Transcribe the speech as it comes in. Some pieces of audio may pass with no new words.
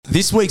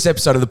This week's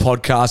episode of the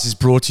podcast is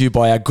brought to you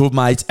by our good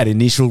mates at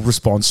Initial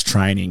Response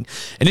Training.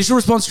 Initial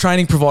Response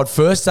Training provide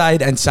first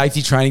aid and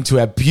safety training to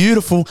our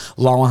beautiful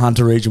Lower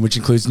Hunter region, which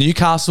includes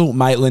Newcastle,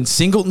 Maitland,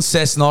 Singleton,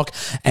 Cessnock,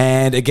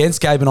 and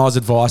against Gabe and I's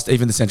advice,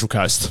 even the Central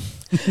Coast.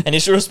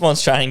 Initial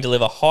Response Training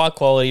deliver high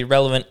quality,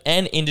 relevant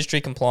and industry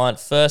compliant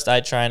first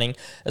aid training,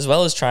 as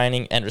well as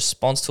training and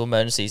response to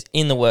emergencies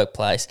in the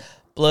workplace.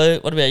 Blue,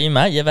 what about you,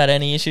 mate? You ever had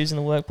any issues in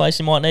the workplace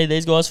you might need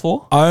these guys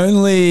for?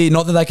 Only,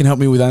 not that they can help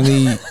me with,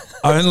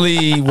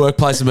 only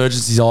workplace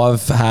emergencies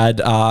I've had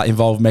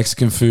involve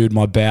Mexican food,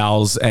 my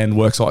bowels, and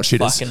worksite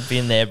shitters. Fucking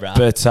been there, bro.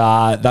 But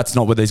that's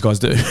not what these guys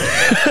do.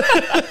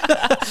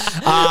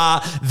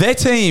 Their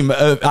team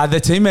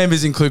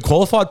members include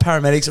qualified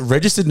paramedics,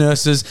 registered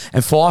nurses,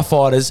 and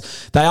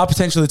firefighters. They are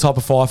potentially the type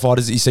of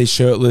firefighters that you see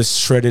shirtless,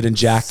 shredded, and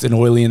jacked and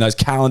oily in those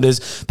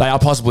calendars. They are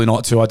possibly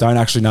not too. I don't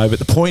actually know. But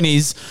the point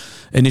is,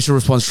 Initial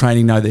Response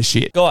Training know their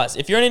shit. Guys,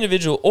 if you're an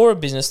individual or a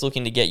business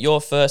looking to get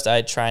your first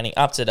aid training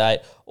up to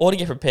date or to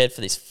get prepared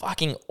for this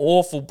fucking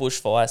awful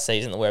bushfire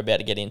season that we're about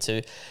to get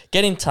into,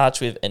 get in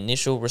touch with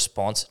Initial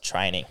Response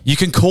Training. You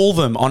can call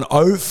them on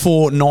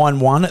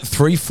 0491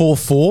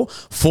 344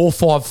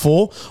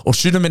 454 or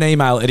shoot them an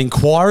email at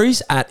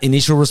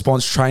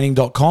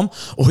inquiries@initialresponsetraining.com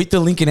or hit the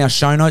link in our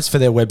show notes for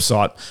their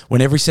website.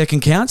 When every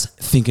second counts,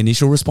 think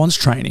Initial Response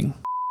Training.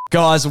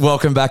 Guys,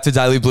 welcome back to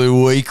Daily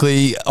Blue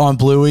Weekly. I'm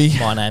Bluey.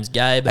 My name's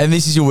Gabe. And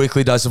this is your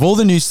weekly dose of all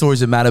the news stories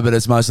that matter, but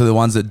it's mostly the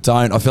ones that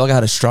don't. I feel like I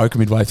had a stroke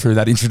midway through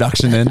that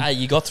introduction then. Hey,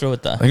 you got through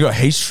it though. I got a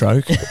heat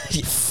stroke.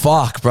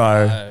 Fuck,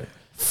 bro.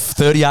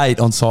 38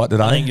 on site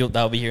today. I think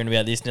they'll be hearing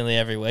about this nearly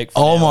every week.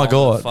 Oh my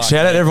God. Fuck,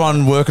 Shout out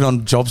everyone working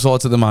on job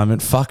sites at the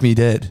moment. Fuck me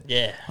dead.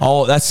 Yeah.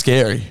 Oh, that's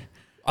scary.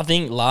 I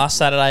think last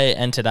Saturday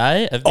and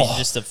today have been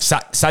just a...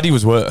 Saturday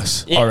was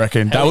worse, Yeah. I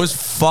reckon. That was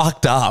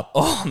fucked up.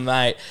 Oh,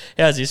 mate.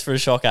 How's this for a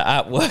shocker?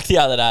 At work the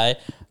other day,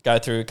 go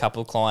through a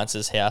couple of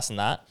clients' house and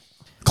that.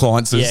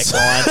 Clients. Yeah,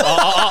 clients.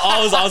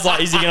 I was like,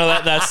 is he going to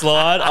let that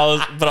slide?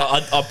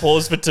 I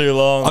paused for too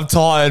long. I'm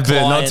tired, but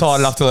not Clients. tired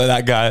enough to let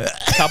that go.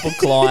 Couple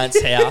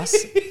clients' house.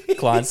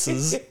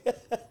 Clients'.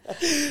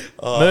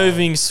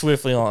 Moving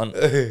swiftly on.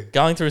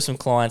 Going through some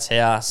clients'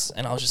 house,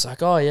 and I was just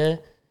like, oh, yeah.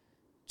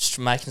 Just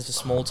making some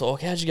small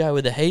talk. How'd you go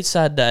with the heat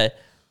Saturday?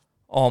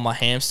 Oh, my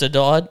hamster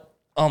died.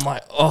 Oh,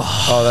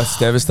 Oh, that's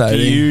devastating.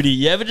 beauty.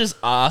 You ever just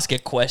ask a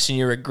question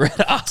you regret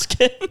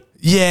asking?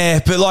 Yeah,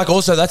 but like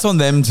also that's on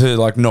them to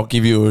like not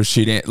give you a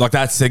shit. Like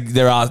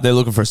they're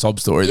looking for a sob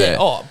story there.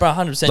 Oh, bro,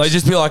 100%. They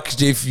just be like,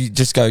 if you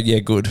just go, yeah,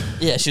 good.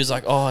 Yeah, she was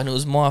like, oh, and it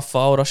was my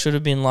fault. I should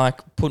have been like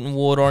putting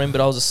water on him,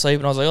 but I was asleep.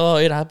 And I was like, oh,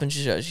 it happened.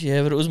 She goes,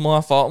 yeah, but it was my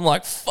fault. I'm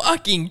like,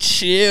 fucking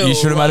chill. You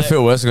should have made it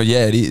feel worse. I go,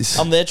 yeah, it is.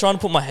 I'm there trying to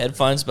put my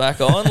headphones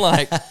back on.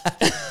 Like,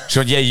 She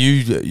went, yeah,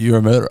 you're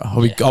a murderer.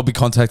 I'll be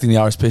contacting the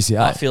RSPCA.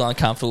 I feel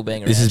uncomfortable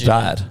being around This is you,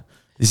 man. bad.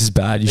 This is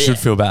bad. You should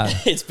feel bad.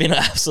 It's been an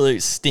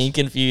absolute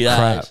stinking few days.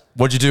 Crap.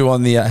 What'd you do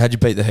on the? How'd you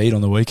beat the heat on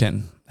the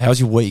weekend? How's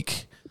your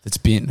week that's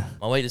been?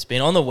 My week has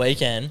been on the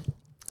weekend.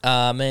 Me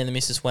and the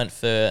missus went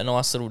for a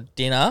nice little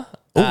dinner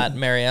at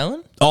Mary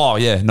Ellen. Oh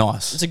yeah,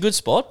 nice. It's a good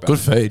spot, bro. Good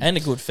feed. And a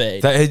good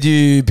feed. Had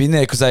you been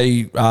there because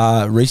they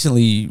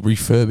recently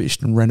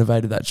refurbished and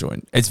renovated that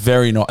joint? It's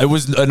very nice. It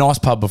was a nice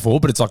pub before,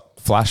 but it's like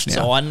flash now.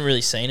 So I hadn't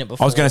really seen it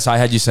before. I was going to say,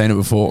 had you seen it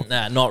before?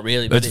 Nah, not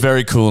really. But It's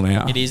very cool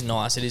now. It is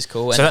nice. It is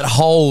cool. So that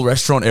whole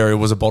restaurant area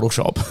was a bottle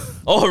shop.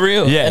 Oh,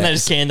 real? Yeah. And they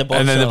just canned the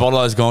bottle And then shop. the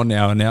bottle is gone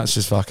now, and now it's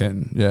just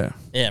fucking, yeah.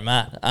 Yeah,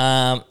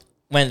 mate.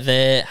 Went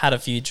there, had a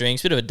few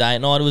drinks, bit of a date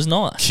night. It was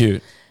nice.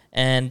 Cute.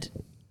 And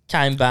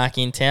came back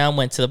in town,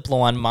 went to the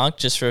Blind Monk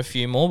just for a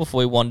few more before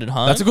we wandered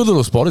home. That's a good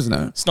little spot, isn't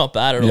it? It's not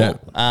bad at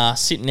all.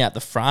 Sitting out the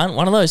front,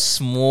 one of those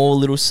small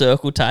little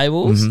circle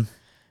tables.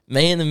 Mm-hmm.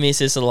 Me and the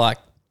missus are like,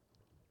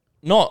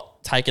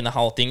 not taking the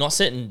whole thing, not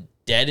sitting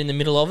dead in the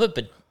middle of it,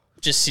 but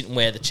just sitting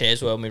where the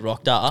chairs were when we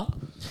rocked up.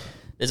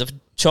 There's a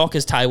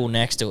chockers table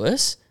next to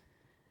us.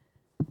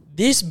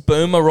 This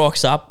boomer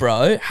rocks up,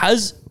 bro,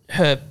 has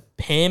her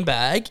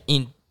handbag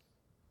in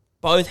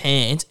both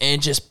hands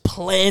and just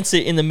plants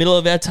it in the middle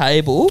of our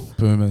table.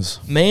 Boomers.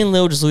 Me and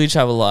Lil just look at each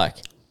other like,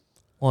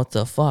 what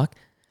the fuck?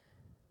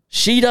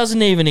 She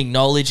doesn't even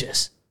acknowledge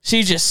us.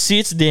 She just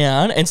sits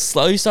down and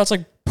slowly starts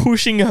like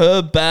pushing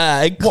her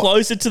bag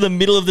closer to the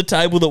middle of the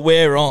table that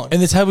we're on.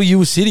 And the table you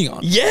were sitting on?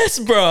 Yes,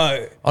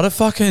 bro. I'd have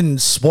fucking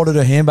swatted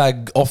her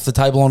handbag off the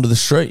table onto the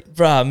street.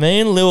 Bro, me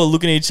and Lil are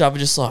looking at each other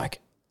just like,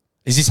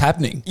 Is this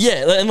happening?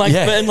 yeah. And like,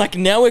 and like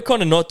now we're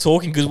kind of not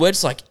talking because we're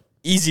just like,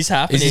 is this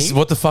happening? Is this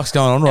what the fuck's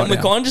going on right and we're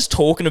now? kind of just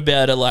talking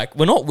about it like,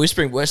 we're not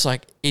whispering, we're just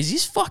like, is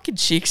this fucking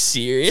chick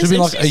serious? Should be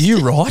And like, she's- are you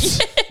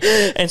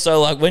right? And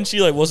so like when she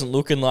like wasn't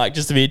looking like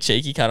just to be a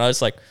cheeky cunt, I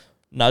was like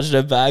nudged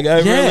her bag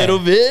over a Yeah. little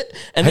bit,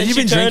 and Had then you she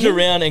been turned drinking?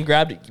 around and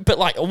grabbed it. But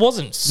like it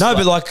wasn't. No,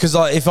 but like, because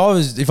like, if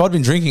I'd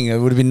been drinking, it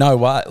would have been no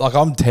way. Like,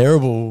 I'm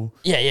terrible.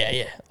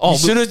 yeah. Oh, You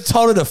should have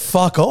told her to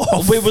fuck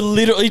off. we were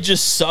literally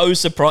just so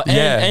surprised.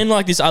 Yeah. And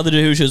like this other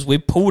dude who was, we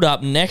pulled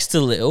up next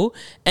to Lil,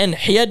 and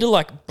he had to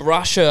like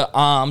brush her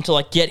arm to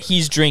like get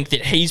his drink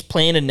that he's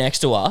planted next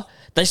to her.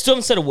 They still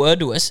haven't said a word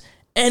to us.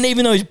 And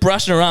even though he's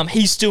brushing her arm,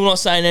 he's still not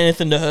saying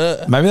anything to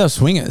her. Maybe they're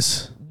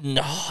swingers.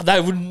 No,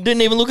 they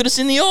didn't even look at us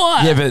in the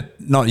eye. Yeah, but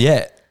not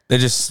yet. They're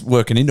just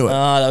working into it.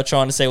 Oh, they were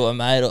trying to see what we're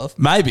made of.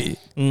 Maybe.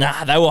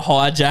 Nah, they were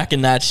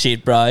hijacking that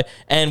shit, bro.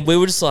 And we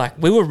were just like,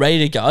 we were ready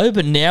to go,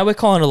 but now we're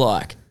kind of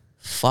like,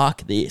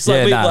 fuck this.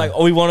 Like,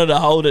 we wanted to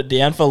hold it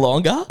down for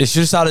longer. It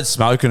should have started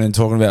smoking and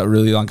talking about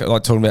really like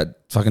talking about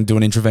fucking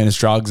doing intravenous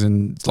drugs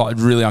and like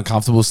really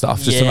uncomfortable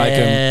stuff just to make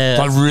them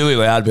like really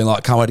loud, being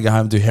like, can't wait to go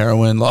home and do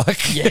heroin.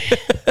 Like, yeah.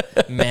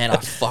 Man, I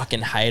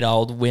fucking hate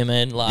old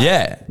women. Like,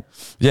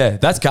 yeah,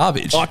 that's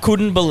garbage. I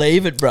couldn't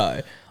believe it, bro.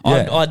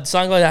 Yeah.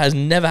 Something like that has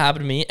never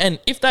happened to me. And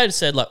if they'd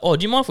said like, oh,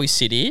 do you mind if we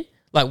sit here?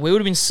 Like, we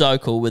would have been so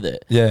cool with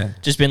it. Yeah.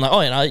 Just been like,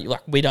 oh, you know,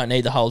 like we don't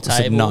need the whole table.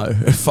 I said,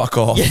 no, fuck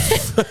off.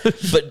 Yeah.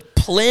 But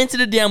planted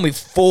it down with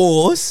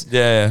force.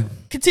 Yeah.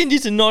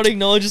 Continued to not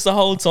acknowledge us the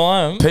whole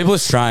time. People are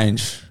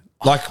strange.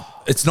 Like,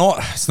 it's not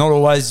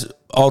always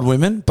old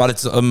women, but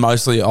it's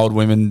mostly old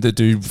women that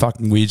do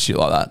fucking weird shit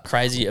like that.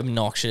 Crazy,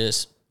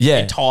 obnoxious. Yeah.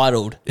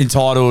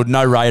 Entitled,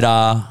 no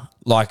radar.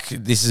 Like,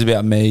 this is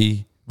about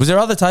me. Was there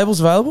other tables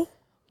available?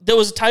 There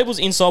was tables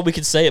inside we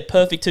could see a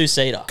perfect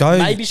 2-seater. Go.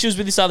 Maybe she was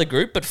with this other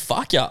group, but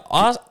fuck ya.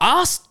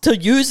 Ask to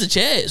use the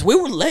chairs. We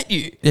would let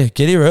you. Yeah,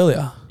 get here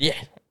earlier. Yeah.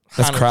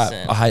 That's 100%. crap.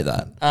 I hate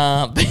that.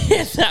 But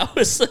yeah,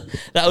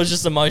 that was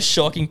just the most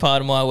shocking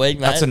part of my week,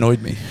 mate. That's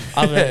annoyed me.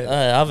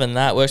 Other than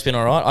that, work's been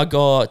all right. I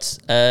got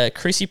a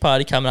Chrissy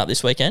party coming up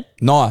this weekend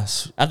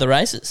Nice. at the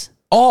races.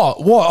 Oh,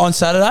 what, on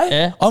Saturday?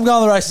 Yeah. I'm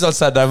going to the races on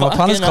Saturday with my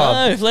punters Fucking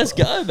club. oath. Let's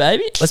go,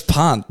 baby. Let's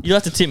punt. You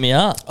have to tip me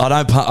up. I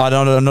don't punt.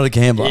 I'm not a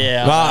gambler.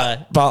 Yeah, I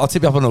know. but I'll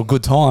tip you up on a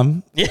good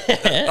time. Yeah.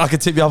 I can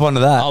tip you up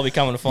onto that. I'll be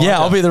coming to find Yeah,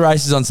 you. I'll be at the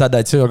races on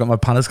Saturday too. I've got my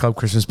punters club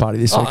Christmas party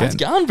this Oh, weekend.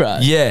 it's going, bro.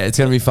 Yeah, it's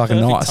going to be fucking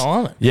Perfect nice.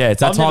 timing. Yeah,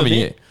 it's that I've time never of been.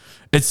 year.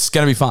 It's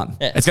going to be fun.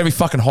 Yeah. It's going to be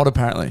fucking hot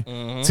apparently.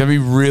 It's going to be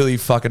really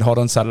fucking hot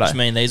on Saturday. Which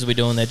mean these will be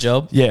doing their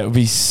job. Yeah, it'll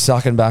be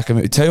sucking back. Tell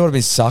you what, I've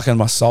been sucking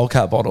my Soul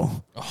Cat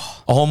bottle.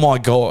 Oh my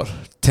God.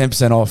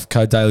 10% off,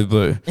 code Daily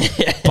Blue.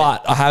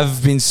 But I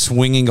have been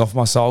swinging off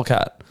my Soul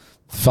Cat.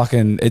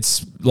 Fucking,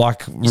 it's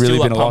like really Still been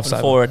like a pumping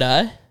lifesaver. 4 a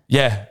day.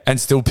 Yeah, and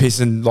still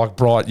pissing like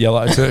bright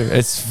yellow too.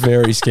 It's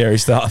very scary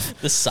stuff.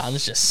 The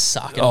sun's just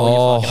sucking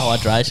all your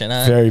fucking hydration,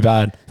 eh? Very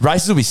bad.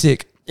 Races will be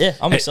sick. Yeah,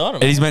 I'm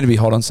excited. It is meant to be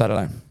hot on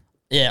Saturday.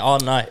 Yeah, I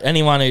know.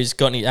 Anyone who's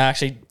got any,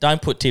 actually,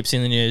 don't put tips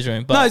in the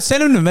newsroom. But No,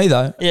 send them to me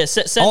though. yeah,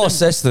 send I'll them.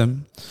 assess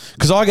them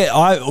because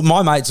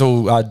my mates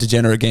all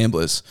degenerate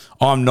gamblers.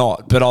 I'm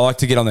not, but I like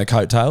to get on their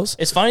coattails.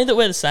 It's funny that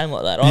we're the same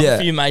like that. I have Yeah. a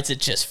few mates that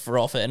just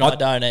froth it, and I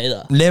don't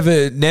either.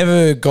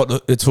 Never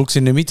got its hooks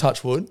into me.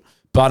 Touch wood.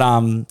 But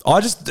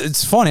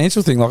it's a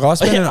financial thing. Like I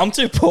spend, Yeah, I'm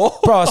too poor.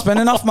 bro. I spend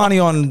enough money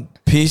on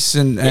piss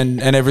and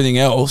everything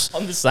else.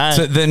 I'm the same.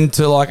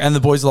 And the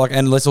boys are like,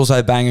 and let's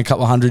also bang a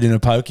couple of hundred in a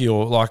pokey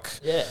or like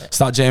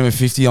start jamming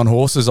 50 on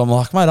horses. I'm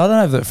like, mate, I don't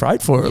have the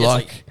freight for it. Yeah,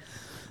 like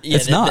yeah,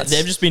 it's nuts.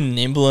 They've just been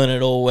nimbling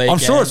it all week. I'm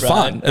sure it's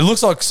fun. It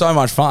looks like so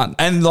much fun.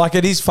 And like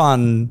it is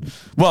fun.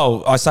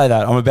 Well, I say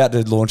that. I'm about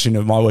to launch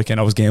into my weekend.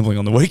 I was gambling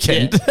on the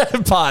weekend.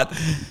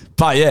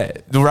 But yeah,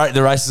 the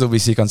races will be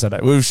sick on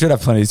Saturday. We should have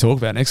plenty to talk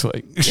about next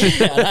week.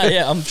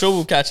 Yeah, I'm sure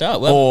we'll catch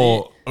up.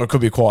 or it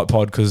could be a quiet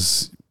pod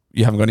because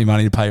you haven't got any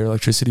money to pay your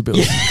electricity bills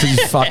because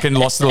you fucking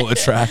lost it all at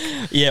the track.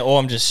 Yeah, or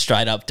I'm just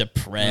straight up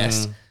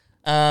depressed.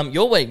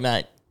 Your week,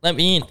 mate. Let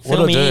me in. What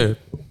Fill did I me do?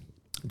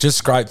 Just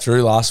scraped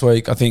through last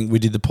week. I think we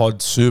did the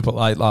pod super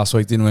late last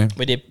week, didn't we?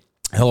 We did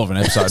Hell of an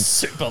episode.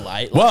 super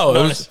late. Well, Like, it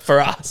not was- for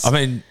us. I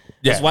mean,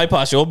 yeah. It's way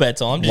past your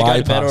bedtime. Did you Way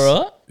go to bed past.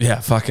 all right?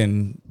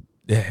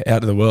 Yeah,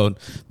 out of the world.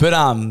 But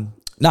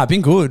no,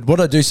 been good. What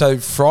did I do? So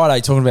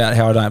Friday, talking about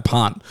how I don't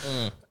punt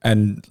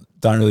and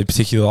don't really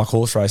particularly like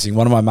horse racing.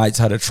 One of my mates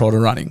had a trotter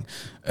running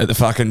at the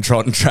fucking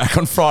trotting track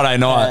on Friday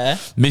night. Yeah.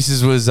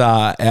 Mrs. was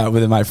out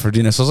with her mate for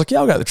dinner. So I was like, yeah,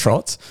 I'll go to the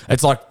trots.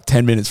 It's like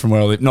 10 minutes from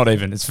where I live. Not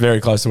even. It's very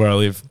close to where I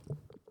live.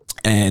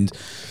 And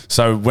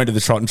so went to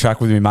the trotting track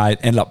with my mate,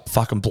 ended up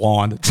fucking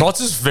blind. Trots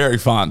is very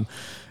fun.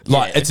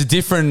 Like it's a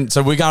different.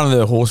 So we're going to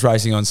the horse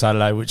racing on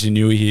Saturday, which in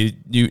Newey here.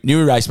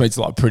 Newey race meets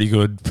like pretty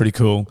good, pretty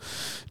cool.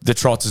 The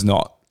trots is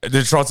not.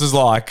 The trots is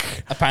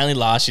like. Apparently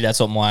last year that's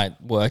what my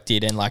work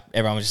did, and like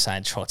everyone was just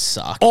saying trots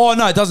suck. Oh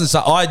no, it doesn't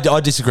suck. I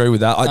disagree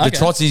with that. The Okay.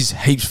 trots is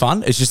heaps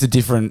fun. It's just a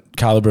different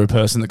caliber of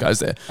person that goes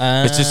there.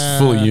 It's just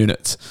full of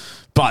units.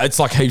 But it's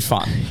like heaps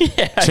fun.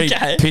 Yeah, Cheap,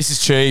 okay. piss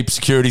is cheap,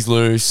 security's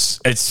loose.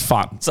 It's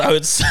fun. So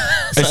it's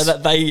so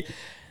that they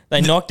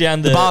knock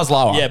down the bar's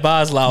lower. Yeah,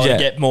 bar's lower Yeah. and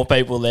get more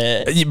people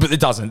there. Yeah, but it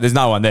doesn't. There's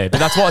no one there. But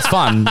that's why it's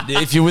fun.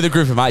 If you're with a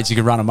group of mates, you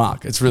can run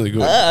amok. It's really good.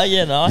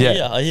 Yeah, no,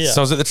 I hear.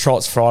 So I was at the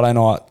trots Friday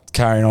night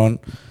carrying on.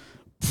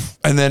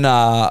 And then,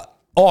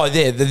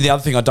 then the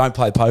other thing, I don't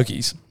play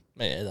pokies.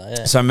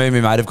 Yeah. So me and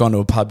my mate have gone to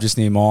a pub just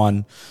near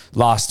mine,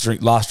 last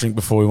drink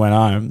before we went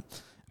home.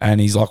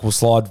 And he's like, we'll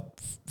slide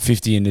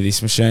 50 into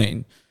this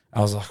machine. I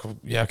was like, well,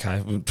 yeah,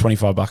 okay,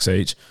 $25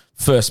 each.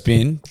 First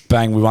spin,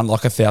 bang, we won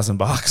like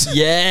 $1,000.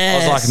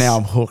 Yes. I was like, now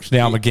I'm hooked.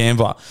 Now I'm a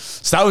gambler.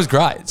 So that was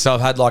great. So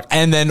I've had like,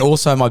 and then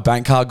also my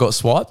bank card got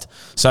swiped.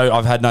 So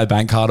I've had no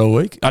bank card all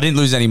week. I didn't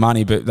lose any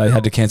money, but they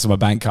had to cancel my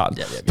bank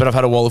card. But I've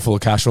had a wallet full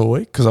of cash all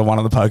week because I won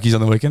on the pokies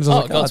on the weekends. I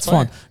was like, God's that's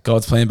fine.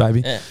 God's plan,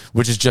 baby. Yeah.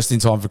 Which is just in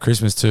time for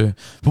Christmas too.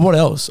 But what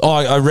else? Oh,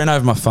 I ran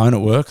over my phone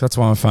at work. That's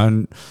why my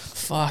phone...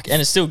 Fuck.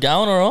 And it's still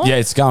going all right? Yeah,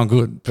 it's going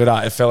good.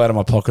 But it fell out of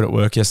my pocket at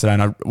work yesterday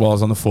and while I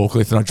was on the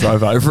forklift and I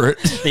drove over it.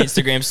 The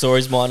Instagram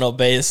stories might not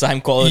be the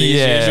same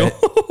quality as usual.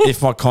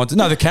 If my content...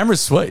 No, the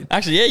camera's sweet.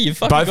 Actually, yeah, you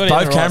fucking got it in the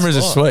Both right cameras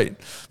spot. are sweet.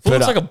 It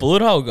looks like a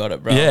bullet hole got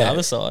it, bro. Yeah. On the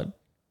other side.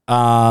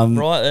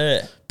 Right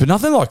there. But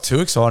nothing like too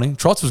exciting.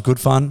 Trots was good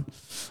fun.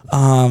 We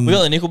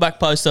got the Nickelback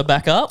poster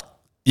back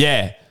up.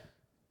 Yeah.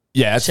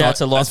 Yeah, Shout out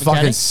to Life that's fucking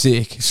Mechanic.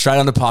 sick. Straight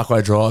onto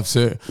Parkway Drive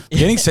too.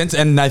 Getting sense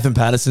and Nathan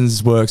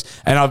Patterson's works.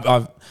 And I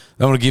don't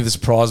want to give this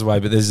prize away,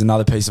 but there's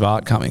another piece of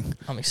art coming.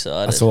 I'm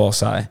excited. That's all I'll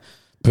say.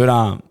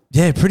 But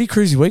yeah, pretty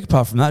cruisy week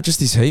apart from that. Just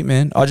this heat,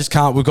 man. I just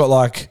can't. We've got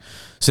like,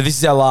 so this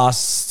is our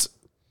last,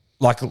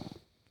 like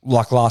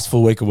last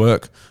full week of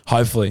work.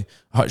 Hopefully,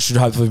 should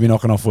hopefully be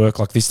knocking off work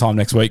like this time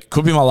next week.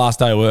 Could be my last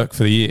day of work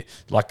for the year,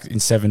 like in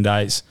 7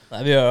 days.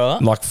 That'd be all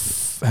right. Like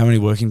how many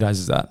working days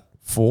is that?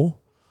 4?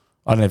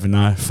 I don't even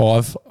know.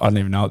 5? I don't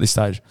even know at this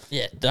stage.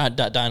 Yeah, don't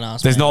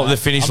ask There's me, not mate. the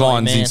finish I'm not your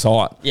line's man. in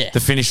sight. Yeah. The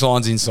finish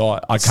line's in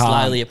sight. I can't.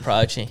 Slowly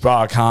approaching. Bro,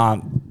 I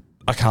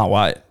can't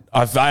wait.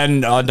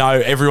 And I know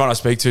everyone I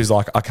speak to is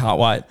like, I can't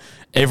wait.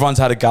 Everyone's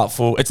had a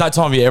gutful. It's that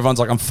time of year. Everyone's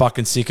like, I'm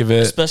fucking sick of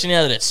it. Especially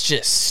now that it's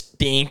just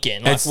stinking.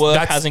 Like It's- work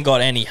that's- hasn't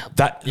got any.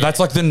 That's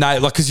like the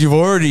like because you've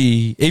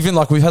already even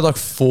like we've had like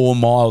 4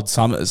 mild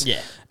summers.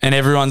 Yeah. And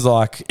everyone's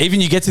like,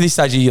 even you get to this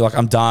stage of year, like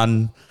I'm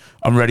done.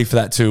 I'm ready for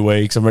that 2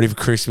 weeks. I'm ready for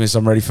Christmas.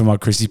 I'm ready for my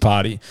Chrissy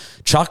party.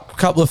 Chuck a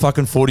couple of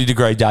fucking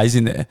 40-degree days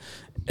in there.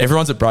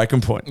 Everyone's at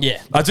breaking point.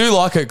 Yeah. I do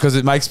like it because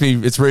it makes me,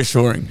 it's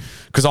reassuring.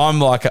 Because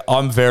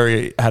I'm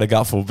very had a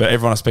gutful, but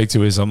everyone I speak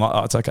to is, I'm like,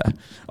 oh, it's okay.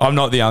 I'm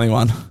not the only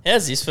one.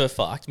 How's this for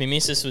fucked? My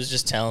missus was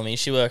just telling me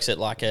she works at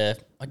like I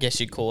guess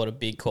you'd call it a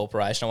big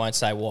corporation. I won't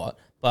say what,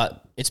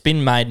 but it's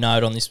been made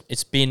known on this.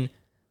 It's been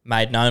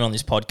made known on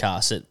this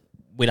podcast that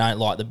we don't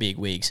like the big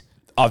wigs.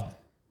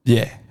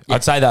 Yeah.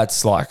 I'd say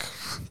that's like,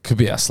 could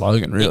be our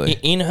slogan, really.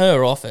 In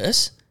her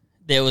office,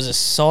 there was a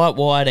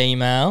site-wide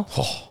email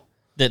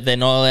that they're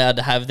not allowed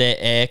to have their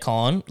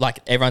aircon. Like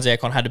everyone's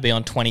aircon had to be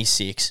on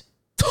 26.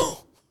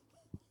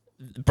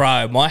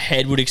 Bro, my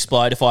head would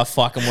explode if I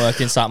fucking worked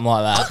in something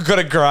like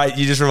that.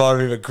 You just reminded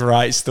me of a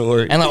great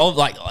story. And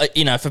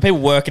for people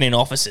working in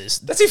offices,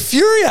 That's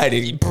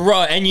infuriating.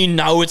 bro, and you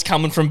know it's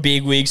coming from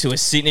big wigs who are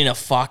sitting in a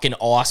fucking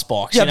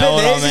icebox. Yeah, you know but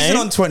what theirs I mean? isn't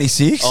on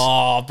 26.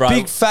 Oh, bro.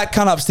 Big fat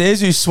cunt upstairs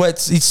who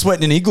sweats. He's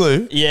sweating an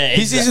igloo. Yeah,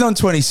 His exact- isn't on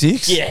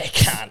 26. Yeah,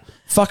 can't.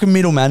 Fucking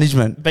middle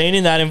management. Being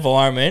in that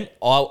environment,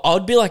 I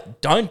would be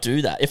like, don't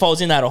do that. If I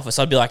was in that office,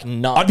 I'd be like,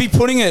 no. I'd be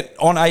putting it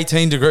on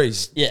 18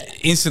 degrees. Yeah.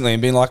 Instantly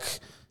and being like,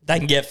 They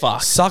can get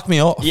fucked. suck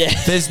me off. Yeah.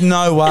 There's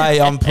no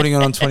way I'm putting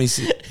it on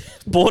 26.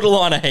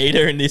 Borderline a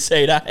heater in this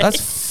heat, eh?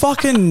 That's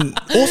fucking.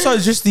 Also,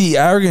 just the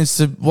arrogance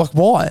to like,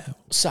 why?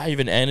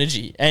 Saving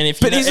energy. And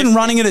if you But isn't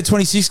running it at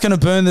 26 going to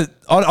burn the?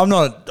 I'm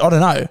not. I don't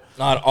know.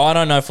 I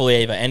don't know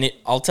fully either. And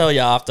I'll tell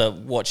you after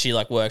what she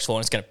like works for,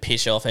 and it's going to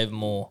piss you off even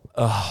more.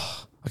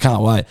 I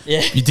can't wait.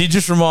 Yeah. You did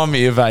just remind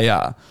me of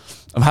a.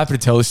 I'm happy to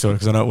tell this story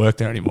because I don't work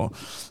there anymore.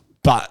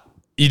 But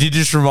you did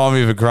just remind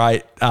me of a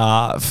great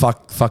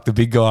fuck the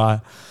big guy.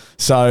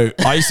 So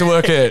I used to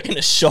work at. In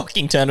a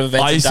shocking turn of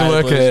events. I used in to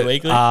Daily work Blues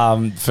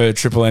Weekly. for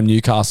Triple M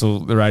Newcastle,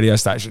 the radio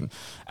station,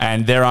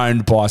 and they're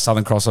owned by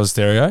Southern Cross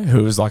Stereo,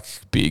 who is like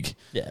big.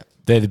 Yeah.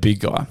 They're the big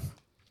guy.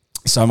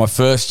 So my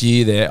first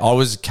year there, I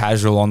was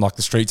casual on like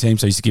the street team.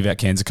 So I used to give out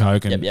cans of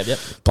Coke and Yep.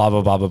 blah,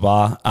 blah, blah, blah,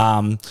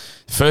 blah.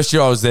 First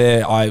year I was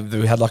there,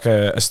 we had like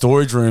a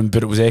storage room,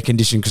 but it was air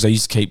conditioned because I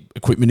used to keep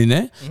equipment in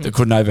there that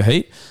couldn't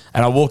overheat.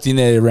 And I walked in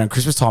there around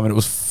Christmas time and it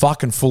was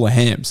fucking full of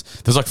hams.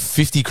 There was like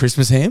 50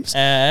 Christmas hams.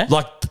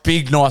 Like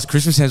big, nice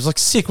Christmas hams. I was like,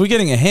 sick, we're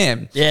getting a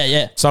ham.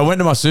 Yeah. So I went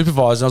to my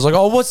supervisor and I was like,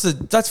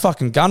 oh, that's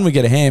fucking gun, we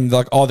get a ham. They're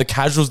like, oh, the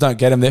casuals don't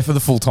get them. They're for the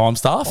full-time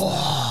staff.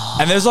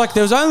 And there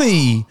was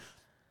only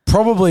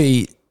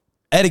probably,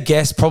 at a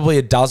guess, probably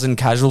a dozen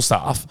casual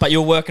staff. But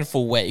you're working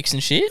for weeks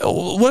and shit?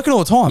 Working all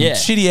the time. Yeah.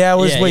 Shitty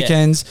hours, Yeah,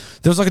 weekends.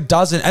 There was like a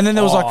dozen. And then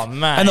there was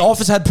mate. and the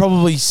office had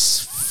probably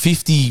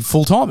 50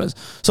 full-timers.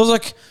 So I was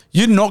like,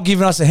 you're not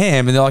giving us a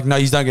ham. And they're like, no,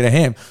 you don't get a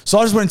ham. So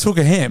I just went and took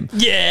a ham.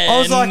 Yeah, I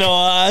was like,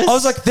 nice. I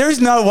was like, there is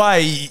no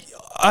way.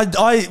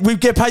 We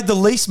get paid the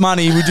least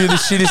money. We do the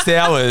shittest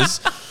hours.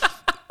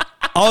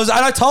 And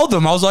I told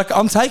them, I was like,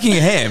 I'm taking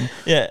a ham.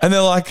 Yeah. And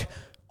they're like,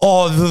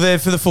 oh, they're there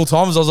for the full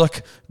timers. I was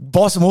like,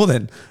 buy some more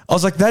then. I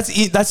was like,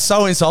 that's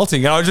so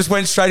insulting. And I just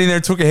went straight in there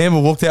and took a ham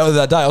and walked out with it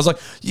that day. I was like,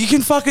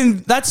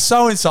 that's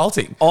so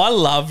insulting. I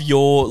love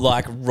your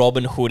like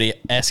Robin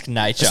Hood-esque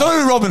nature. It's not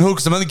even Robin Hood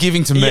because I'm only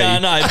giving to me. Yeah, I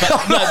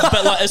know,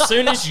 but like as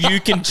soon as you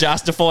can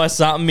justify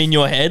something in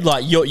your head,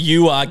 like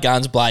you are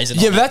guns blazing.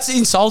 Yeah, on but that's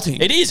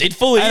insulting. it is. It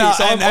fully And is.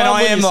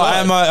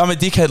 I'm a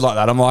dickhead like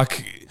that. I'm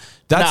like,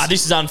 Nah,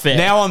 this is unfair.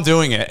 Now I'm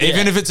doing it,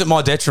 even if it's at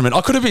my detriment.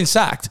 I could have been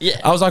sacked. Yeah.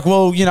 I was like,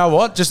 well, you know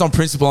what? Just on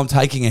principle, I'm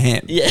taking a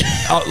ham. Yeah.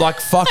 Like,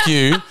 fuck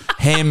you,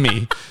 ham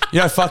me. You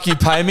know, fuck you,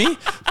 pay me.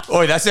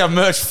 Oi, that's our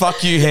merch.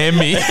 Fuck you, ham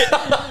me.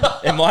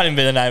 It might even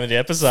be the name of the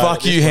episode.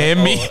 Fuck you,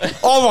 ham me.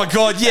 Oh my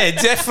God, yeah,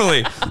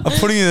 definitely. I'm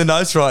putting in the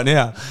notes right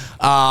now.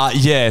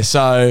 Yeah,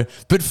 so,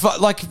 but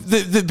like,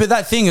 but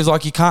that thing is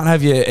like, you can't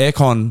have your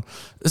aircon.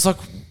 It's like,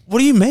 what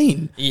do you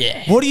mean?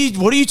 Yeah. What are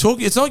you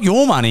talking? It's not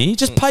your money.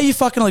 Just pay your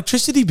fucking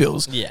electricity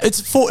bills. Yeah.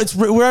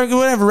 We're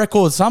gonna have a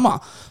record summer.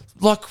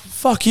 Like,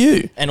 fuck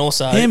you. And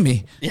also, Ham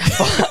me. Yeah,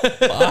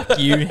 fuck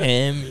you,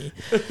 ham me.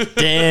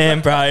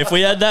 Damn, bro. If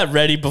we had that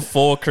ready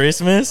before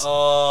Christmas,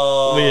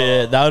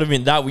 yeah, that would have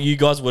been that. You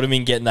guys would have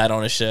been getting that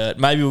on a shirt.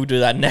 Maybe we'll do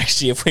that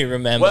next year if we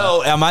remember.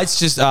 Well, our mates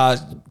just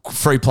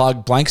free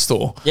plug Blank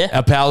Store. Yeah.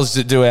 Our pals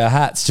that do our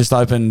hats just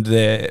opened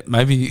their.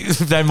 Maybe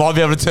they might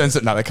be able to turn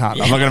something. No, they can't.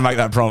 I'm not going to make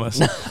that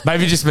promise.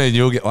 Maybe just me and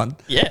you'll get one.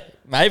 Yeah,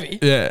 maybe.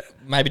 Yeah.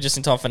 Maybe just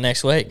in time for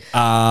next week. Next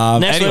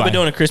anyway. week we're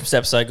doing a Christmas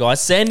episode, guys.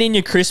 Send in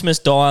your Christmas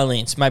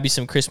dial-ins. Maybe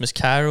some Christmas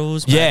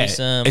carols. Maybe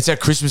some it's our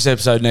Christmas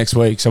episode next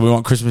week, so we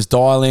want Christmas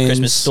dial-ins,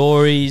 Christmas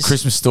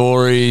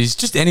stories,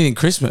 just anything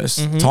Christmas.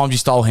 Times you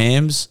stole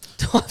hams,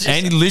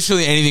 and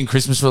literally anything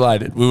Christmas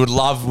related. We would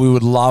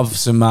love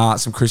some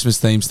Christmas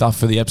themed stuff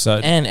for the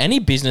episode. And any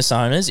business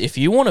owners, if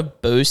you want to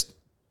boost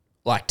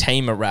like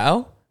team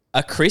morale,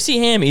 a Chrissy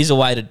ham is a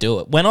way to do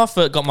it. When I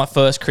got my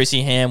first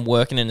Chrissy ham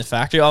working in the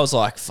factory, I was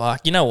like,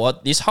 fuck, you know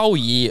what? This whole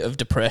year of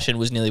depression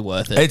was nearly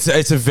worth it.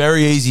 It's a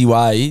very easy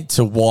way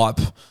to wipe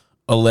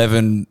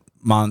 11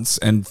 months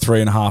and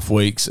 3.5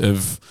 weeks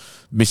of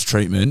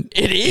mistreatment.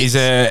 It is.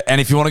 And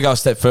if you want to go a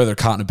step further, a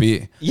carton of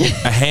beer. Yeah.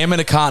 A ham and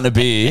a carton of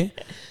beer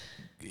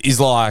is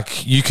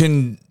like,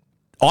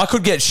 I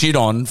could get shit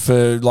on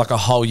for like a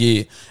whole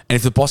year. And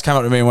if the boss came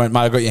up to me and went,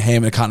 mate, I got your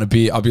ham and a carton of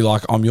beer, I'd be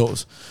like, I'm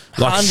yours.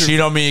 Like, 100. shit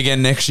on me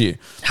again next year.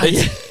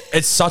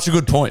 It's such a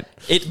good point.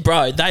 It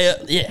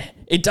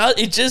does.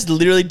 It just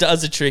literally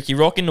does the trick. You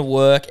rock into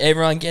work,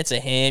 everyone gets a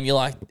ham. You're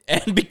like,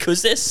 and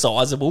because they're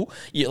sizable,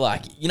 you're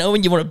like, you know,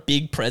 when you want a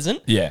big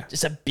present, Yeah.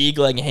 just a big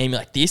leg of ham. You're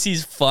like, this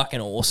is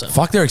fucking awesome.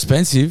 Fuck, they're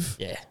expensive.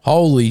 Yeah.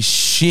 Holy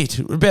shit.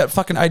 About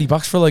fucking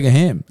 $80 for a leg of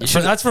ham.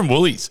 That's from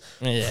Woolies.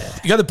 Yeah,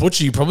 You go to the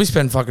butcher, you probably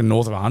spend fucking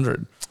north of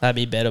 100. that'd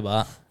be better,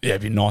 but Yeah,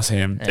 it'd be nice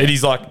ham. It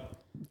is like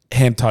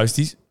ham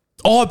toasties.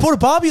 Oh, I bought a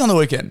Barbie on the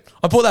weekend.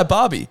 I bought that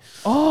Barbie.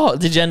 oh,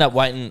 did you end up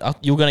waiting?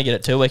 You were going to get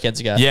it 2 weekends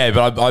ago. Yeah,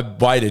 but I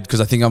waited because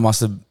I think I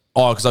must have.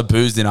 Oh, because I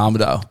boozed in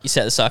Armidale. You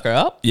set the sucker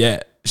up. Yeah,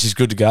 she's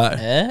good to go.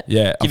 Yeah,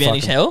 Yeah. Give you any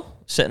hell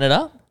setting it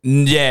up?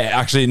 Yeah,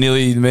 actually,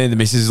 nearly me and the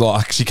missus,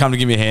 like, she come to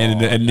give me a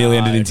hand and nearly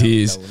ended in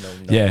tears.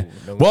 Yeah.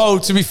 Well,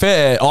 to be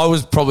fair, I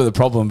was probably the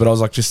problem, but I was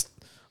like, just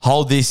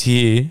hold this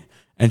here.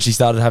 And she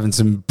started having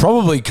some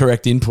probably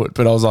correct input,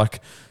 but I was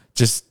like,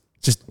 just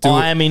do it.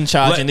 I am in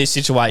charge in this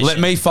situation. Let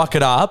me fuck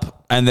it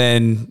up, and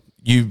then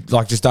you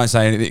like just don't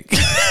say anything.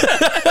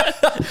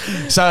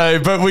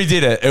 So, but we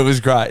did it. It was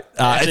great.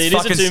 Actually, it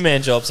is a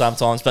 2-man job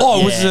sometimes. But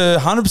it was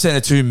 100%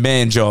 a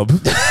 2-man job.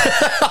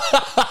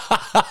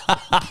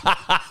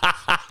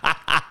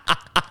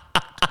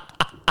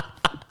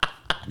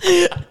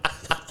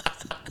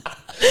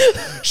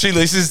 She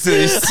listens to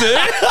this too.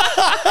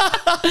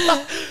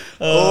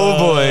 Oh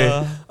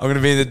boy. I'm going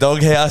to be in the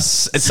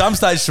doghouse at some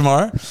stage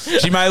tomorrow.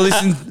 She may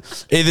listen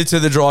either to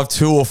the drive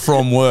to or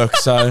from work.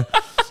 So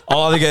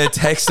I'll either get a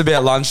text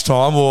about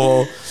lunchtime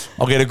or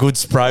I'll get a good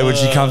spray when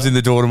she comes in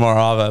the door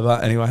tomorrow either.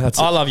 But anyway, that's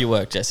I love your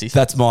work, Jesse.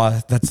 that's on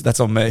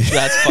me.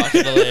 That's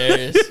fucking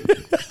hilarious.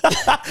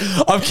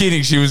 I'm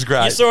kidding. She was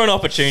great. You saw an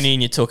opportunity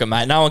and you took it,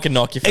 mate. No one can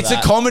knock you for It's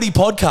that. a comedy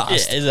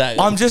podcast. Yeah, exactly.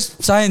 I'm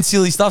just saying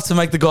silly stuff to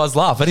make the guys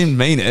laugh. I didn't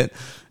mean it.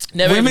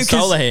 Never even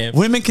stole the ham.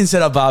 Women can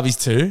set up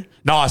Barbies too.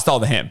 No, I stole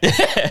the ham.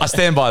 I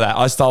stand by that.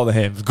 I stole the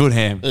ham. Good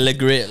ham. Le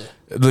Grill.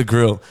 The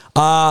grill.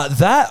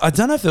 That, I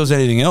don't know if there was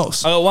anything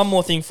else. I got one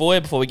more thing for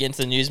you before we get into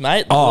the news,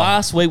 mate. Oh.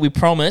 Last week we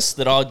promised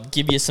that I'd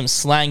give you some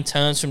slang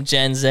terms from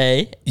Gen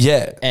Z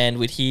Yeah. and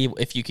we'd hear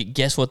if you could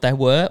guess what they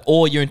were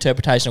or your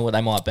interpretation of what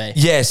they might be.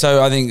 Yeah,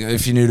 so I think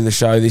if you're new to the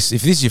show, if this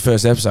is your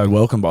first episode,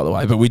 welcome, by the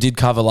way. But we did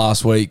cover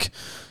last week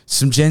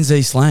some Gen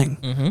Z slang.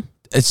 Mm-hmm.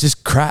 It's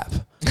just crap.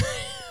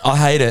 I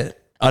hate it.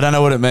 I don't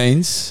know what it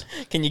means.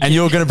 And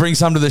you're going to bring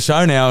some to the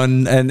show now,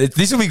 and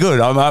this will be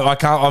good.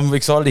 I'm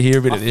excited to hear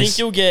a bit of this. I think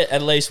you'll get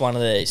at least one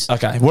of these.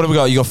 Okay, what have we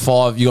got? You got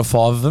 5. You got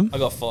 5 of them. I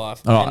got 5. All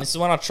right. And this is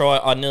one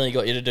I nearly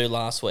got you to do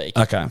last week.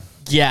 Okay.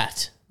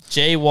 Gyat.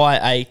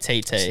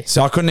 G-Y-A-T-T.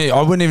 So I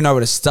wouldn't even know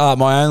where to start.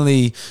 My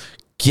only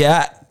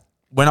Gat,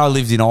 when I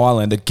lived in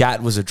Ireland, a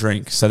Gat was a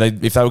drink. So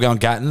if they were going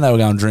Gatting, they were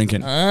going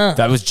drinking.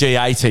 That was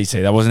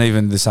G-A-T-T. That wasn't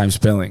even the same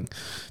spelling.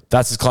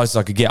 That's as close as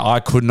I could get. I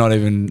don't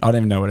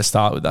even know where to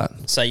start with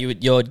that. So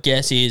your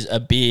guess is a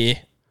beer.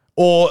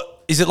 Or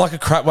is it like a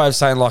crap way of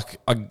saying like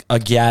I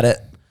get it?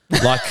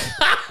 Like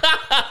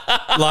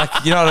like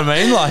you know what I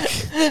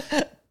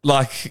mean?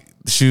 Like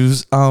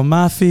shoes on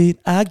my feet,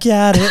 I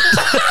got it.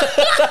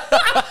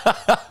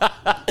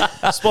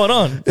 Spot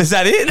on. Is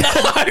that it? No.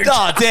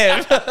 Oh,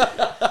 damn.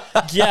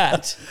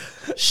 Gyat.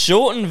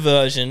 Shortened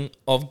version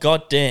of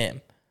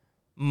goddamn.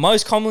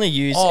 Most commonly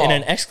used Oh. in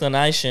an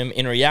exclamation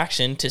in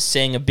reaction to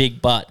seeing a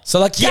big butt. So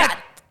like, Gat!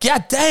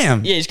 God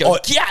damn. Yeah, you just go, oh,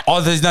 gat! Oh,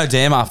 there's no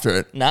damn after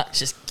it. Nah, it's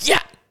just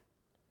gat.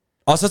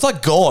 Oh, so it's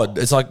like God.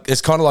 It's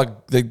kind of like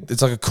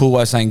it's like a cool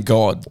way of saying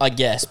God. I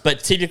guess. But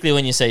typically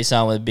when you see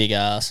someone with a big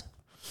ass,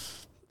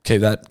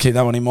 Keep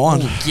that one in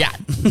mind. gat.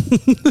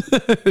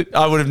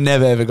 I would have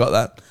never ever got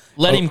that.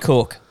 Let him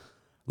cook.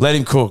 Let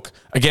him cook.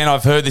 Again,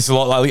 I've heard this a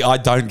lot lately. I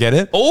don't get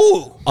it.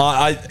 Oh,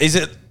 Is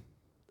it?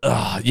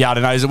 Yeah, I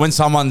don't know. Is it when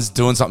someone's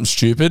doing something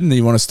stupid and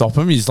you want to stop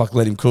him? You just like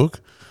let him cook.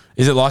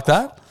 Is it like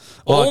that?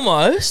 Or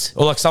almost.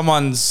 Or like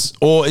someone's.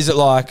 Or is it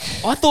like?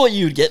 I thought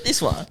you would get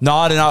this one. No,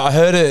 I don't know. I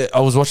heard it.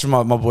 I was watching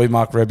my boy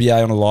Mark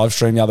Rebier on a live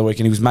stream the other week,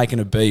 and he was making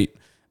a beat,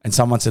 and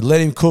someone said,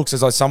 "Let him cook." So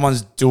it's like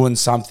someone's doing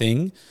something,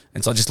 and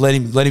it's like just let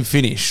him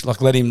finish,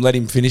 like let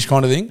him finish,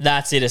 kind of thing.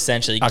 That's it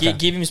essentially. Okay.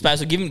 Give him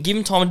space or give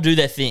him time to do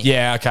their thing.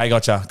 Yeah. Okay.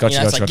 Gotcha. You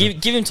know, it's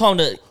like give him time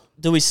to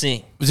do his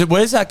thing.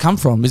 Where's that come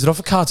from? Is it off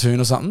a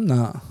cartoon or something?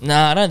 No. No,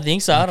 I don't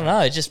think so. I don't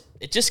know.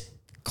 It just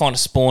kind of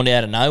spawned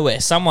out of nowhere.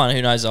 Someone who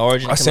knows the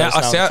origin can let us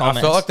know in the I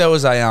comments. felt like there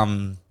was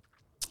a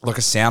like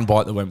a sound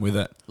bite that went with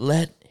it.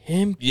 Let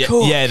him Yeah,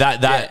 cook. yeah,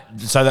 that.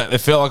 So that it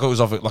felt like it was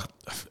off it. Like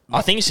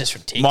I think it's just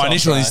from TikTok. my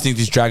initial bro.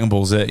 instinct is Dragon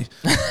Ball Z,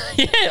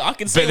 Yeah, I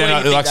can see. but then where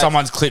you think like that's-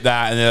 someone's clipped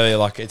that and they're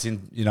like it's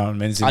in. You know what I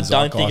mean? It's in I the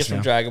don't think it's zeitgeist from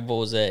now. Dragon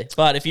Ball Z.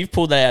 But if you've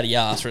pulled that out of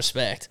your ass,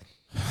 respect.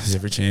 There's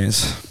every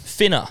chance.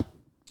 Finna.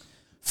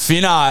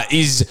 Finna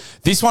is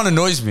this one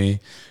annoys me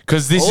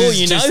because this Oh, is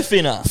you just, know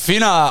finna.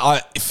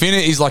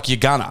 Finna is like you're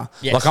gonna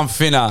Yes. like I'm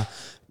finna,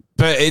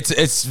 but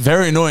it's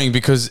very annoying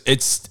because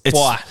it's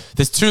Why?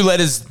 There's two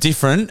letters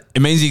different.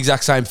 It means the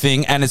exact same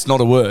thing and it's not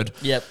a word.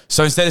 Yep.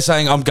 So instead of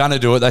saying I'm gonna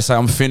do it, they say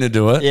I'm finna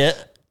do it. Yeah.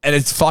 And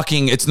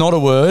it's not a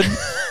word.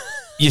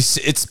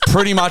 It's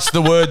pretty much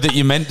the word that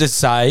you meant to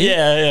say.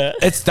 Yeah,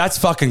 yeah. That's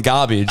fucking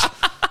garbage.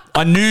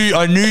 I knew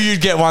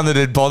you'd get one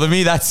that'd bother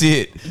me. That's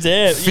it.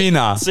 Damn.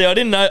 Finna. See, I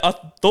didn't know. I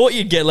thought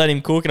you'd get let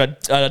him cook, and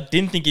I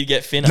didn't think you'd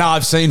get finna.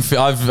 No,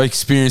 I've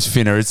experienced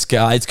finna.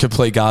 It's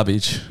complete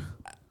garbage.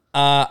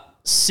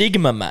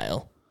 Sigma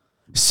male.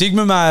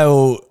 Sigma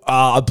male,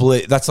 I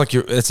believe that's like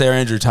it's their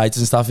Andrew Tates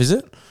and stuff, is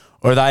it?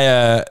 Or are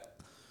they?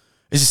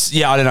 It's just,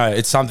 yeah, I don't know.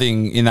 It's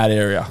something in that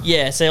area.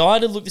 Yeah, so I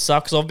had to look this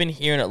up because I've been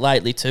hearing it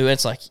lately too.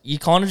 It's like you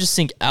kind of just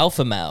think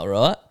alpha male,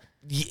 right?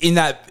 In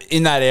that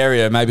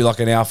area, maybe like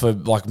an alpha,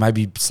 like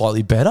maybe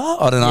slightly better.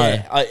 I don't know.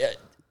 Yeah,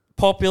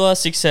 popular,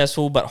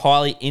 successful, but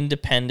highly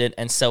independent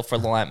and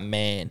self-reliant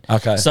man.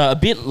 Okay. So a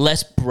bit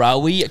less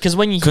broy because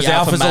when you Because hear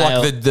alpha alphas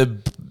male, are like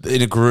the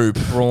in a group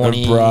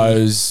Brawny. of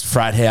bros,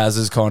 frat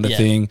houses kind of Yeah.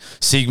 thing.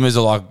 Sigmas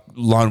are like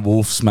lone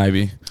wolves,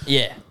 maybe.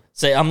 yeah.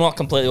 So I'm not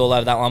completely all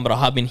over that one, but I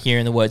have been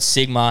hearing the word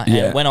Sigma. And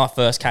Yeah. when I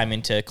first came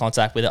into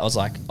contact with it, I was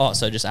like, oh,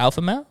 so just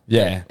alpha male?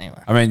 Yeah. Anyway.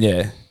 I mean,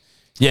 yeah.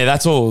 Yeah,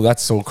 that's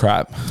all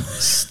crap.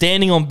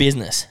 Standing on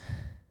business.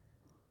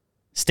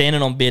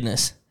 Standing on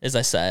business, as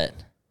they say it.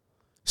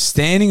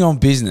 Standing on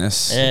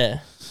business.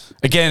 Yeah.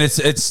 Again,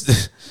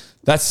 it's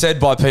that's said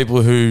by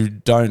people who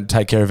don't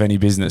take care of any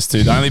business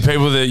too. The only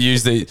people that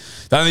use the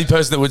only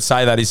person that would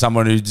say that is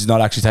someone who's not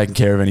actually taking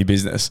care of any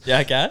business. Yeah,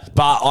 okay.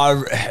 But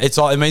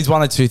it means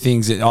one of two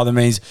things. It either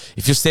means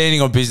if you're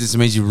standing on business, it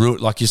means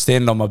you're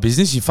standing on my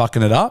business, you're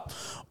fucking it up,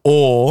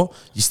 or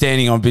you're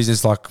standing on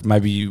business like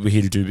maybe we're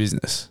here to do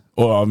business,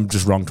 or I'm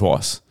just wrong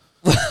twice.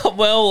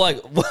 Well,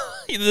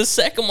 the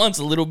second one's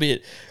a little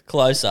bit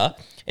closer.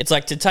 It's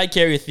like to take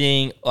care of your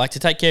thing, like to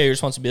take care of your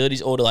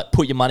responsibilities, or to like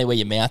put your money where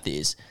your mouth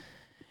is.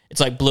 It's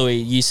like Bluey,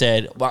 you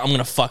said, well, I'm going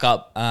to fuck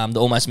up the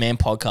Almost Man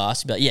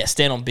podcast. You'd be like, yeah,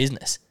 stand on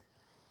business.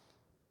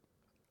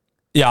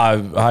 Yeah,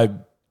 I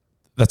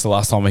that's the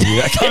last time I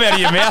hear that come out of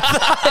your mouth.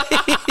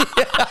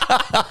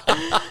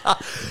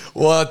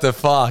 What the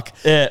fuck?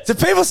 Yeah. Do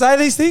people say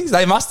these things?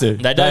 They must do.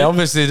 They do. They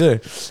obviously do.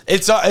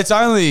 It's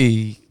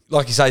only,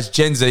 like you say, it's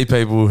Gen Z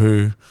people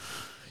who...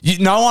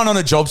 no one on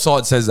a job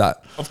site says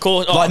that. Of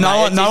course. Like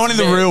no one in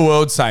the very- real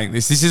world saying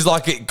this. This is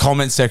like a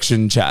comment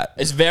section chat.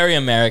 It's very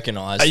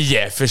Americanized.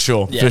 Yeah, for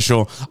sure, Yeah. for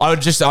sure. I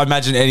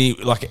imagine any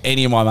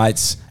of my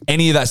mates,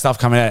 any of that stuff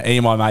coming out, any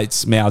of my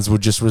mates' mouths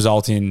would just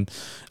result in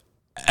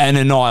an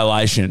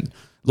annihilation.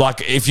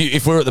 Like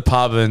if we're at the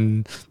pub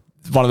and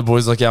one of the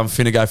boys like, yeah, I'm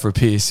finna go for a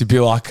piss, you'd be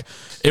like,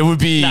 it would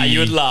be. No, you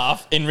would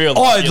laugh in real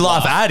life. I'd You'd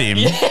laugh at him.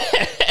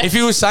 If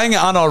he was saying it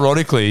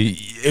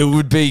unironically, it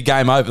would be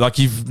game over. Like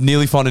you've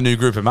nearly found a new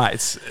group of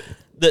mates.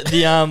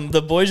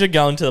 The boys are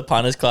going to the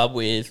punters club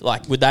with,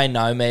 like, would they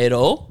know me at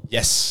all?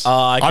 Yes.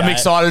 Oh, okay. I'm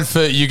excited for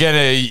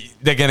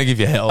they're gonna give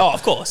you hell. Oh,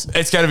 of course.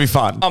 It's gonna be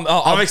fun.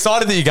 I'm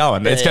excited that you're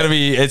going. It's gonna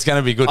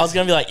be good. I was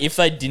going to be like, if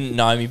they didn't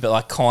know me, but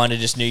like kind of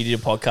just knew you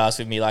did a podcast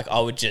with me, like I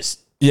would just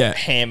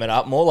ham it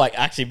up more, like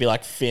actually be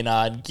like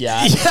Finna and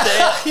Gad.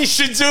 You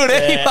should do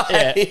it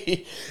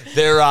anyway.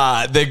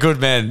 They're good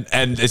men,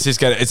 and it's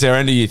their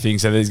end of year thing,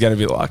 so there's gonna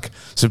be like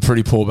some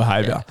pretty poor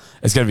behaviour. Yeah.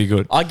 It's gonna be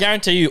good. I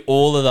guarantee you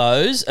all of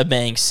those are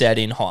being said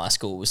in high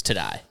schools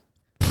today.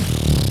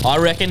 I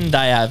reckon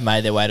they have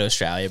made their way to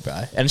Australia,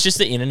 bro. And it's just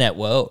the internet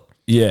world.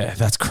 Yeah,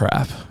 that's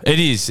crap. It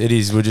is.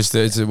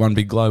 It's one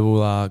big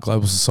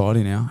global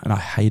society now, and I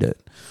hate it.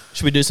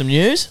 Should we do some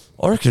news?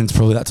 I reckon it's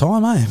probably that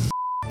time, eh?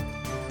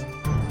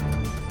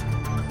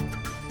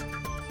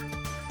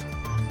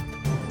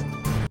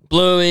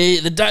 Bluey,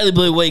 the Daily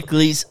Blue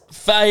Weekly's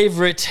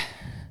favourite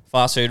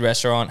fast food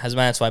restaurant, has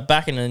made its way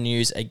back into the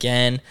news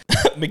again.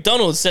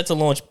 McDonald's set to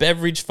launch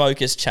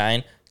beverage-focused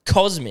chain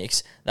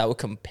Cosmix that will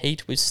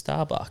compete with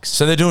Starbucks.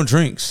 So they're doing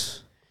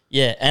drinks.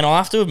 Yeah, and I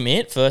have to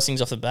admit, first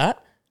things off the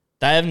bat,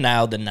 they have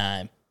nailed the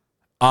name.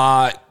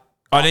 I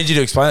need you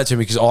to explain that to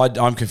me because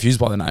I'm confused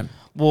by the name.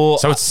 Well,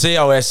 So it's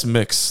COS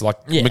mix, like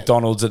Yeah.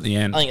 McDonald's at the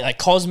end. I think like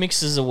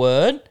Cosmix is a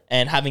word,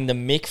 and having the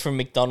Mick from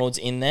McDonald's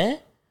in there,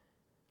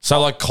 So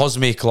like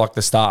cosmic, like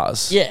the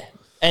stars. yeah,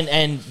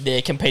 and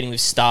they're competing with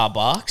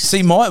Starbucks.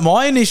 See,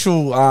 my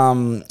initial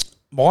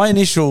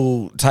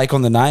take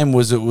on the name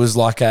was it was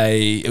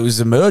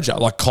a merger,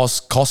 like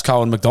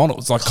Costco and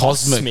McDonald's, like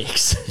Cosmic.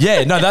 Cosmix.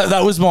 Yeah, no,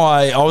 that was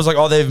I was like,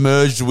 oh, they've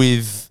merged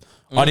with.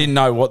 I didn't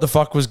know what the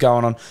fuck was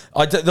going on.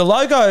 The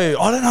logo,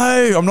 I don't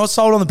know. I'm not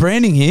sold on the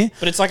branding here.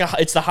 But it's like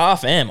it's the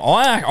half M. I'm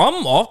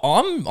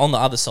on the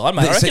other side,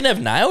 mate. I reckon they've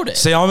nailed it.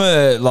 See,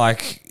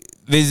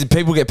 there's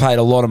people get paid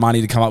a lot of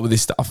money to come up with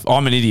this stuff.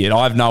 I'm an idiot.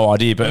 I have no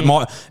idea, but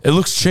it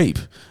looks cheap.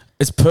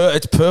 It's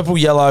purple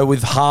yellow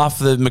with half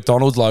the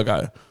McDonald's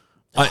logo.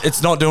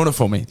 It's not doing it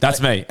for me. That's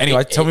me.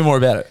 Anyway, tell me more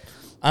about it.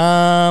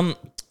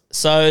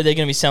 So they're going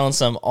to be selling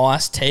some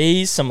iced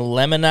teas, some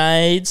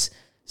lemonades,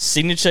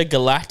 signature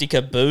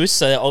Galactica boost.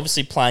 So they're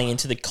obviously playing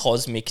into the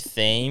cosmic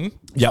theme.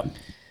 Yep.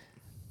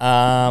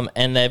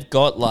 And they've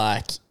got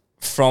like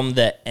from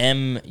the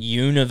M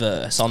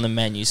universe on the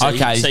menu. So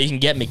Okay. so you can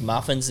get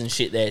McMuffins and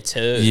shit there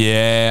too.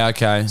 Yeah.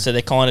 Okay. So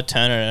they're kind of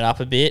turning it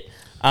up a bit.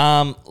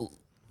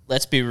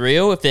 Let's be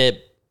real. If they're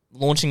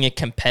launching a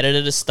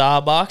competitor to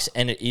Starbucks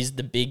and it is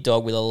the big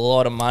dog with a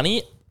lot of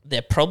money,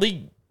 they're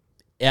probably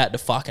out to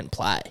fucking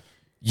play.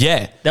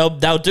 Yeah.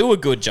 They'll do a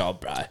good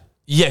job, bro.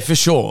 Yeah, for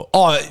sure.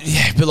 Oh,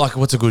 yeah, but like,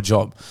 what's a good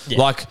job? Yeah.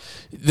 Like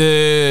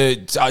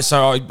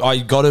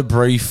I got a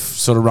brief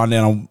sort of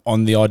rundown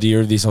on the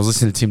idea of this. I was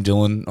listening to Tim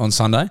Dillon on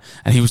Sunday,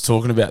 and he was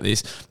talking about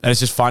this, and it's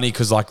just funny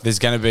because like there's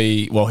going to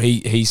be, well,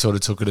 he sort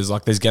of took it as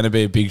like there's going to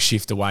be a big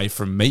shift away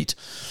from meat.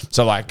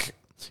 So like,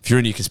 if you're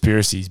into your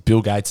conspiracies,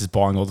 Bill Gates is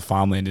buying all the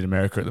farmland in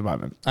America at the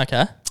moment.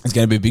 Okay. It's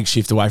going to be a big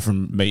shift away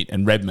from meat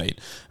and red meat.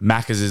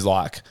 Macca's is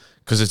like,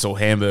 because it's all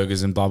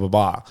hamburgers and blah, blah,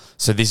 blah.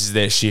 So this is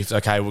their shift.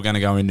 Okay, we're going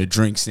to go into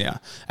drinks now.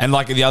 And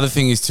like the other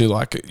thing is too,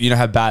 like, you know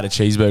how bad a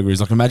cheeseburger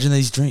is? Like, imagine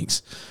these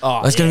drinks.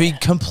 Oh, That's going to be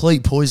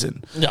complete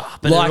poison. No,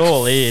 but Like, it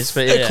all is.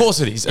 But yeah. Of course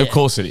it is. Yeah. Of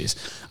course it is.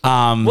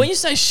 When you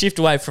say shift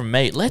away from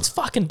meat, let's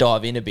fucking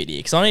dive in a bit here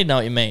because I need to know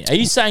what you mean. Are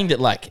you saying that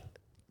like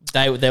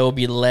there will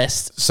be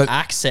less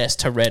access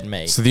to red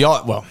meat? So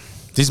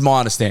this is my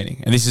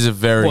understanding, and this is a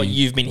very What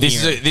you've been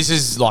hearing. This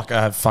is like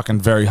a fucking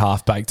very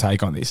half-baked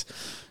take on this.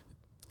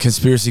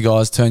 Conspiracy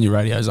guys, turn your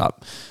radios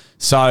up.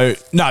 So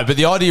no, but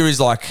the idea is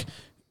like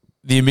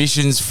the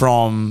emissions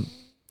from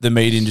the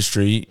meat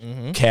industry,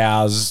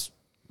 cows,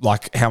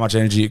 like how much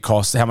energy it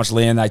costs, how much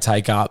land they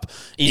take up,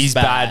 is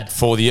bad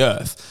for the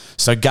earth.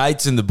 So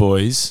Gates and the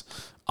boys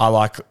are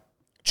like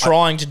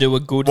Trying to do a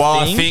good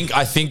thing.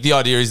 I think the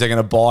idea is they're going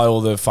to buy all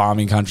the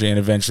farming country and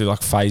eventually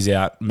like phase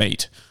out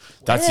meat.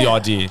 That's the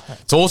idea.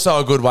 It's also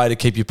a good way to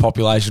keep your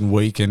population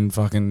weak and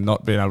fucking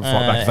not being able to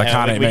fight back if they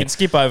can't eat we meat. can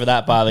skip over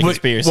that part of the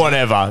conspiracy.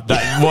 Whatever.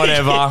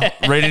 Whatever.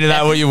 Read into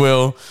that what you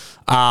will.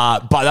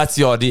 But that's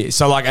the idea.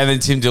 So like, and then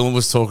Tim Dillon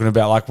was talking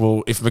about like,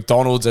 well, if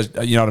McDonald's,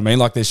 are, you know what I mean?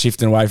 Like they're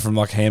shifting away from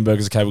like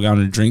hamburgers. Okay, we're going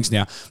into drinks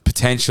now.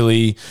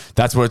 Potentially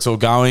that's where it's all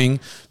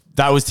going.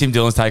 That was Tim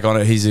Dillon's take on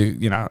it. He's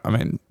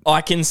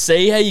I can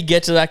see how you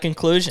get to that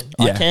conclusion.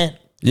 I Yeah. can.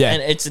 Yeah.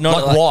 And it's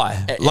not like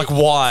why? Like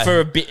why?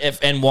 For a bit,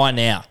 and why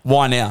now?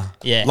 Why now?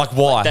 Yeah. Like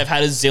why? They've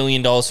had $1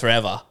 zillion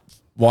forever.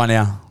 Why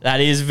now?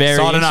 That is very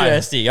So I don't know.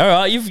 interesting. All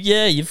right,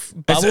 you've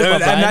bubbled my brain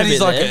and that a is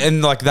bit like, there.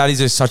 and like that is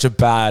just such a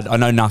bad. I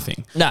know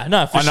nothing. No, for I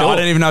know. sure. I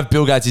don't even know if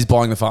Bill Gates is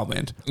buying the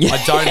farmland.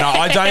 I don't know.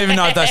 I don't even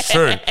know if that's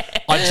true.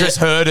 I just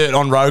heard it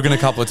on Rogan a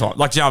couple of times.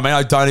 Like, do you know what I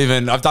mean? I don't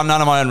even. I've done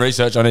none of my own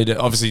research. I need to.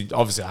 Obviously,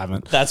 I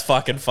haven't. That's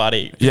fucking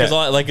funny. Yeah.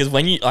 Because because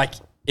when you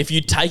if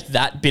you take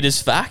that bit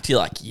as fact, you're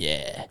like,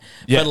 yeah.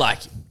 But like,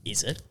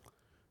 is it?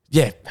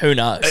 Yeah. Who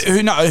knows?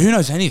 Who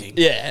knows anything?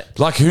 Yeah.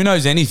 Like, who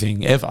knows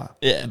anything ever?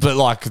 Yeah. But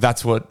like,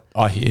 that's what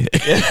I hear.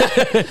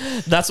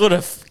 That's what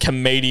a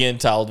comedian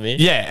told me.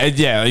 Yeah,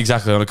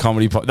 exactly. On a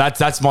comedy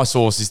that's my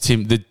source is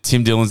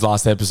Tim Dillon's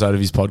last episode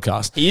of his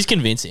podcast. He is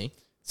convincing.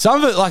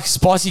 Some of it like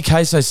spicy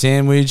queso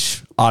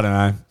sandwich. I don't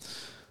know.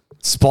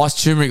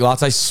 Spiced turmeric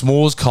latte,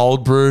 s'mores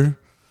cold brew.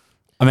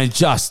 I mean,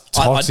 just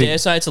I toxic. dare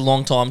say it's a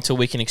long time till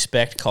we can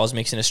expect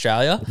Cosmix in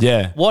Australia.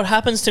 Yeah. What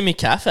happens to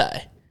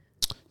McCafe?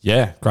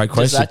 Yeah, great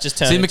question. that just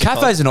turn See, into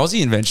McCafe's an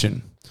Aussie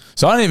invention.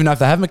 So I don't even know if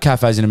they have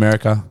McCafes in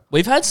America.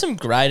 We've had some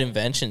great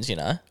inventions, you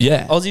know.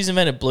 Yeah. Aussies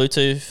invented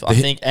Bluetooth, I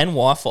think, and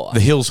Wi-Fi. The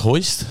Hills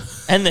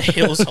Hoist. And the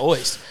Hills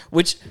Hoist.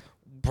 Which,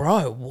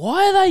 bro,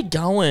 why are they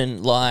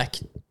going, like,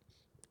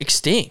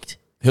 extinct?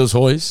 Hills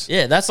Hoist.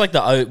 Yeah, that's like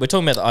we're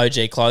talking about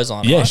the OG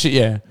clothesline. Yeah, right? shit,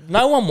 yeah.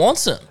 No one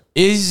wants them.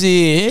 Is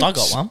it? I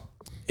got one.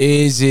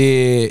 Is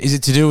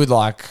it to do with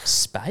like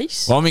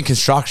Space? Well, I'm in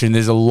construction.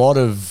 There's a lot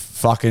of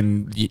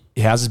fucking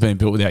houses being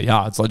built without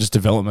yards, like just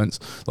developments.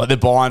 Like they're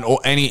buying, or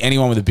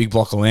anyone with a big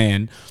block of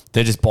land,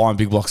 they're just buying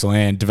big blocks of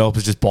land.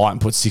 Developers just buy it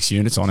and put 6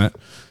 units on it.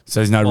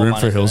 So there's no More room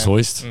money for a Hills them.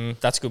 Hoist.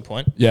 That's a good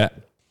point. Yeah.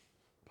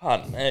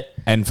 Pardon me.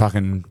 And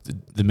fucking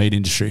the meat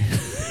industry.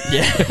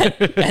 Yeah,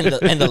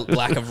 and the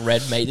lack of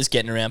red meat is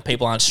getting around.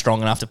 People aren't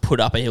strong enough to put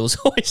up a Hills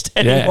Hoist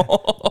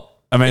anymore.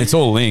 I mean, it's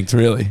all linked,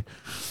 really.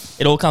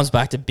 It all comes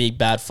back to big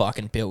bad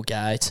fucking Bill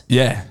Gates.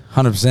 Yeah,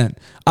 100%.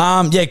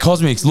 Yeah,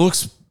 Cosmix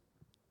looks.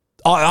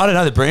 I don't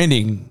know the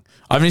branding.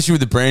 I have an issue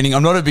with the branding.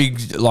 I'm not a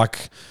big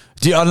like.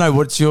 I don't know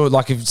what's your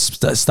like if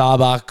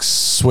Starbucks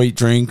sweet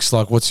drinks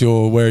like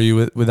where are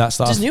you with that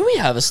stuff? Does Newey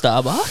have a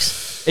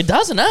Starbucks? It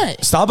doesn't, eh?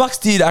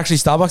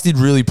 Starbucks did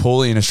really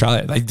poorly in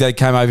Australia. They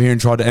came over here and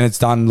tried to, and it's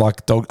done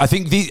like dog. I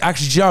think do you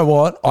know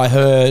what I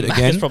heard Macca's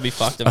again? probably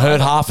fucked them I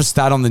heard up. half a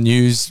stat on the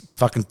news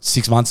fucking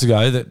 6 months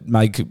ago that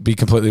may be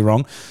completely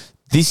wrong.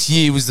 This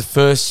year was the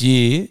first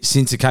year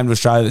since it came to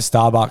Australia that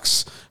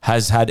Starbucks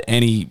has had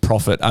any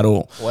profit at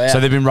all. Wow.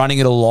 So they've been running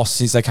at a loss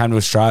since they came to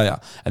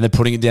Australia, and they're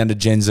putting it down to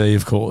Gen Z,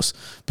 of course.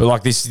 But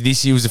like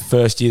this year was the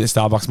first year that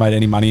Starbucks made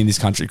any money in this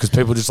country because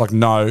people just like,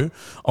 no,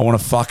 I want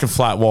a fucking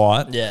flat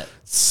white. Yeah.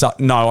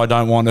 No, I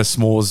don't want a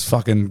s'mores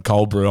fucking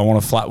cold brew. I want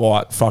a flat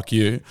white. Fuck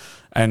you.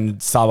 And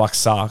Starbucks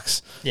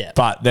sucks. Yeah.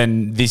 But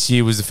then this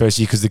year was the first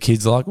year because the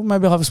kids are like, well,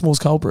 maybe I'll have a s'mores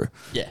cold brew.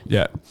 Yeah.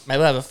 Yeah. Maybe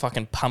we'll have a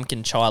fucking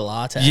pumpkin chai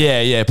latte.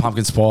 Yeah,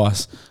 pumpkin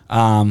spice.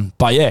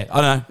 But yeah,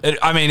 I don't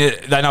know.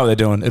 They know what they're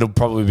doing. It'll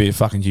probably be a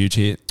fucking huge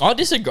hit. I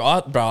disagree,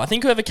 bro. I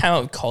think whoever came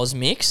up with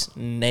Cosmix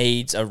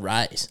needs a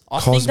raise. I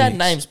think that Cosmix.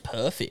 name's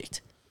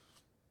perfect.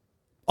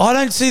 I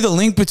don't see the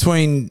link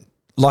between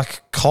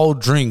like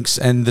cold drinks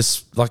and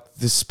this like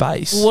this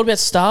space. Well, what about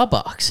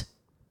Starbucks?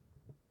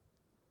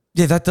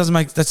 Yeah,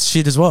 that's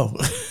shit as well.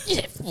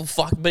 Yeah, well,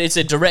 fuck, but it's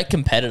a direct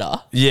competitor.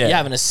 Yeah. You're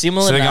having a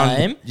similar So they're going-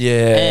 name.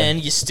 yeah. And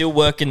you're still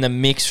working the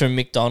mix from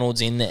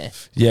McDonald's in there.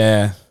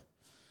 Yeah.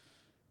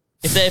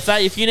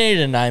 If you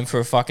needed a name for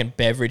a fucking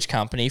beverage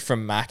company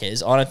from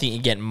Macca's, I don't think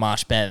you're getting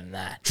much better than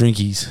that.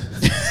 Drinkies.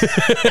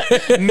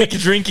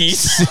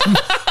 McDrinkies.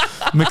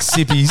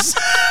 McSippies.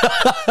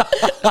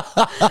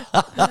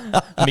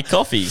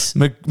 McCoffees.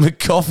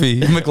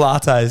 McCoffee.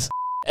 McLattes.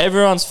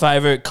 Everyone's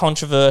favourite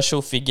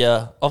controversial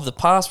figure of the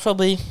past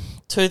probably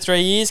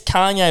 2-3 years,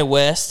 Kanye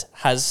West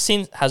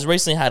has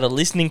recently had a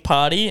listening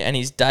party and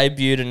he's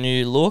debuted a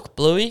new look.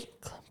 Bluey,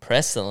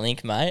 press the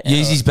link, mate.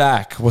 Yeezy's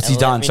back. What's he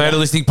and let done? me So he had a know.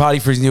 listening party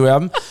for his new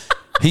album.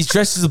 He's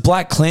dressed as a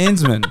Black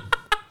Klansman.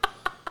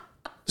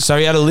 So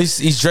he had a list.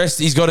 He's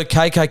got a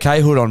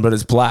KKK hood on, but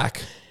it's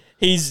black.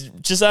 He's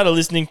just had a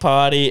listening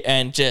party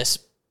and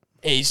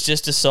he's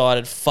just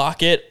decided,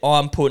 fuck it,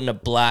 I'm putting a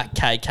black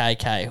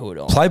KKK hood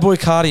on. Playboy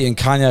Carti and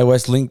Kanye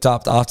West linked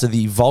up after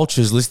the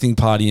Vultures listening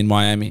party in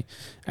Miami.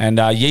 And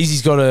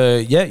Yeezy's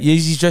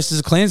dressed as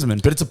a Klansman,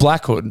 but it's a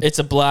black hood. It's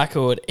a black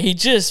hood. He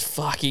just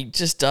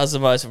does the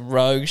most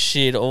rogue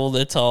shit all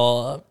the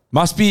time.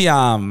 Must be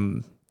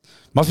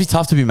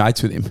tough to be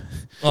mates with him.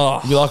 Oh,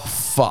 You'd be like,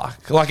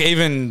 fuck. Like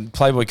even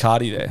Playboy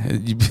Carti there.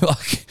 You'd be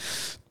like,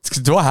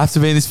 do I have to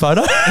be in this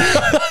photo?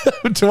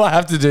 Do I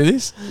have to do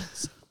this?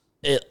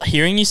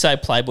 hearing you say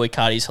Playboy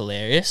Carti's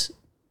hilarious.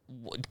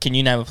 Can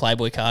you name a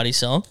Playboy Carti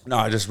song? No,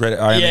 I just read it.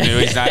 I only knew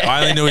his name.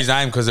 I only knew his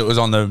name because it was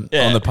on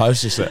the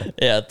post just there.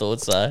 Yeah, I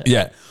thought so.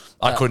 Yeah.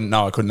 I couldn't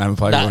name a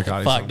Playboy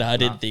Carti Fuck song. no, I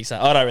didn't think so.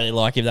 I don't really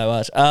like him that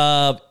much.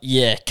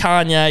 Yeah,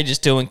 Kanye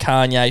just doing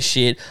Kanye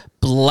shit.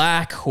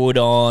 Black hood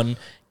on.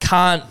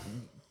 Can't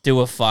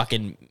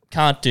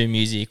do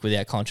music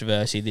without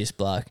controversy. This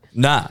bloke.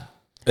 Nah.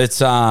 It's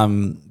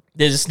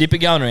There's a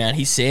snippet going around.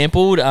 He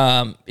sampled,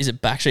 is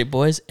it Backstreet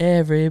Boys?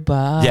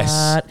 Everybody.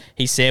 Yes.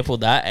 He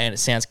sampled that and it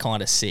sounds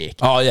kind of sick.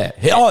 oh yeah.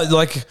 He's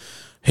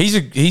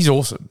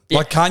awesome. Yeah.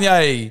 Like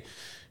Kanye,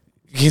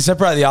 you can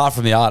separate the art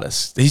from the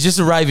artist. He's just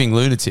a raving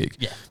lunatic.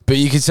 Yeah. But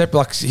you can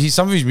separate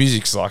some of his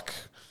music's like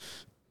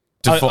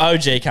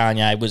OG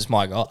Kanye was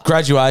my guy.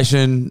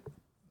 Graduation,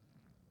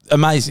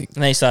 amazing.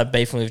 And then he started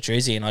beefing with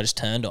Drizzy and I just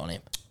turned on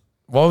him.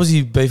 Why was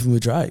he beefing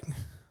with Drake?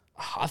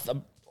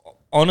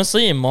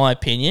 Honestly, in my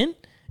opinion,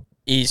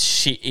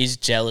 is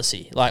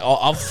jealousy. Like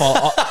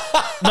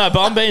no, but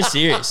I'm being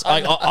serious.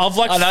 Like I've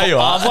I know you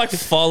are. I've like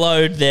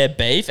followed their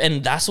beef,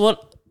 and that's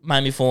what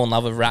made me fall in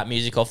love with rap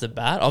music off the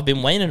bat. I've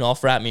been weaning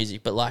off rap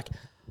music, but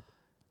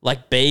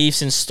like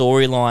beefs and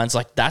storylines,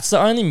 like that's the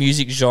only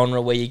music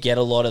genre where you get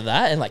a lot of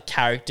that, and like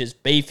characters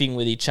beefing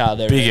with each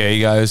other. Big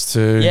egos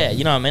too. Yeah,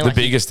 you know what I mean. The Like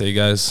biggest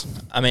egos.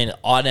 I mean,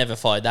 I never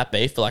followed that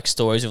beef, but like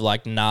stories of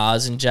like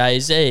Nas and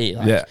Jay-Z,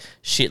 like Yeah.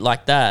 shit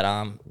like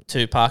that.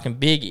 Tupac and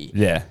Biggie.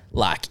 Yeah.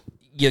 Like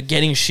you're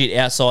getting shit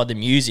outside the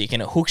music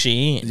and it hooks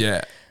you in.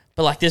 Yeah.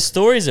 But like there's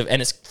stories of, and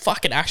it's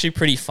fucking actually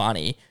pretty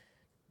funny.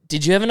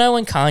 Did you ever know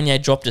when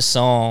Kanye dropped a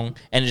song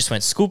and it just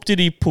went scoop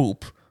diddy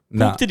poop?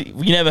 Nah.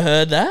 You never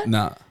heard that?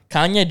 Nah.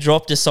 Kanye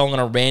dropped a song on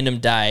a random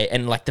day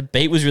and like the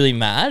beat was really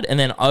mad, and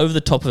then over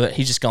the top of it,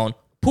 he's just going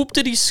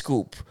poop-diddy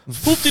scoop,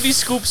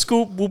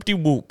 scoop, whoop-de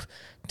whoop.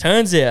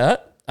 Turns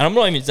out, and I'm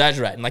not even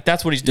exaggerating, like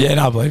that's what he's doing. Yeah,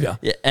 no, I believe you.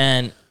 Yeah,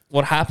 and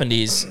what happened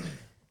is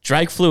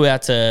Drake flew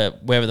out to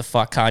wherever the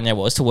fuck Kanye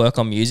was to work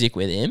on music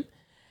with him.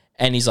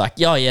 And he's like,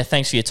 yo, yeah,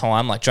 thanks for your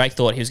time. Like, Drake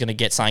thought he was going to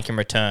get something in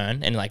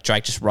return. And, like,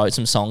 Drake just wrote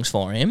some songs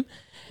for him.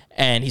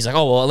 And he's like,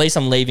 oh, well, at least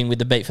I'm leaving with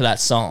the beat for that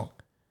song.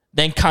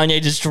 Then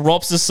Kanye just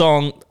drops the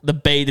song, the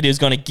beat that he was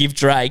going to give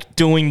Drake,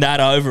 doing that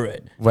over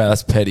it. Wow,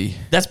 that's petty.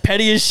 That's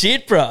petty as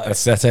shit, bro.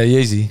 That's how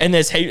easy. And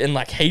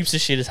heaps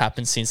of shit has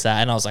happened since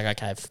that. And I was like,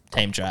 okay,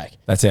 Team Drake.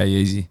 That's how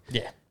easy.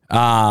 Yeah.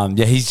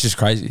 Yeah, he's just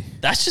crazy.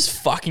 That's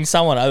just fucking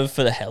someone over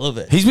for the hell of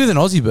it. He's with an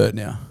Aussie bird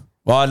now.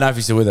 Well, I don't know if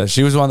he's still with her.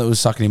 She was the one that was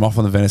sucking him off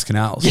on the Venice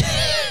canals.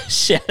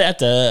 Shout out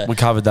to her. We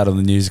covered that on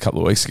the news a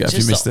couple of weeks ago, if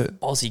you missed it.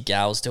 Aussie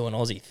gals doing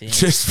Aussie things.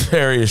 Just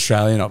very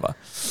Australian of her.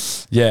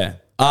 Yeah.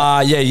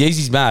 Yeah,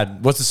 Yeezy's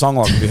mad. What's the song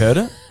like? Have you heard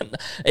it?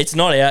 It's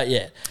not out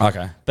yet.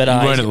 Okay. But you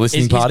weren't at the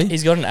listening party?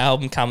 He's got an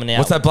album coming out.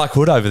 What's that black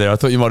hood over there? I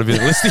thought you might have been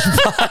at the listening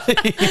party.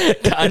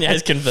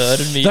 Kanye's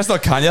converted me. That's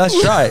not Kanye,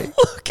 that's Drake.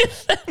 Look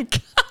at them.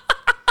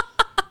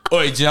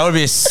 Wait, do you know what would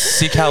be a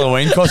sick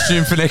Halloween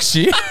costume for next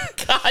year?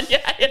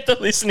 Kanye at the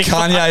listening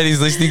Kanye at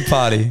his listening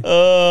party.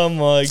 Oh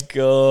my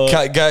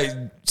God.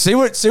 Go see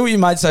what you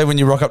might say when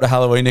you rock up to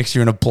Halloween next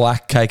year in a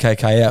black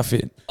KKK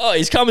outfit. Oh,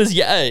 he's come as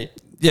Ye.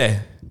 Yeah,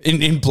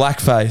 in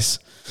blackface.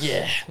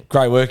 Yeah.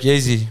 Great work,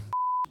 Yeezy.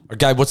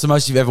 Okay, what's the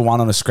most you've ever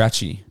won on a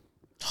scratchy?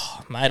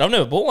 Oh, mate, I've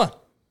never bought one.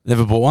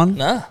 Never bought one?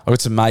 Nah. I've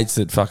got some mates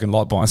that fucking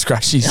like buying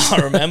scratchies.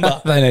 I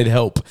remember. They need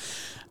help.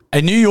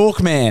 A New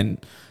York man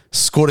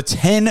scored a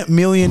 $10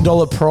 million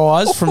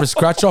prize from a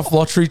scratch-off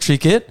lottery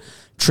ticket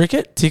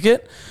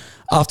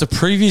after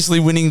previously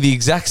winning the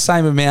exact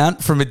same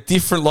amount from a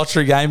different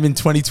lottery game in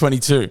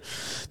 2022.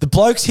 The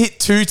blokes hit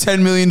two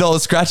 $10 million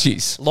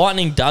scratchies.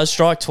 Lightning does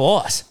strike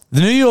twice. The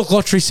New York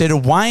Lottery said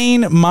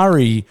Wayne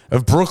Murray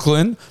of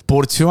Brooklyn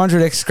bought a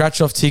 200x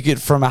scratch-off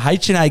ticket from a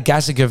H&A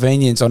Gas and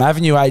Convenience on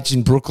Avenue H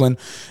in Brooklyn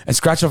and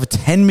scratched off a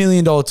 $10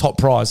 million top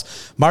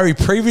prize. Murray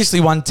previously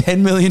won $10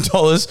 million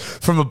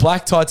from a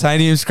black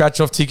titanium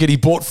scratch-off ticket he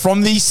bought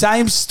from the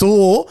same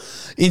store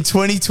in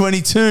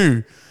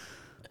 2022.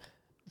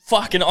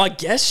 Fucking, I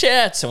guess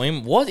shout out to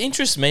him. What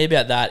interests me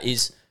about that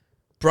is,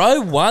 bro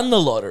won the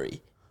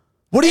lottery.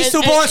 What are you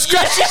still buying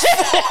scratches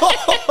for?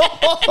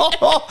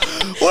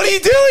 What are you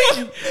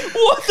doing?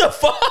 What the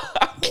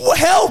fuck?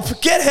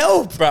 Help! Get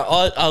help! Bro,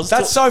 I was...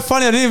 That's so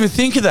funny. I didn't even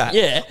think of that.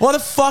 Yeah. Why the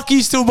fuck are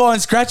you still buying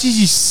scratches,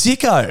 you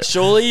sicko?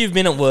 Surely you've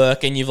been at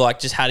work and you've like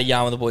just had a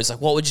yarn with the boys. Like,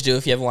 what would you do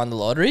if you ever won the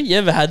lottery? You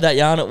ever had that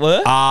yarn at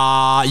work?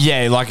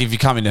 Yeah, like if you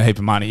come into a heap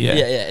of money, yeah.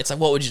 Yeah. It's like,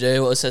 what would you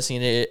do? What was the first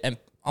thing you do? And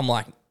I'm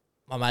like,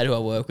 my mate who I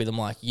work with, I'm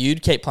like,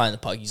 you'd keep playing the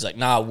poker. He's like,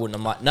 nah, I wouldn't.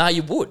 I'm like, nah,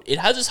 you would. It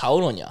has its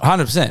hold on you.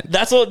 100%.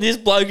 That's what this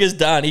bloke has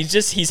done.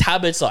 His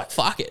habit's like,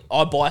 fuck it.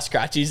 I buy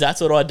scratchies.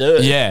 That's what I do.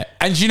 Yeah.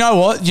 And you know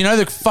what? You know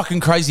the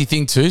fucking crazy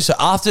thing too? So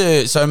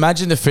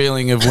imagine the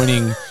feeling of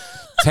winning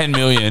 10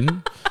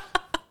 million.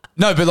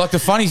 No, but like the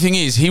funny thing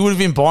is he would have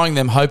been buying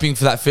them hoping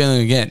for that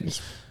feeling again.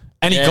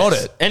 And he got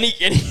it. And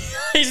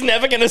he's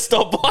never going to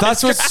stop buying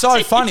That's what's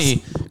so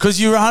funny because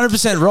you're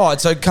 100%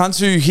 right. So cunts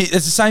who hit,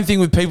 it's the same thing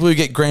with people who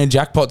get grand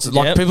jackpots.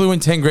 Like people who win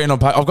 10 grand on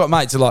poker. I've got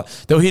mates who like,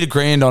 they'll hit a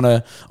grand on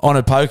a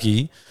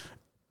pokey.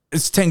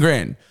 It's 10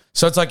 grand.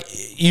 So it's like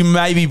you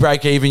maybe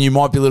break even. You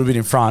might be a little bit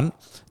in front.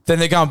 Then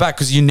they're going back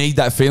because you need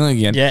that feeling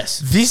again.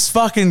 Yes. This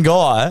fucking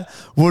guy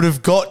would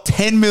have got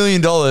 $10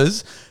 million.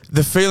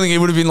 The feeling it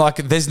would have been like,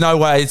 there's no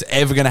way it's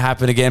ever going to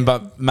happen again,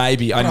 but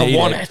maybe I need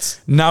it.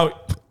 No.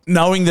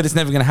 Knowing that it's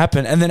never going to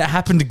happen, and then it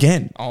happened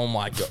again. Oh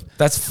my God.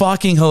 That's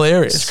fucking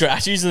hilarious.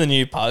 Scratchies are the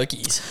new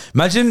pokies.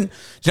 Imagine, you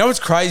know what's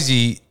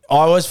crazy? I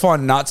always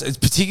find nuts, it's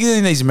particularly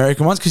in these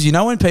American ones, because you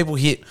know when people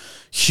hit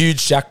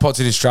huge jackpots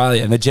in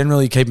Australia and they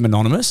generally keep them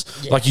anonymous?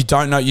 Yeah. Like you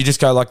don't know, you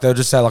just go like, they'll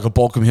just say like a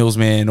Balcombe Hills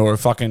man or a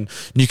fucking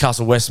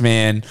Newcastle West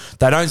man.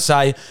 They don't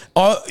say,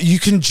 you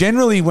can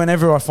generally,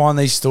 whenever I find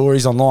these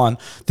stories online,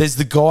 there's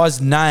the guy's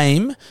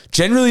name,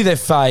 generally their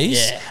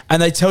face,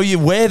 and they tell you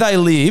where they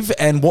live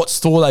and what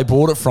store they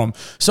bought it from.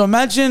 So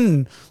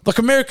imagine, like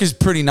America's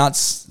pretty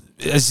nuts,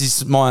 as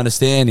is my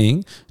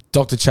understanding.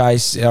 Dr.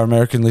 Chase, our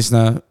American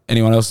listener,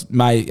 anyone else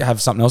may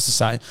have something else to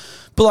say.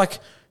 But like,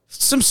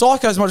 some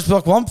psychos might just be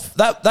like, well,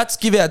 that's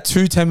give out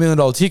two $10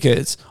 million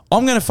tickets.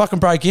 I'm going to fucking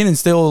break in and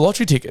steal all the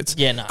lottery tickets.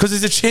 Yeah, no. Because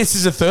there's a chance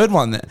there's a third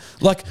one there.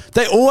 Like,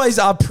 they always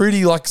are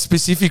pretty like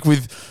specific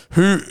with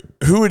who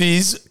it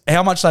is,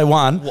 how much they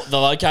won. The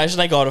location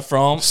they got it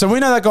from. So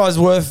we know that guy's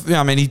worth,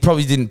 I mean, he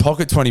probably didn't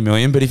pocket 20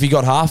 million, but if he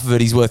got half of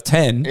it, he's worth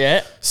 10.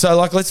 Yeah. So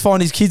like, let's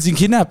find his kids and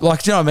kidnap.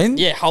 Like, do you know what I mean?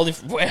 Yeah, holy,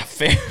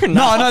 fair enough.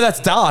 No, I know that's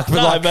dark,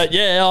 but but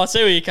yeah, I see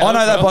where you're coming I know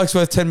from. that bloke's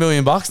worth $10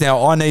 million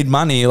now. I need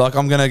money. Like,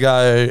 I'm going to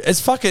go,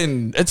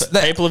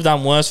 people have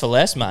done worse for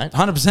less, mate.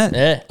 100%.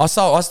 Yeah. I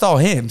stole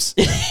hams.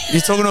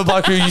 You're talking to a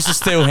bloke who used to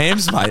steal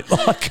hams, mate.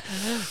 Like,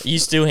 you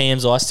steal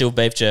hams, I steal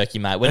beef jerky,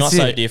 mate. We're not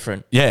so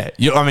different. Yeah.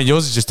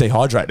 Yours is just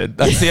dehydrated.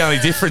 That's the only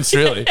difference,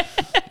 really.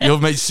 Your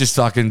meat's just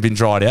fucking been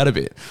dried out a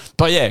bit.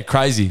 But yeah,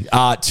 crazy. Two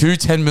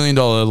 $10 million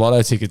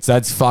lotto tickets.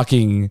 That's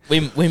fucking...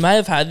 We may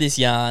have had this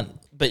yarn,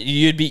 but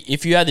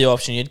if you had the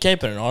option, you'd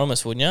keep it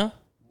anonymous, wouldn't you?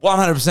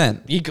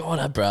 100%. You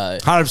gotta, bro.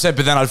 100%,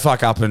 but then I'd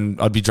fuck up and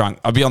I'd be drunk.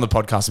 I'd be on the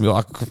podcast and be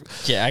like...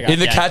 Yeah, in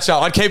the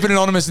catch-up, I'd keep it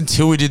anonymous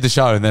until we did the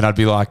show, and then I'd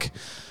be like...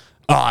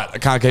 All right, I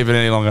can't keep it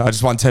any longer. I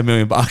just won $10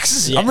 million.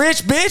 Yeah. I'm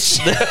rich, bitch.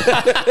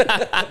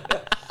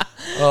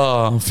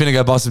 I'm finna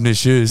go buy some new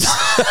shoes.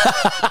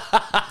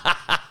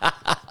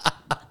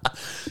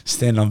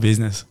 Stand on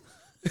business.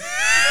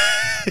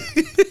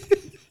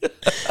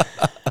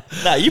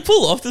 No, you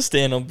pull off the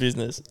stand on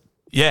business.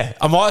 Yeah,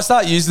 I might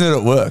start using it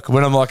at work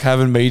when I'm like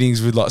having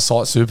meetings with like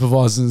site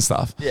supervisors and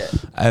stuff. Yeah,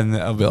 and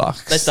I'll be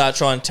like, they start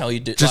trying to tell you,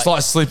 just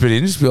like slip it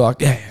in. Just be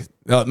like, yeah.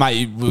 Like,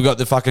 mate, we've got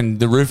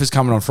the roof is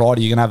coming on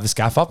Friday. You're going to have the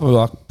scaff up? And we're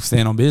like,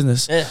 stand on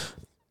business. Yeah.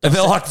 And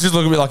they're like, just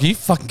look at me like, you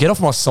fucking get off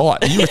my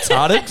site. Are you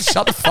retarded?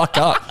 Shut the fuck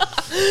up.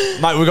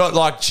 Mate, we got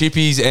like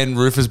chippies and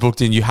roofers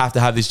booked in. You have to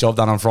have this job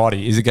done on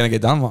Friday. Is it going to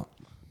get done? What?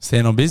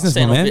 Stand on business,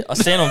 my man. I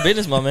stand on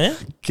business, my man.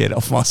 Get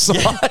off my site.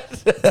 Yeah.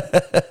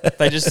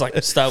 They just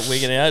like start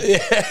wigging out. Yeah,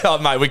 oh,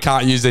 mate, we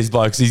can't use these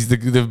blokes. He's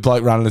the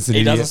bloke running us an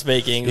idiot. He doesn't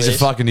speak English. He's a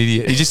fucking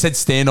idiot. He just said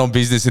stand on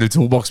business in a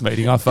toolbox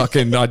meeting. I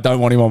don't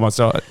want him on my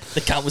side.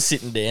 The cunt was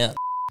sitting down.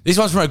 This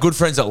one's from our good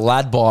friends at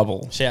Lad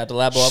Bible. Shout out to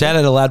Lad Bible. Shout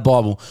out to Lad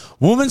Bible.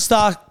 Woman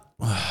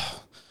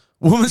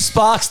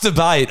sparks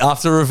debate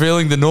after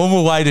revealing the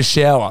normal way to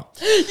shower.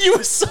 You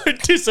were so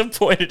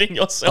disappointed in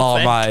yourself. Oh,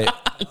 mate.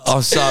 I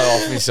was so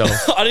off myself.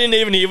 I didn't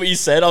even hear what you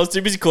said. I was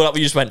too busy caught up.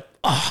 You just went,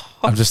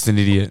 I'm just an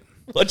idiot.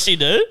 What'd she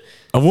do?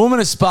 A woman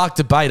has sparked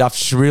debate after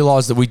she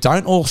realised that we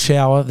don't all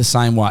shower the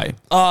same way.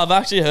 Oh, I've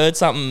actually heard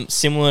something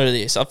similar to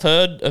this. I've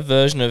heard a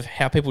version of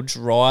how people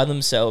dry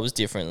themselves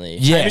differently.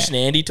 Yeah. Hamish and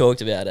Andy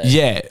talked about it.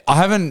 Yeah.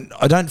 I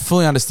don't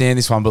fully understand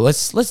this one, but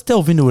let's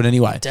delve into it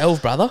anyway.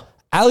 Delve, brother.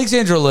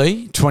 Alexandra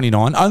Lee,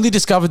 29, only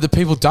discovered that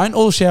people don't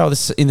all shower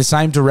in the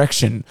same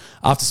direction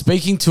after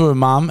speaking to her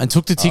mum and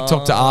took to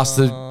TikTok to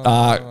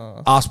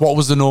ask what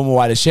was the normal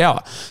way to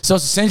shower. So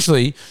it's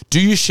essentially, do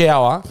you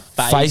shower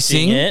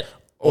facing it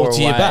or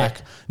to your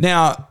back?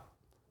 Now,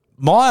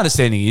 my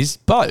understanding is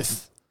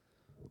both.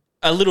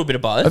 A little bit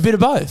of both. A bit of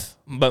both.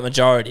 But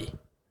majority.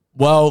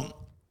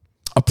 Well,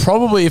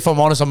 probably, if I'm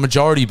honest, I'm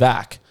majority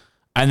back.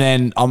 And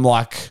then I'm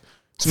like...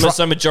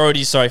 So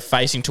majority,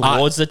 facing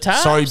towards the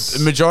taps? Sorry,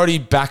 majority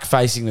back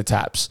facing the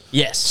taps.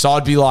 Yes. So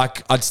I'd be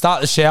like, I'd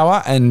start the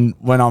shower, and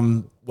when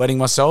I'm wetting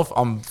myself,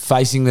 I'm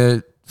facing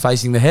the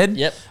head.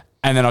 Yep.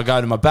 And then I go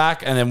to my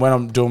back, and then when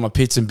I'm doing my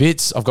pits and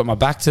bits, I've got my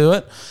back to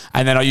it.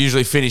 And then I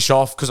usually finish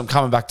off, because I'm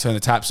coming back to turn the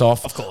taps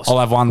off. Of course. I'll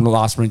have one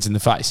last rinse in the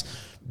face.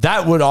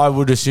 That I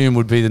would assume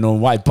would be the normal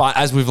way. But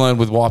as we've learned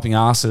with wiping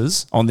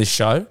asses on this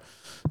show,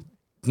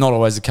 not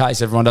always the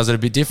case. Everyone does it a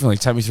bit differently.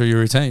 Take me through your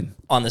routine.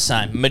 On the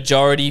same.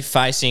 Majority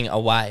facing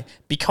away.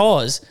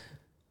 Because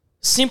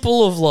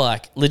simple of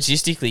like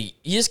logistically,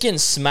 you're just getting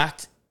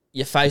smacked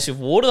your face with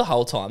water the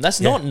whole time. That's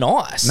not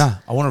nice. No,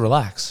 I want to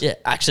relax. Yeah,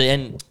 actually,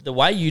 and the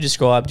way you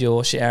described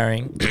your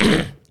showering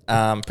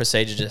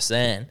procedure just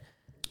then,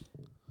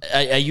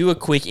 are you a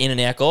quick in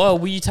and out guy, or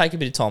will you take a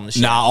bit of time in the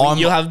shower?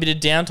 You'll have a bit of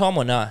downtime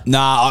or no?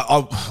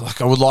 Nah,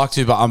 I would like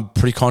to, but I'm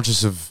pretty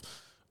conscious of...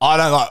 I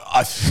don't like...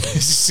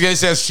 It's going to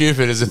sound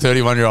stupid as a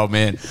 31-year-old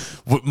man.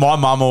 My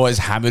mum always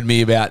hammered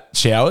me about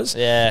showers.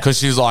 Yeah. Because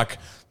she was like,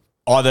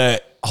 either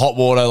hot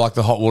water, like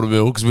the hot water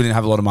bill, because we didn't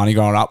have a lot of money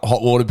growing up,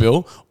 hot water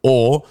bill,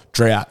 or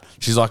drought.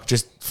 She's like,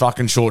 just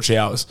fucking short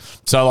showers.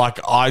 So, like,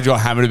 I got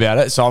hammered about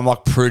it. So, I'm,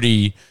 like,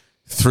 pretty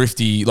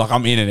thrifty. Like,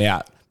 I'm in and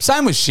out.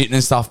 Same with shitting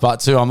and stuff, but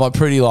too, I'm like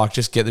pretty like,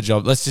 just get the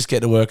job. Let's just get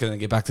to work and then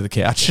get back to the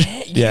couch.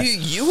 Yeah,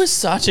 you were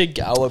such a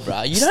goer,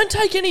 bro. You don't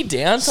take any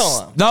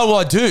downtime. No, well,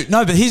 I do.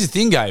 No, but here's the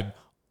thing, Gabe.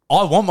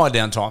 I want my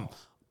downtime.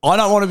 I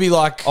don't want to be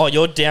like... Oh,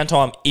 your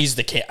downtime is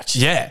the couch.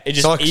 Yeah. It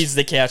just is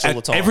the couch all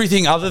the time.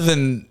 Everything other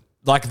than...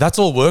 Like, that's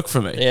all work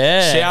for me.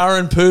 Yeah. Shower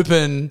and poop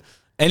and...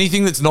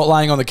 Anything that's not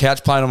laying on the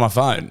couch playing on my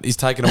phone is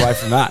taken away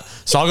from that.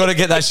 So I got to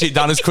get that shit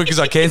done as quick as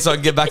I can so I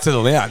can get back to the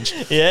lounge.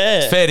 Yeah.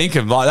 It's fair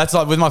income. Like that's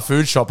like with my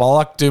food shop. I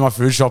like to do my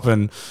food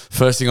shopping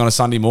first thing on a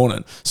Sunday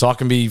morning so I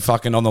can be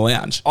fucking on the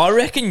lounge. I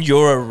reckon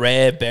you're a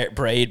rare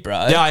breed,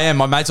 bro. Yeah, I am.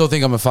 My mates all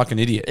think I'm a fucking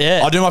idiot.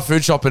 Yeah. I do my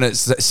food shopping at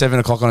 7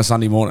 o'clock on a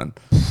Sunday morning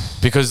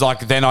because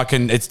like then I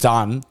can, it's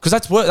done. Because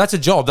that's work. That's a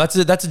job. That's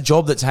a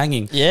job that's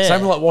hanging. Yeah.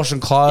 Same with like washing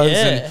clothes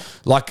and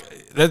like...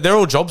 They're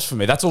all jobs for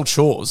me. That's all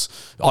chores.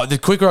 The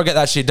quicker I get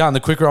that shit done, the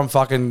quicker I'm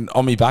fucking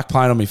on me back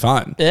playing on my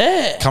phone.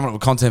 Yeah. Coming up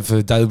with content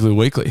for Daily Blue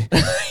Weekly.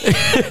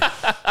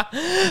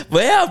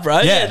 Wow,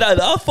 bro. Yeah, no,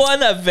 I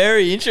find that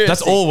very interesting.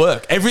 That's all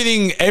work.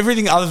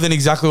 Everything other than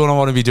exactly what I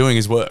want to be doing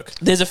is work.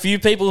 There's a few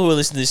people who are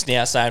listening to this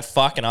now saying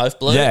fucking oath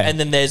blue. Yeah. And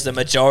then there's the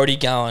majority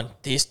going,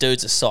 this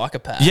dude's a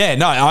psychopath. Yeah,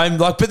 no, I'm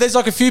like, but there's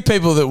like a few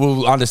people that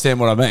will understand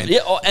what I mean.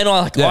 Yeah, and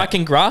I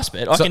can grasp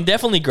it. I can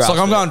definitely grasp it. It's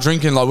like I'm going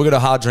drinking, like we got a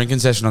hard drinking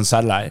session on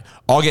Saturday.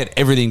 I'll get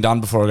everything done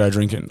before I go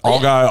drinking.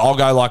 I'll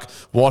go like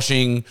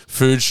washing,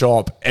 food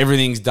shop,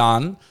 everything's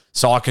done.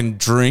 so I can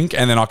drink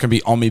and then I can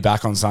be on me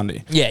back on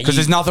Sunday. Yeah, because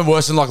there's nothing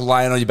worse than like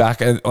laying on your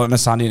back on a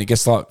Sunday and it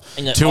gets like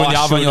And you're 2 in the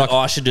oven. And you're like,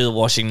 I should do the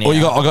washing now. or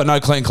I got no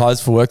clean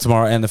clothes for work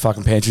tomorrow and the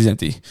fucking pantry's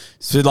empty.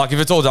 So like if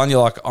it's all done,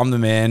 you're like, I'm the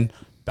man.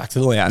 Back to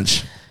the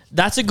lounge.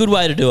 That's a good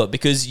way to do it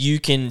because you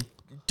can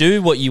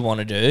do what you want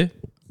to do.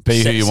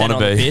 Be who you want to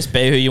be.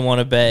 Be who you want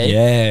to be.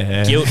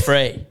 Yeah. Guilt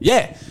free.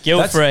 Yeah.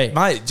 Guilt-free.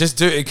 Mate, just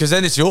do it because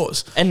then it's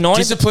yours. And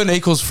discipline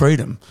equals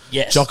freedom.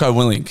 Yes. Jocko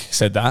Willink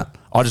said that.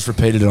 I just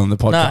repeated it on the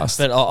No, podcast.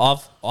 but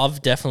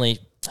I've definitely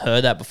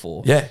heard that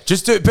before. Yeah,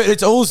 just do it. But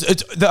it's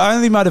the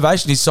only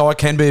motivation is so I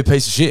can be a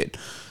piece of shit.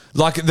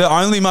 Like the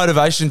only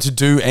motivation to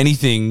do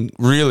anything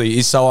really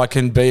is so I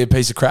can be a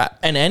piece of crap.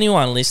 And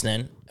anyone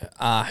listening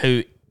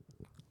who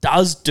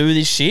does do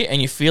this shit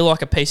and you feel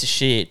like a piece of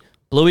shit,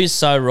 Bluey is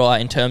so right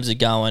in terms of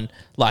going,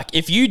 like,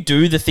 if you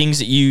do the things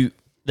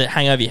that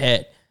hang over your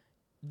head,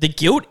 the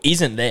guilt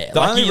isn't there.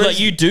 Like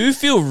you do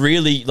feel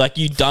really, like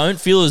you don't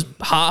feel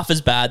half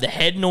as bad. The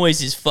head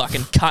noise is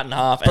fucking cut in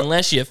half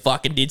unless you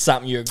fucking did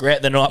something you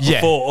regret the night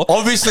before.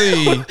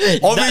 Obviously,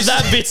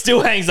 that bit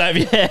still hangs over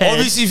your head.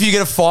 Obviously, if you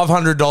get a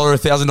 $500,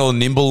 $1,000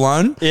 nimble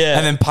loan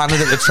and then punt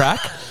it at the track,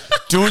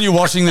 doing your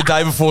washing the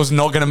day before is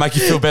not going to make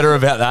you feel better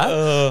about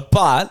that.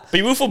 But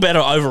you will feel better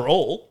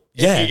overall.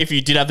 Yeah. If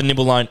you did have the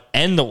nibble loan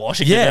and the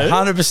washing. Yeah,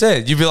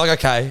 100%. You'd be like,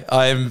 okay,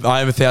 I am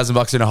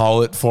 $1,000 in a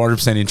hole at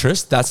 400%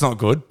 interest. That's not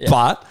good. Yeah.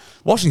 But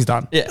washing's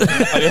done. Yeah.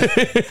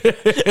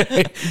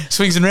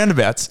 Swings and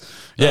roundabouts.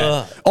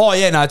 Yeah. Oh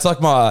yeah, no, it's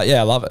like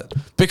I love it.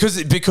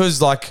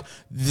 Because like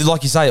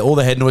you say, all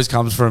the head noise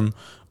comes from,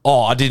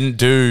 I didn't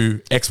do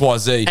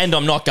XYZ. And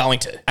I'm not going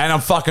to. And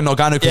I'm fucking not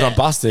going to because I'm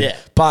busted. Yeah.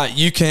 But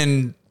you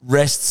can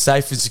rest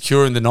safe and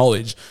secure in the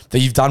knowledge that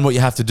you've done what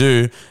you have to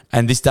do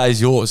and this day is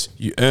yours.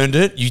 You earned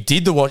it. You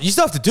did the wash. You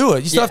still have to do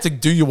it. You still have to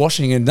do your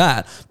washing and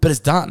that, but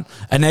it's done.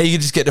 And now you can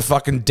just get to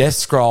fucking death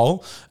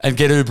scroll and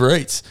get Uber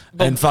Eats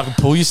and fucking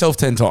pull yourself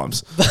 10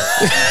 times.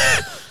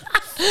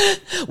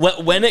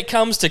 When it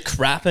comes to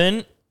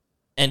crapping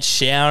and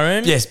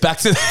showering, yes, back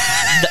to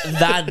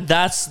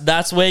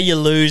that's where you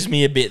lose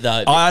me a bit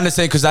though. I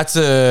understand because that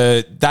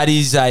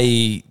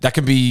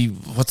can be,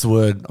 what's the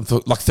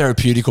word? Like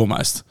therapeutic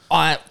almost.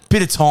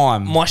 Bit of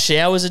time. My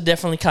showers are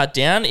definitely cut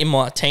down in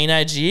my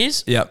teenage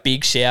years. Yeah,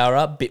 big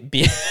shower,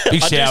 big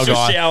shower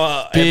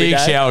guy. Big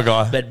shower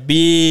guy. But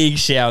big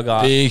shower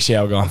guy. Big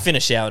shower guy. I'm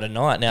finna shower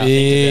tonight now.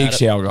 Big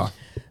shower guy.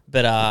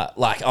 But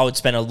like I would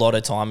spend a lot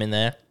of time in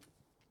there.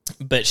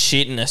 But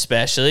shitting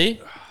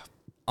especially,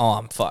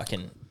 I'm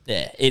fucking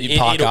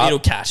it'll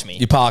catch me.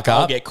 You park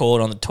up. I'll get caught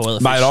on the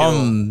toilet. Mate, for sure. I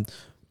don't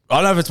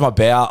know if it's my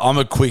bowel. I'm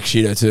a quick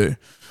shitter too.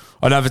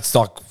 I don't know if it's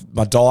like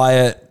my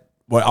diet.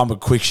 Well, I'm a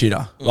quick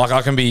shitter. Like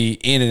I can be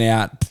in and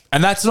out,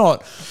 and that's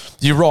not.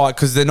 You're right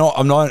because they're not.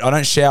 I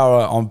don't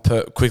shower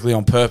quickly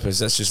on purpose.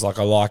 That's just like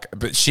I like.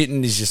 But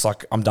shitting is just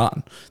like I'm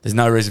done. There's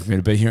no reason for me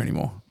to be here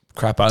anymore.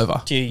 Crap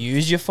over. Do you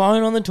use your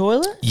phone on the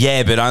toilet?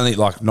 Yeah, but only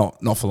like not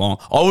for long.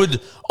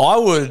 I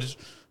would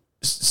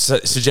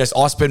suggest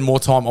I spend more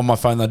time on my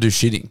phone than I do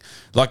shitting.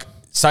 Like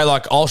say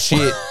like I'll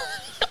shit.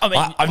 I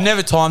mean, I've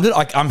never timed it.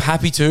 I'm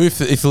happy to if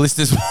the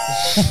listeners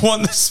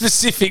want the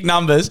specific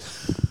numbers.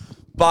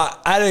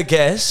 But at a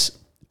guess,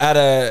 at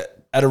a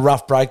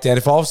rough breakdown,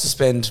 if I was to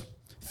spend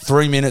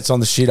 3 minutes on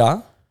the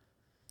shitter,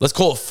 let's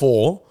call it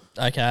 4.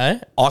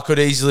 Okay. I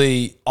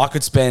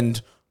could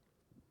spend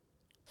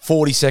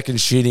 40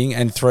 seconds shitting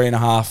and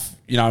 3.5,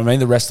 you know what I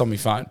mean? The rest on my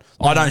phone.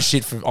 I don't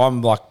shit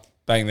I'm like,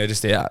 bang, they're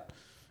just out.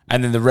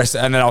 And then the rest,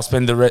 and then I'll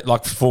spend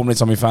like 4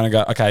 minutes on my phone and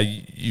go,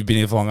 okay, you've been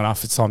here for long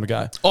enough. It's time to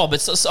go. Oh, but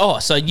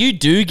so you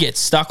do get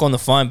stuck on the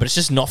phone, but it's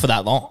just not for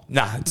that long.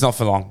 Nah, it's not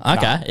for long.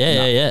 Okay.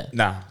 Yeah.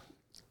 Nah.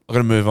 I've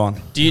got to move on.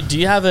 Do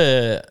you have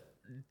a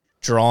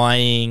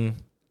drying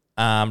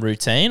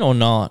routine or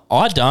not?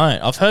 I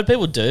don't. I've heard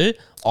people do.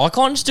 I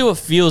can't just do what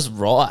feels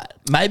right.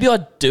 Maybe I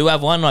do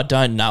have one and I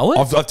don't know it.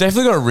 I've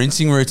definitely got a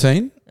rinsing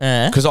routine.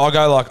 Because I'll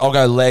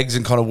go legs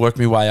and kind of work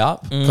my way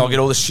up. I'll get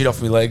all the shit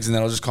off my legs and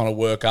then I'll just kind of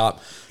work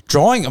up.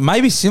 Drying,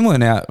 maybe similar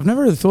now. I've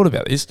never really thought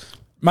about this.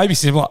 Maybe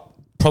similar.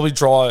 Probably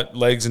dry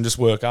legs and just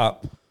work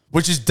up.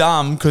 Which is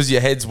dumb because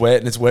your head's wet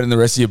and it's wet in the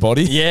rest of your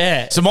body.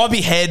 Yeah. So it might be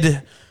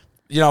head...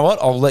 You know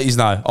what? I'll let you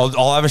know.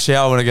 I'll have a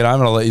shower when I get home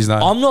and I'll let you know.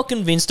 I'm not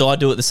convinced I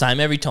do it the same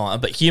every time,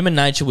 but human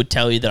nature would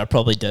tell you that I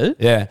probably do.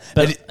 Yeah.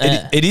 But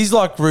it is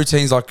like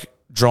routines like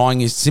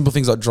drying, simple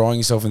things like drying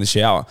yourself in the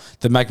shower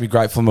that make me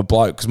grateful I'm a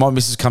bloke because my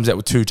missus comes out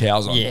with 2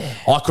 towels on. Yeah.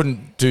 I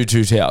couldn't do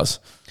 2 towels.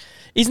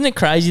 Isn't it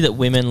crazy that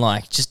women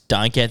like just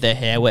don't get their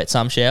hair wet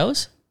some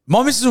showers?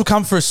 My missus will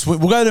come for a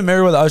swim. We'll go to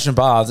Merriweather Ocean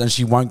Baths and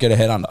she won't get her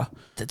head under.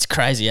 That's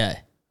crazy, eh?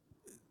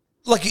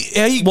 Like,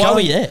 how are you Why going?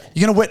 were you there?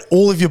 You're going to wet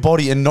all of your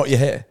body and not your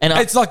hair. And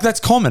it's like, that's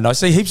common. I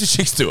see heaps of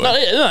chicks do it.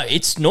 No,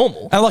 it's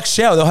normal. And like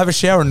shower, they'll have a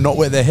shower and not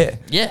wet their hair.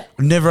 Yeah.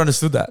 I've never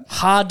understood that.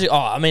 Hard to,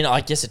 I mean,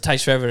 I guess it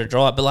takes forever to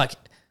dry, but like,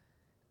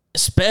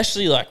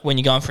 especially like when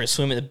you're going for a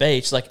swim at the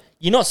beach, like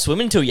you're not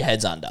swimming until your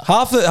head's under.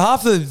 Half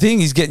the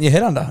thing is getting your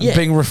head under,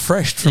 being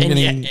refreshed from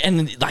getting...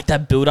 And like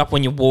that build up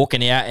when you're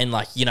walking out and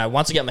like, you know,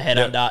 once I get my head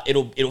under,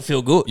 it'll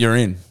feel good. You're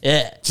in.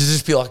 Yeah.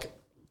 Just be like,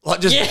 Like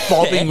just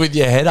bobbing with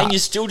your head up. And you're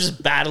still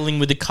just battling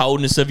with the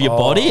coldness of your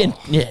body. And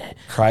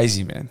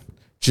Crazy, man.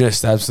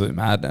 Just absolute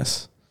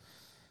madness.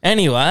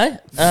 Anyway.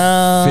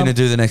 Finna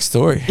do the next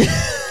story.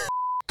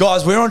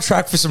 Guys, we're on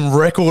track for some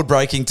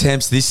record-breaking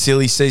temps this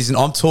silly season.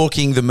 I'm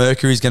talking the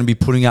Mercury's going to be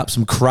putting up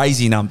some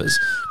crazy numbers.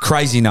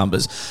 Crazy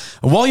numbers.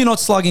 And while you're not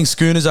slugging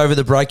schooners over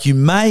the break, you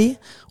may,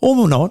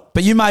 or not,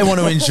 but you may want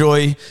to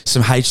enjoy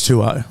some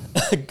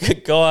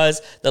H2O.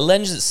 Guys, the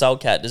legends at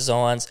Soulcat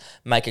Designs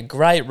make a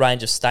great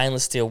range of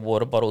stainless steel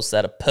water bottles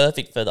that are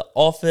perfect for the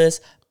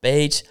office,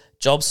 beach,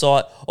 job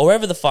site, or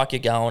wherever the fuck you're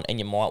going and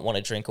you might want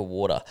a drink of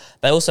water.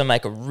 They also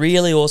make a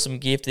really awesome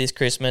gift this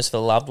Christmas for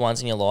the loved ones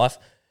in your life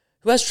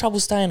who has trouble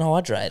staying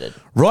hydrated.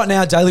 Right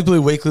now, Daily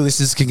Blue Weekly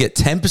listeners can get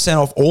 10%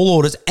 off all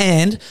orders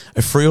and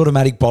a free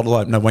automatic bottle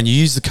opener when you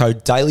use the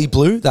code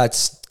DailyBlue,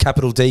 that's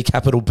capital D,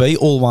 capital B,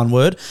 all one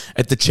word,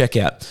 at the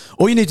checkout.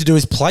 All you need to do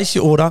is place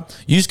your order,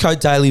 use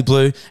code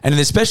DailyBlue, and in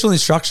the special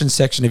instructions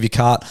section of your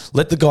cart,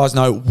 let the guys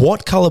know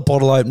what colour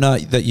bottle opener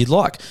that you'd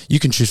like. You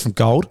can choose from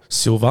gold,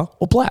 silver,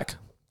 or black.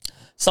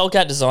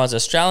 Soulcat Designs, an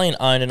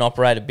Australian-owned and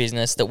operated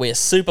business that we are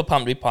super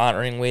pumped to be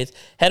partnering with.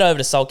 Head over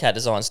to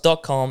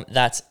soulcatdesigns.com,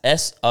 that's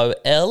SOLKATT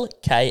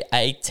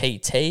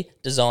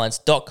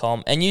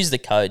designs.com, and use the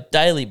code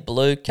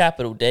DailyBlue,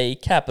 capital D,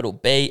 capital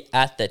B,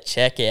 at the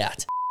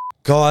checkout.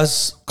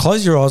 Guys,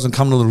 close your eyes and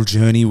come on a little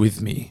journey with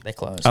me. They're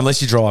closed.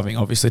 Unless you're driving,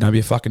 obviously. Don't be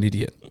a fucking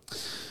idiot.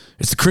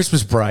 It's the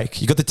Christmas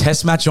break. You've got the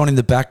test match on in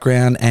the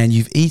background and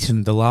you've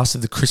eaten the last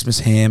of the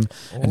Christmas ham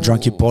and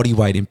drunk your body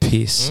weight in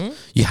piss.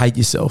 You hate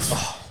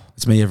yourself.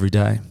 It's me every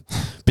day.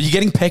 But you're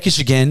getting peckish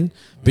again,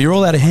 but you're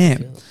all out of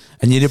ham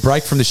and you need a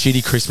break from the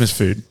shitty Christmas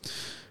food.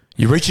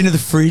 You reach into the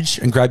fridge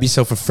and grab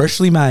yourself a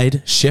freshly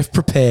made,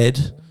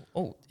 chef-prepared...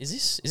 Oh,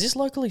 is this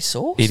locally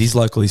sourced? It is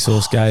locally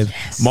sourced, Gabe.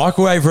 Yes.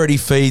 Microwave-ready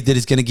feed that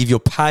is going to give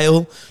your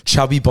pale,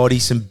 chubby body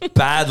some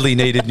badly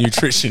needed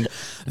nutrition.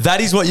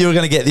 That is what you're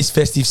going to get this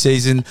festive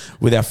season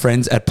with our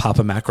friends at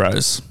Papa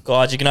Macros.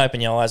 Guys, you can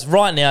open your eyes.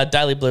 Right now,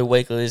 Daily Blue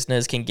Weekly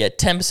listeners can get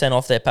 10%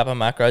 off their Papa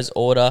Macros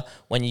order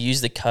when you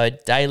use the code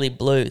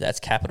DailyBlue, that's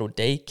capital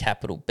D,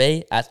 capital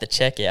B, at the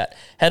checkout.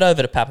 Head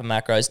over to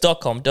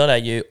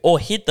papamacros.com.au or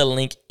hit the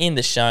link in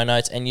the show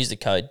notes and use the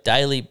code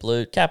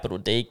DailyBlue, capital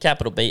D,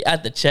 capital B,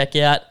 at the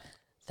checkout.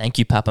 Thank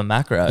you, Papa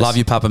Macros. Love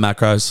you, Papa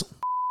Macros.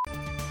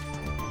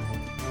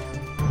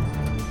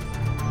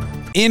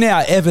 In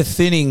our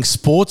ever-thinning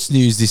sports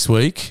news this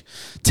week,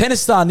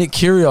 tennis star Nick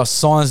Kyrgios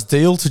signs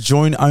deal to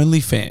join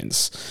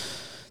OnlyFans.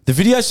 The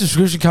video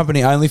subscription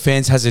company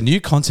OnlyFans has a new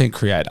content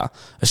creator,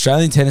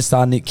 Australian tennis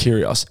star Nick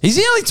Kyrgios. He's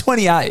only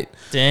 28.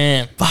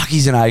 Damn. Fuck,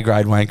 he's an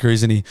A-grade wanker,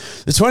 isn't he?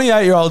 The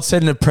 28-year-old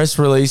said in a press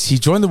release he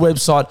joined the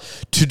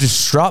website to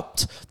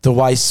disrupt the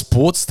way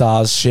sports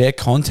stars share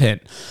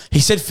content. He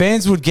said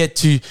fans would get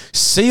to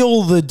see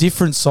all the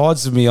different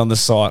sides of me on the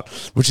site,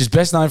 which is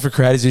best known for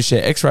creators who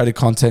share X-rated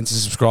content to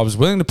subscribers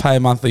willing to pay a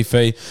monthly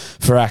fee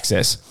for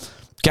access.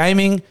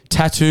 Gaming,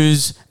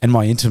 tattoos, and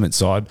my intimate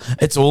side.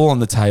 It's all on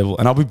the table,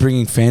 and I'll be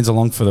bringing fans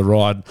along for the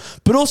ride.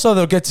 But also,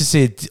 they'll get to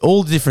see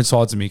all the different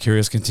sides of me,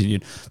 Kyrgios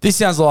continued. This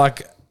sounds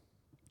like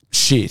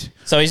shit.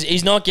 So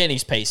he's not getting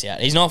his piece out.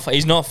 He's not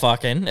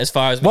fucking, as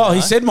far as we know.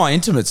 He said my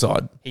intimate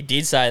side. He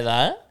did say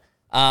that.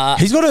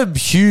 He's got a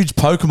huge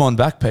Pokemon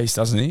back piece,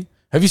 doesn't he?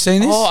 Have you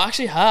seen this? Oh, I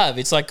actually have.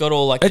 It's like got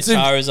all like the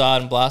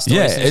Charizard and Blastoise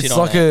and shit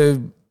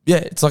on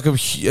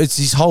it's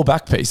his whole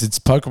back piece. It's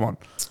Pokemon.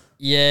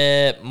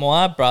 Yeah,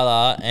 my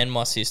brother and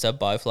my sister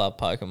both love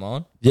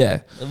Pokemon. Yeah.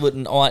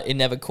 It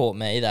never caught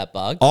me, that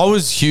bug. I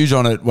was huge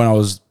on it when I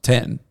was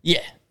 10. Yeah.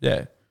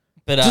 Yeah.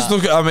 But just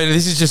look, I mean,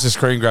 this is just a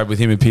screen grab with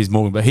him and Piers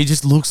Morgan, but he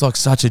just looks like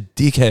such a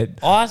dickhead.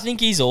 I think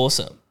he's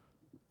awesome.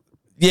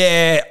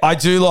 Yeah, I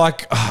do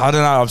like, I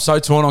don't know, I'm so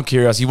torn on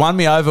Kyrgios. He won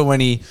me over when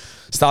he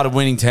started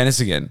winning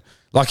tennis again.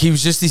 Like, he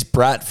was just this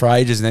brat for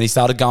ages and then he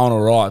started going all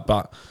right,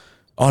 but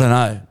I don't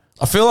know.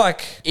 I feel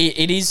like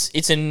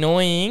it's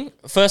annoying.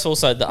 First of all,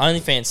 so the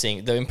OnlyFans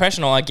thing, the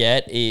impression I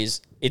get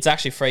is it's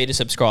actually free to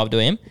subscribe to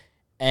him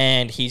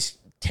and he's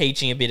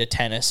teaching a bit of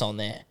tennis on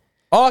there.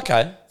 Oh,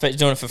 okay. He's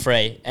doing it for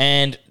free.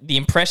 And the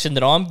impression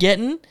that I'm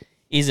getting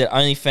is that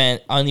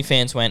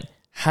OnlyFans went,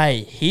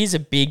 hey, here's a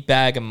big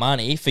bag of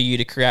money for you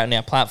to create on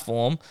our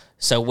platform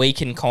so we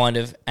can kind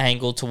of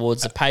angle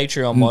towards the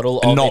Patreon model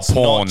of not it's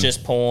porn. not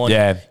just porn.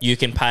 Yeah. You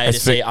can pay to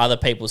see other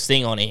people's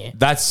thing on here.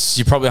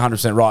 You're probably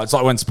 100% right. It's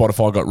like when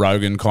Spotify got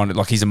Rogan, kind of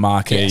like he's a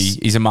marquee. Yes.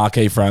 He's a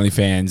marquee for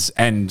OnlyFans,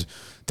 and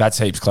that's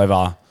heaps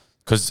clever.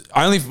 Because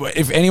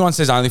if anyone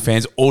says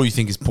OnlyFans, all you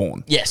think is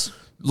porn. Yes.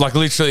 Like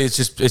literally, it's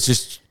just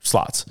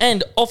sluts.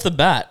 And off the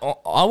bat,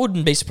 I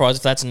wouldn't be surprised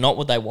if that's not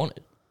what they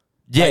wanted.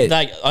 Yeah.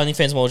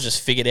 OnlyFans more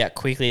just figured out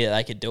quickly that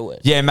they could do it.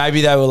 Yeah,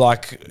 maybe they were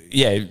like,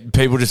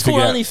 people just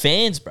figured out.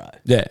 OnlyFans, bro.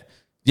 Yeah.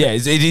 Yeah,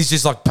 it is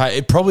just like,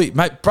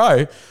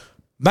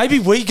 maybe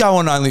we go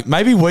on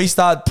maybe we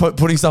start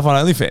putting stuff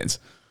on OnlyFans.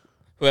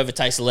 Whoever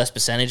takes the less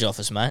percentage off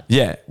us, mate.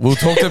 Yeah, we'll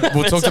talk to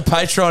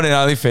Patreon and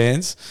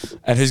OnlyFans,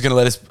 and who's going to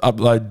let us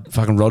upload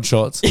fucking rod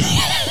shots.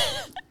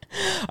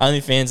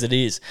 OnlyFans it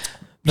is.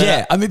 But,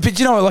 yeah, I mean, but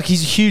you know, like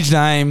he's a huge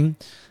name.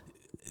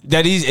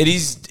 it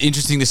is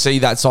interesting to see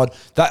that side.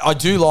 That I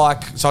do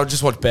like. So I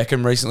just watched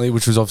Beckham recently,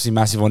 which was obviously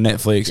massive on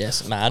Netflix.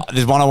 Yes, mad.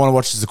 There's one I want to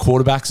watch is the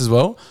quarterbacks as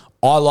well.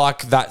 I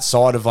like that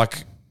side of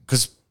like,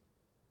 because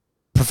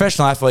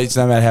professional athletes,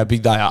 no matter how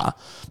big they are,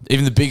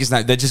 even the biggest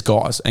name, they're just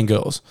guys and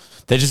girls.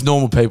 They're just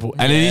normal people,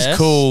 and it is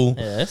cool.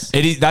 Yes.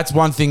 It is. That's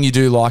one thing you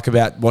do like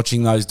about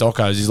watching those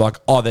docos is like,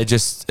 oh, it's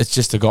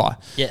just a guy.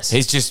 Yes.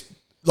 He's just.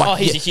 Like,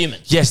 he's a human.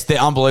 Yes, they're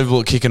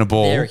unbelievable at kicking a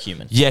ball. They're a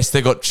human. Yes,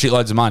 they've got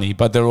shitloads of money,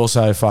 but they're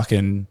also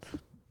fucking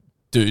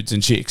dudes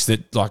and chicks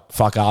that like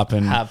fuck up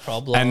and have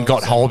problems and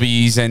got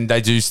hobbies and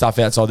they do stuff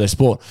outside their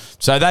sport.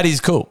 So that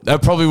is cool.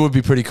 That probably would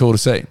be pretty cool to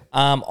see.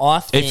 I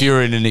think if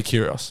you're into Nick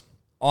Kyrgios.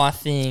 I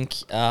think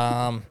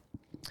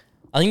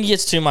he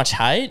gets too much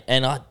hate,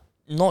 and I'm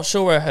not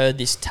sure where I heard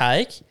this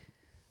take,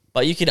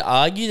 but you could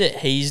argue that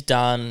he's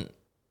done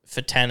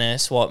for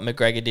tennis what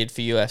McGregor did for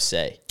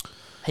UFC.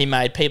 He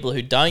made people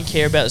who don't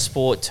care about the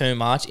sport too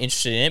much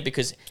interested in it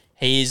because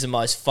he is the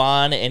most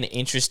fun and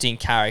interesting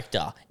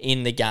character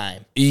in the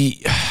game.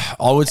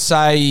 I would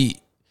say,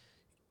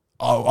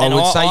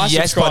 I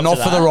yes, but not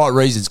for the right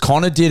reasons.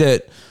 Conor did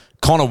it.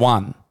 Conor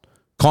won.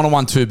 Conor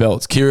won 2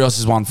 belts. Kyrgios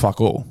has won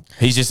fuck all.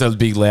 He's just a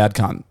big loud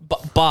cunt.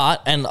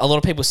 But and a lot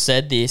of people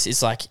said this,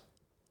 it's like,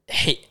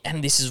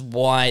 and this is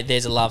why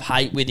there's a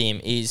love-hate with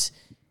him, is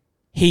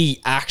he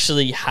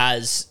actually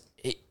has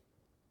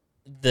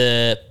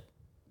the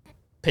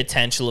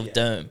potential of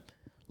doom.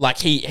 Like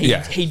he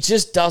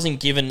just doesn't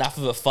give enough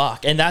of a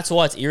fuck, and that's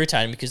why it's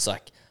irritating because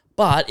like,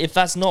 but if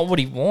that's not what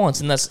he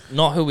wants and that's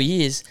not who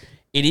he is,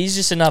 it is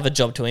just another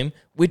job to him,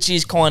 which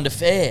is kind of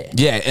fair.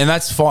 Yeah, and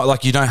that's fine.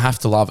 Like you don't have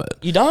to love it.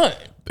 You don't,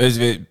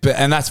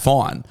 and that's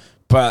fine.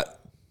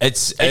 But it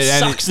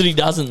sucks that he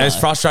doesn't. It's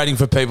frustrating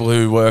for people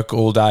who work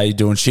all day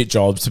doing shit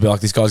jobs to be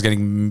like, this guy's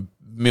getting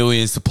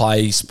millions to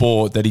play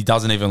sport that he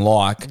doesn't even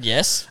like.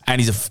 Yes. And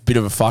he's a bit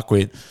of a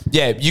fuckwit.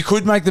 Yeah, you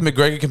could make the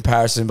McGregor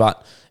comparison,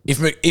 but if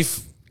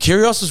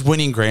Kyrgios was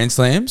winning Grand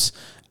Slams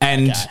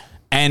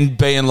and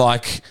being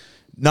like,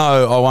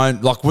 no, I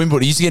won't, like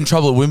Wimbledon, he used to get in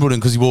trouble at Wimbledon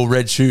because he wore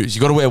red shoes.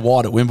 You got to wear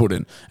white at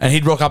Wimbledon. And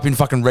he'd rock up in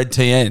fucking red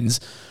TNs.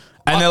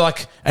 And they're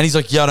like, and he's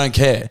like, yeah, I don't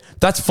care.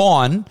 That's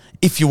fine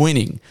if you're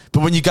winning.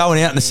 But when you're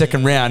going out in the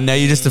second round, now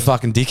you're just a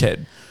fucking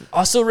dickhead.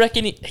 I still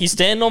reckon he's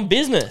standing on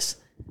business.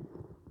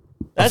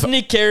 That's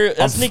Nick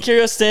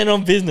Kyrgios standing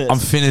on business. I'm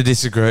finna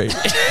disagree.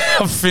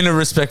 I'm finna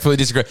respectfully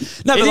disagree.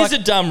 No, it is a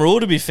dumb rule,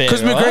 to be fair.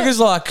 Because McGregor's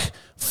like,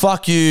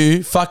 fuck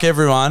you, fuck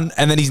everyone,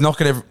 and then he's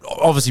knocking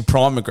obviously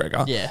prime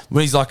McGregor. Yeah.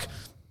 When he's like,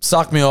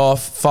 suck me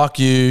off, fuck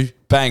you,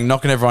 bang,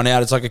 knocking everyone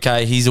out. It's like,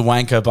 okay, he's a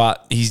wanker,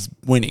 but he's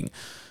winning.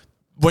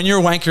 When you're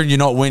a wanker and you're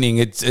not winning,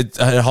 it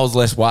holds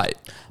less weight.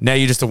 Now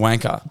you're just a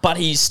wanker. But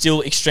he's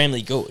still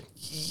extremely good.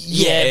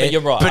 Yeah, but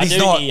you're right. But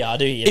I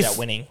do hear that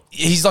winning.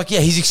 He's like,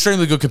 he's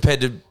extremely good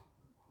compared to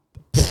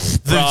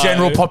the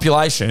general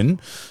population,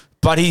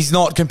 but he's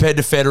not compared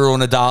to Federer or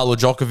Nadal or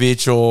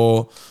Djokovic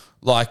or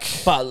like.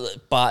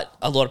 But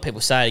a lot of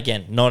people say,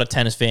 again, not a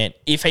tennis fan,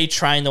 if he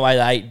trained the way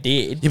they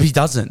did. Yeah, but he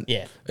doesn't.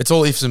 Yeah. It's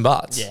all ifs and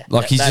buts. Yeah.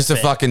 Like he's just a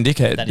fucking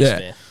dickhead. That is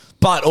fair.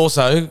 But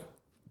also,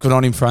 good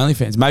on him for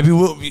OnlyFans. Maybe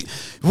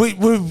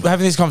we're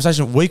having this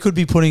conversation. We could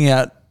be putting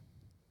out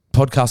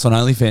podcasts on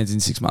OnlyFans in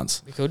 6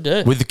 months. We could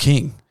do. With the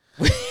king.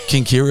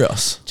 King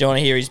Kyrgios. Do you want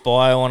to hear his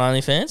bio on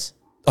OnlyFans?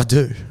 I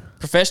do.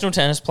 Professional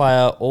tennis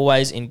player,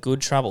 always in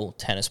good trouble,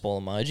 tennis ball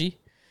emoji.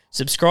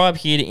 Subscribe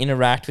here to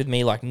interact with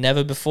me like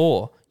never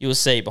before. You will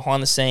see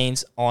behind the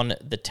scenes on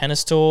the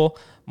tennis tour,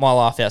 my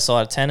life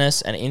outside of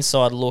tennis, an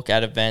inside look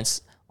at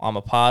events I'm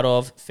a part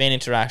of, fan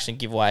interaction,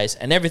 giveaways,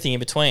 and everything in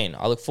between.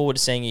 I look forward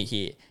to seeing you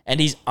here. And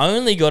he's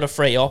only got a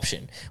free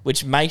option,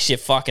 which makes you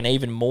fucking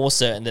even more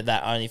certain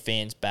that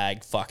OnlyFans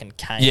bag fucking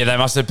came. Yeah, they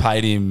must have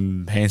paid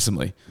him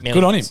handsomely. Millions.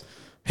 Good on him.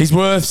 He's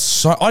worth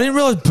so... I didn't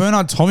realise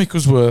Bernard Tomic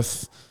was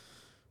worth...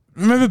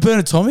 Remember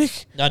Bernard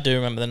Tomic? I do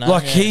remember the name.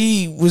 Like,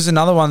 he was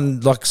another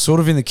one, like, sort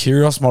of in the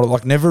Kyrgios model,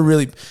 like, never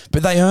really...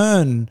 But they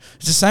earn...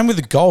 It's the same with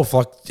the golf.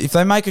 Like, if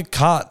they make a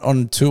cut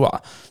on tour,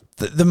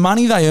 the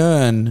money they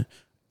earn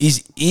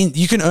is in...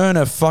 You can earn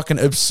a fucking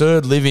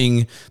absurd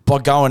living by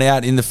going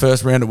out in the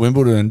first round at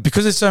Wimbledon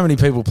because there's so many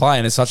people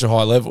playing at such a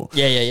high level.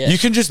 Yeah. You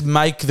can just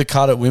make the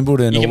cut at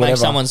Wimbledon or whatever. You can make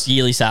someone's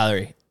yearly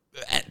salary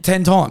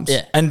 10 times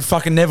and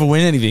fucking never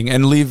win anything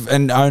and live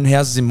and own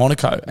houses in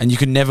Monaco and you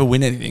can never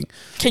win anything.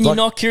 Can you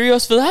not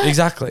Kyrgios for that?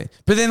 Exactly.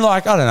 But then,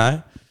 like, I don't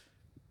know.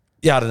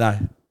 Yeah, I don't know.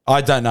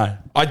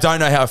 I don't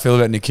know how I feel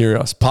about Nick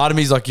Kyrgios. Part of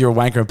me is like, you're a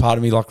wanker and part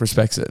of me, like,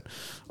 respects it.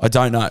 I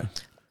don't know.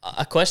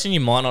 A question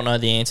you might not know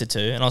the answer to,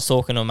 and I was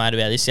talking to a mate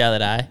about this the other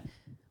day.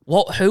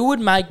 Who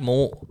would make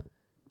more?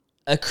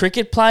 A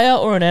cricket player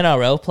or an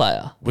NRL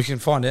player? We can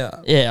find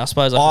out. Yeah, I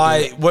suppose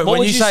what would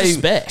you you say,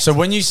 suspect? So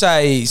when you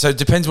say, so it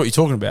depends what you're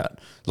talking about.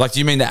 Like, do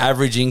you mean the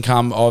average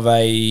income of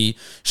a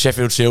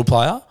Sheffield Shield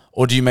player?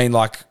 Or do you mean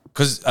like,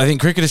 because I think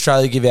Cricket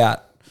Australia give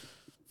out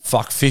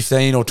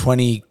 15 or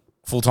 20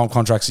 full-time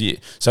contracts a year.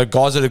 So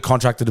guys that are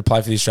contracted to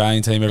play for the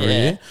Australian team every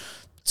year.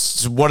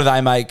 So what do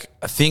they make?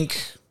 I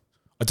think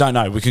I don't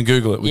know. We can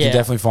Google it. We Yeah. can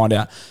definitely find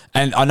out.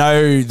 And I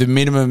know the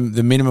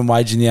minimum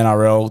wage in the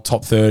NRL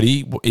top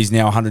 30 is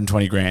now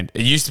 120 grand.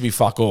 It used to be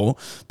fuck all,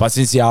 but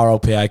since the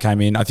RLPA came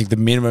in, I think the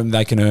minimum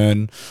they can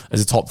earn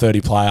as a top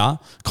 30 player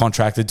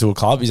contracted to a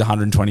club is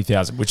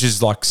 120,000, which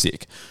is like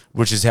sick,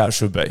 which is how it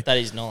should be. That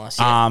is nice.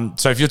 Yeah.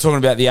 So if you're talking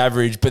about the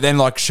average, but then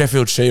like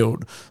Sheffield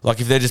Shield, like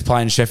if they're just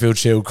playing Sheffield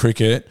Shield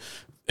cricket,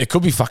 it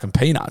could be fucking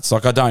peanuts.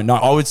 Like I don't know.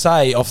 I would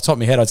say off the top of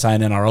my head, I'd say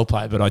an NRL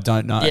player, but I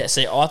don't know. Yeah,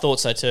 see, I thought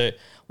so too.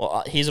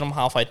 Well, here's what I'm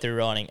halfway through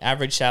writing.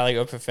 Average salary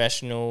of a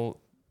professional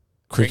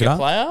cricket Cricketer?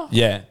 player?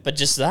 Yeah. But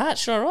just that?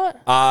 Should I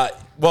write?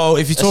 Well,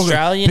 if you're talking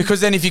Australian? because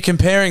then if you're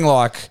comparing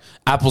like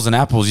apples and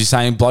apples, you're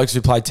saying blokes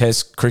who play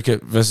Test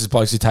cricket versus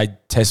blokes who take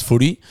Test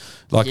footy,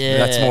 like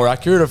that's Yeah. more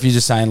accurate. Or if you're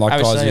just saying like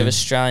Average guys salary who, of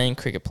Australian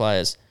cricket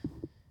players.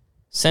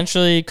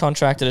 Centrally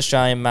contracted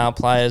Australian male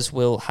players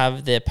will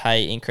have their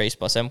pay increased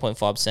by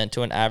 7.5%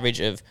 to an average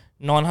of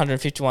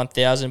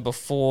 951,000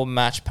 before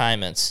match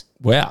payments.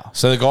 wow.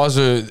 So the guys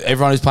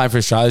everyone who's playing for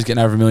Australia is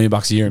getting over $1 million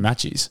a year in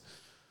matches.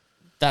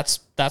 That's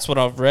what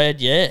I've read.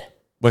 Yeah.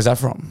 Where's that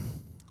from?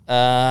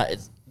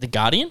 It's The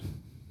Guardian.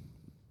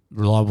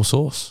 Reliable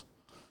source.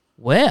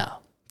 Wow.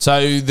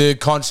 So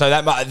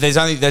there's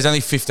only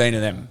 15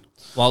 of them.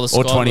 While the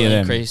Or squad 20 will of them.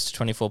 increase to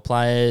 24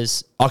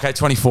 players. Okay,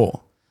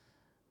 24.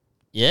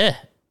 Yeah.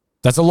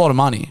 That's a lot of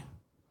money.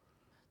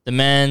 The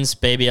men's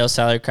BBL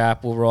salary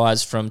cap will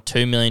rise from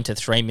 2 million to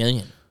 3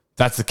 million.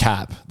 That's the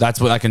cap.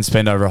 That's what they can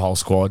spend over a whole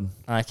squad.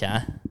 Okay.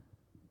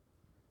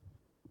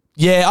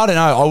 Yeah, I don't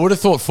know. I would have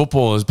thought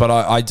footballers, but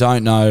I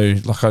don't know.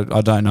 Like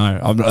I don't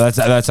know.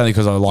 That's only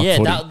because I like Yeah,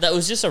 footy. that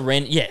was just a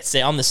random. Yeah,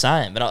 see, I'm the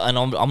same, but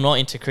I'm not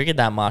into cricket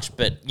that much.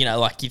 But you know,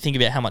 like you think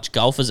about how much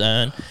golfers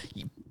earn.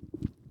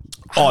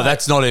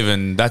 That's a drop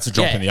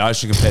Yeah. in the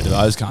ocean compared to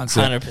those cunts.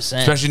 100%.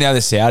 Especially now the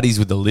Saudis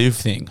with the live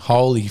thing.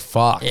 Holy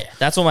fuck. Yeah,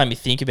 that's what made me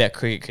think about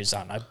cricket because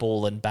I know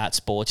ball and bat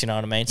sports. You know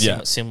what I mean?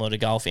 Yeah. Similar to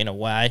golf in a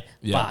way,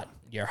 Yeah. but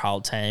your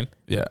whole team.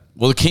 Yeah.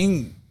 Well, the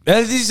King.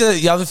 This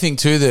is the other thing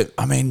too that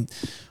I mean,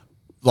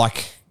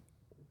 like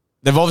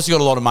they've obviously got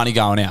a lot of money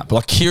going out, but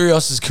like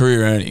Kyrgios's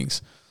career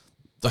earnings,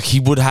 like he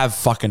would have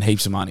fucking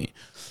heaps of money,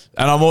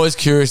 and I'm always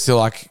curious to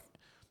like.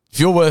 If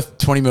you're worth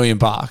 $20 million,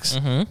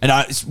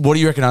 and what do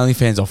you reckon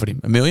OnlyFans offered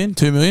him? $1 million,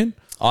 $2 million?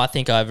 I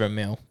think over $1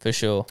 million for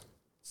sure.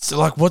 So,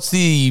 like, what's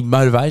the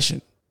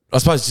motivation? I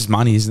suppose it's just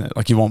money, isn't it?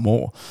 Like, you want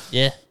more.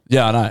 Yeah.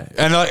 Yeah, I know.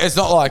 And like, it's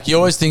not like you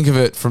always think of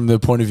it from the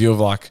point of view of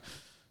like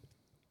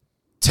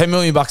 $10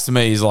 million to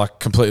me is like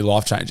completely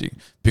life changing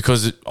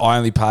because I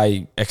only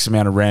pay X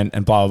amount of rent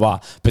and blah blah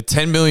blah. But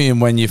 $10 million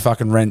when your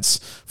fucking rent's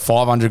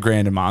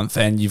 $500,000 a month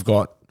and you've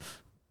got.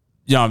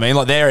 You know what I mean?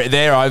 Like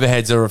their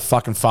overheads are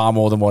fucking far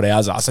more than what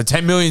ours are. So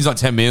 10 million's not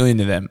 10 million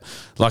to them.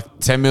 Like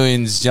 10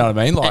 million's, you know what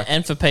I mean? Like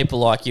And for people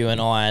like you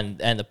and I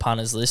and the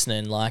punters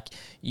listening, like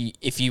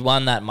if you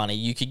won that money,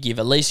 you could give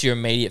at least your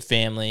immediate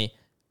family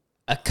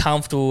a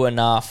comfortable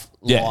enough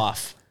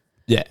life.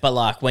 Yeah. But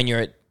like when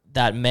you're at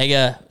that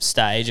mega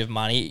stage of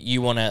money,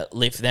 you want to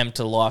lift them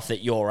to the life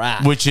that you're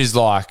at. Which is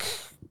like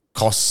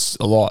costs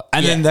a lot.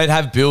 And then Yeah. they'd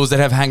have bills, they'd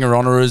have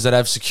hanger-oners, they'd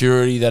have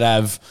security,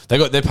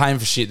 they're paying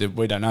for shit that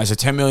we don't know. So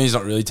 10 million is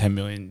not really 10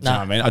 million. You know what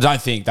I mean? I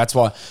don't think. That's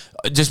why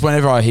just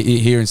whenever I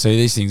hear and see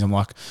these things, I'm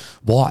like,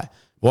 why?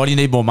 Why do you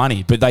need more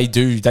money? But they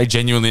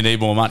genuinely need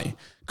more money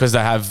because they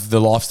have the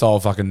lifestyle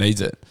fucking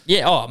needs it.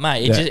 Yeah, oh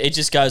mate, it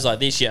just goes like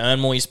this. You earn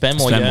more, you spend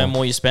more, Spend you earn more.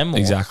 more, you spend more.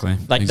 Exactly.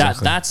 Like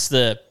Exactly. that's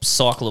the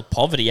cycle of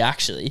poverty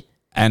actually.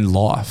 And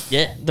life.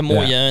 Yeah. The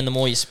more Yeah. you earn, the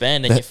more you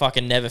spend and you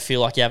fucking never feel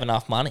like you have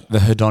enough money. The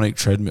hedonic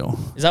treadmill.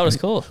 Is that what it's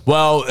called?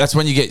 Well, that's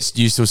when you get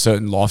used to a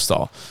certain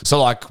lifestyle.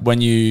 So, like,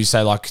 when you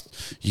say, like,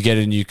 you get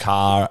a new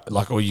car,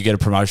 like, or you get a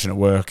promotion at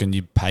work and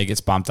your pay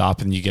gets bumped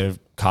up and you get a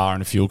car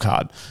and a fuel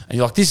card, and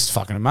you're like, this is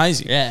fucking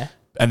amazing. Yeah.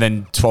 And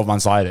then 12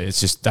 months later, that's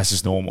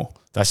just normal.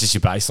 That's just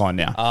your baseline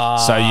now.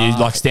 So you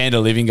like standard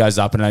of living goes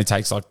up and it only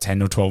takes like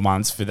 10 or 12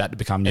 months for that to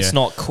become It's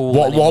not cool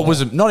What anymore.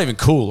 was not even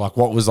cool. Like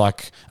what was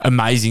like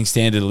amazing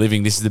standard of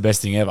living. This is the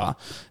best thing ever.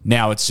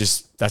 Now that's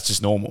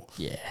just normal.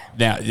 Yeah.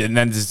 Now and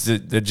then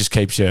that just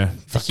keeps you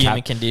The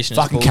human condition is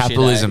fucking bullshit,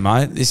 capitalism,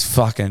 mate. This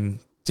fucking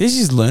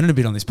just learning a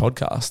bit on this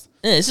podcast.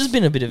 Yeah, this has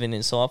been a bit of an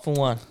insightful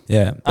one.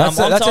 Yeah,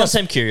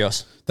 I'm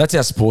curious. That's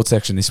our sports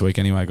section this week,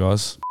 anyway,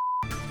 guys.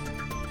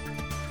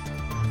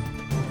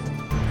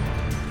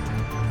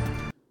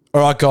 All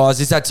right, guys,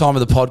 it's that time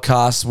of the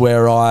podcast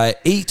where I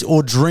eat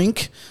or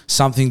drink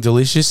something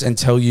delicious and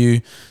tell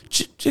you,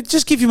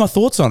 just give you my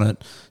thoughts on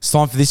it. It's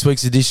time for this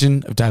week's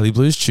edition of Daily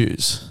Blues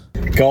Chews.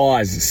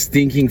 Guys,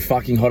 stinking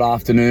fucking hot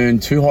afternoon,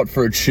 too hot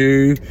for a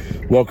chew.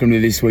 Welcome to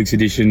this week's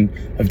edition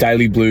of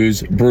Daily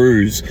Blues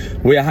Brews.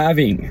 We are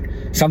having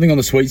something on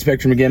the sweet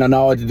spectrum again. I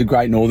know I did the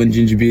Great Northern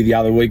ginger beer the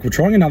other week. We're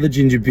trying another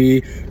ginger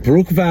beer,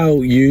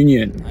 Brookvale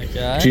Union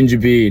ginger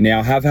beer. Now,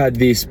 I have had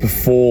this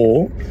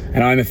before,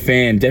 and I'm a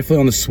fan. Definitely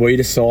on the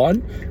sweeter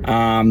side.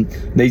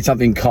 Need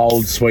something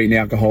cold, sweet, and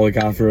alcoholic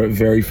after a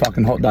very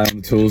fucking hot day on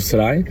the tools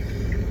today.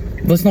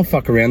 Let's not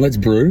fuck around. Let's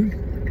brew.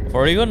 I've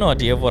already got an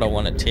idea of what I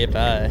want to tip,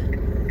 eh?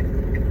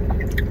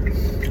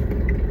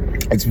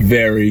 It's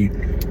very,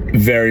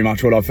 very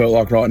much what I felt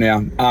like right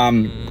now.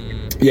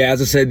 Yeah,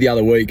 as I said the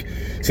other week,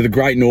 so the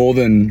Great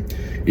Northern,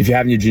 if you're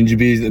having your ginger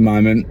beers at the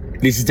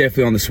moment, this is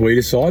definitely on the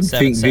sweeter side.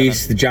 Think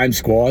this, the James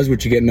Squires,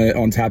 which you're getting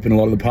on tap in a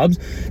lot of the pubs,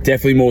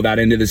 definitely more that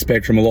end of the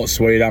spectrum, a lot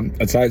sweeter.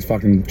 I'd say it's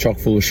fucking chock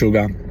full of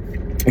sugar.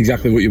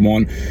 Exactly what you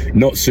want.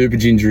 Not super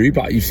gingery,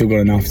 but you've still got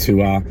enough to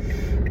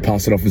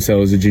pass it off and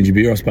sell as a ginger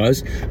beer, I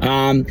suppose.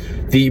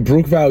 The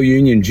Brookvale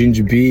Union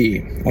ginger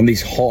beer on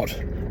this hot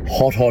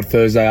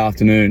Thursday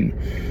afternoon,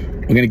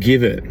 I'm going to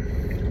give it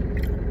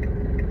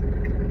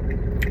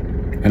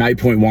an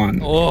 8.1.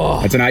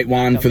 Oh, it's an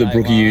 8.1 for the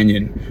Brookie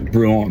Union.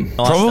 Brew on. Nice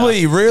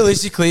Probably, stuff.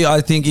 realistically, I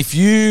think if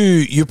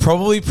you're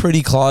probably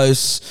pretty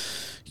close.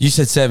 You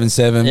said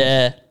 7.7.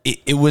 Yeah.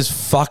 It was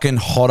fucking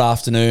hot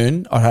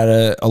afternoon. I had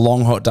a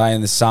long hot day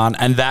in the sun,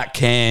 and that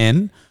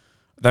can.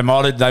 They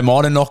might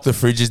have knocked the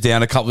fridges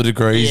down a couple of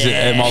degrees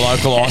at my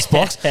local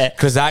icebox,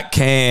 because that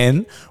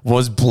can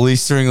was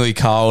blisteringly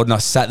cold, and I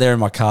sat there in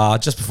my car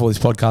just before this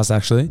podcast,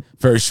 actually.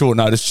 Very short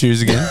notice,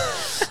 choose again.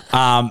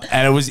 And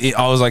I was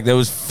like, there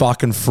was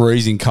fucking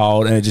freezing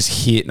cold, and it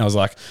just hit, and I was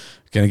like,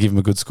 going to give them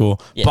a good score.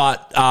 Yeah.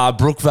 But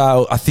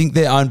Brookvale, I think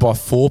they're owned by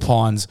Four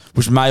Pines,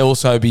 which may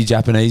also be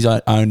Japanese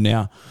owned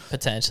now.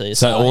 Potentially.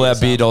 So all our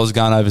beer dollars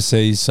going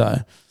overseas. So,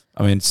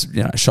 I mean, it's,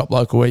 shop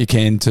local where you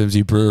can in terms of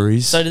your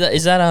breweries. So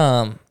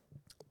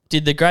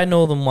did the Great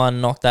Northern one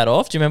knock that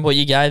off? Do you remember what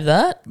you gave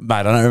that? Mate,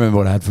 I don't remember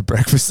what I had for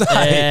breakfast.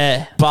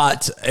 Yeah.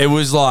 But it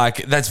was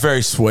like, that's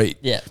very sweet.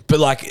 Yeah. But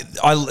like,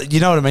 you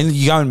know what I mean?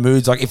 You go in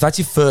moods, like if that's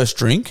your first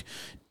drink,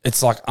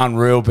 it's like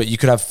unreal, but you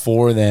could have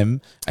 4 of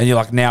them and you're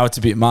like, now it's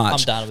a bit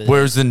much. I'm done with it.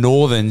 Whereas the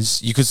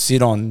Northerns, you could just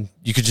sit on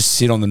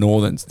the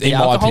Northerns. The in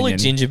my alcoholic opinion.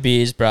 ginger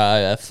beers, bro,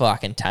 are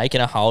fucking taking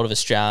a hold of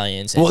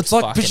Australians. Well, it's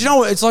like, but you know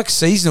what? It's like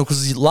seasonal,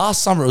 because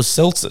last summer it was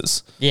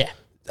seltzers. Yeah.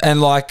 And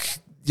like,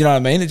 you know what I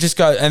mean? It just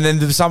goes, and then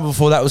the summer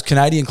before that was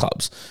Canadian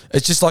clubs.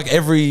 It's just like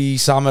every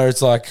summer,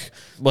 it's like,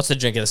 what's the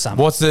drink of the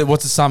summer? What's the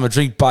summer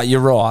drink? But you're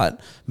right,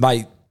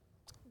 mate.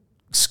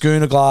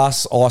 Schooner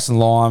glass, ice and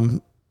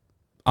lime.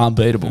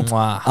 Unbeatable.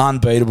 Wow.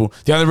 Unbeatable.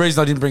 The only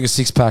reason I didn't bring a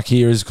 6-pack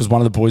here is because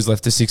one of the boys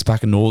left a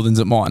 6-pack of Northerns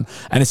at mine,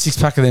 and a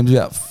 6-pack of them is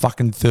about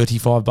fucking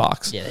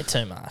 $35. Yeah, they're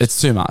too much. It's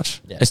too much.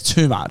 Yeah. It's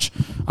too much.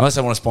 Unless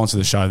they want to sponsor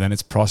the show, then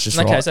it's priced just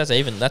In that right. case, that's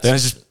even. That's Then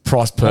it's just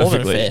priced more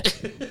than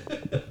perfectly.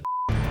 fair.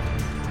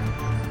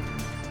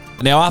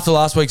 Now, after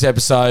last week's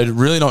episode,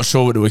 really not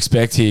sure what to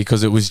expect here,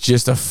 because it was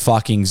just a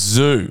fucking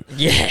zoo.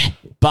 Yeah.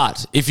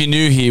 But if you're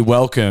new here,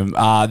 welcome.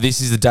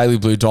 This is the Daily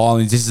Blue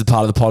Dial-ins. This is the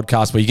part of the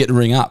podcast where you get to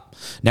ring up.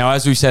 Now,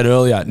 as we said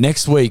earlier,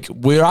 next week,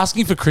 we're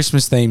asking for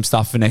Christmas-themed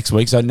stuff for next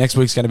week. So next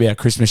week's going to be our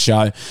Christmas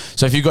show.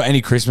 So if you've got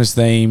any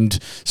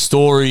Christmas-themed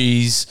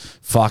stories,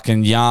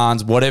 fucking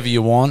yarns, whatever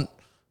you want,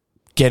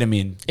 get them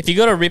in. If you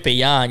got to rip a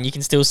yarn, you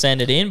can still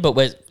send it in, but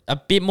we're a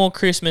bit more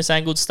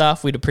Christmas-angled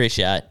stuff we'd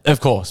appreciate.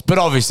 Of course. But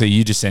obviously,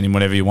 you just send in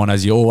whatever you want,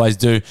 as you always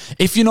do.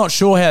 If you're not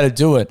sure how to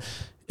do it,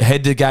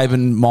 head to Gabe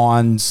and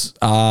mine's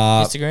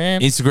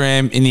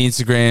Instagram. In the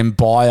Instagram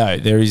bio,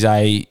 there is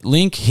a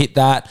link. Hit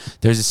that.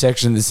 There's a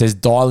section that says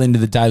dial into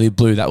the Daily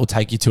Blue. That will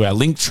take you to our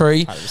link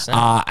tree.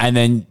 And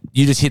then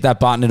you just hit that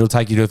button. It'll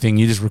take you to a thing.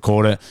 You just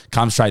record it.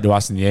 Come straight to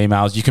us in the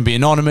emails. You can be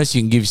anonymous.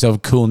 You can give yourself a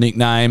cool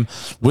nickname.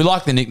 We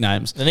like the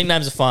nicknames. The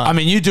nicknames are fun. I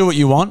mean, you do what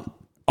you want.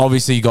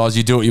 Obviously, you guys,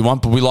 you do what you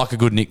want, but we like a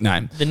good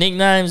nickname. The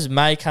nicknames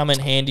may come in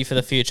handy for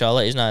the future. I'll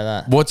let you know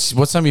that. What's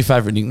some of your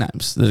favourite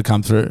nicknames that have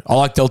come through? I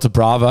like Delta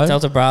Bravo.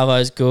 Delta Bravo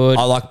is good.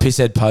 I like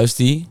Pisshead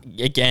Posty.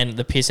 Again,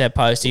 the Pisshead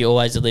Posty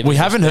always delivers. We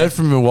haven't heard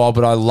from him in a while,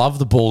 but I love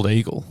the Bald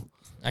Eagle.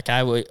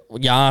 Okay, well,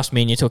 you asked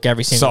me and you took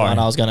every single one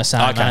I was going to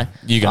say. Okay, mate.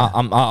 you go.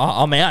 I'm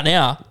out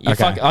now. You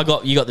got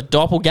the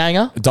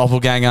Doppelganger.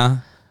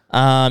 Doppelganger.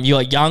 You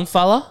got Young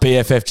Fella.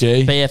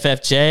 BFFG.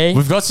 BFFG.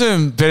 We've got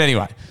some, but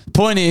anyway.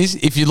 Point is,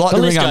 if you'd like The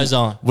to list ring goes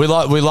on. we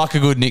like a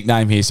good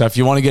nickname here. So if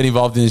you want to get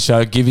involved in the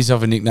show, give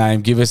yourself a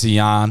nickname, give us a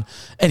yarn.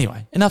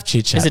 Anyway, enough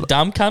chit chat. Is it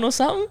Dumb Cunt or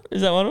something?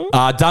 Is that one of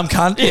them? Dumb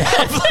cunt.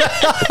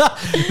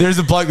 Yeah. There's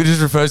a bloke that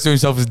just refers to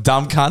himself as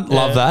dumb cunt.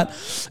 Love that.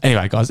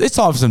 Anyway, guys, it's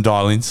time for some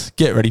dial-ins.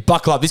 Get ready.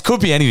 Buckle up. This could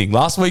be anything.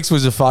 Last week's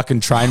was a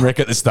fucking train wreck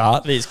at the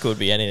start. This could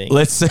be anything.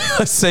 Let's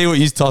see what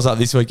you toss up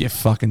this week, you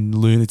fucking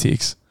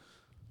lunatics.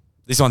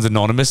 This one's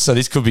anonymous, so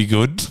this could be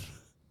good.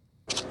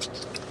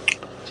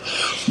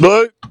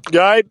 Blue,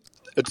 Gabe,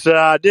 it's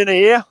dinner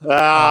here. Dinner?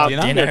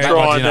 I'm going to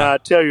try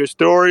and tell you a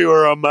story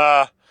where I'm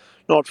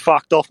not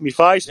fucked off my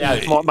face. Yeah.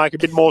 It might make a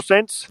bit more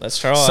sense. Let's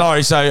try.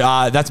 Sorry, so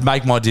that's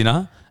Make My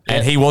Dinner.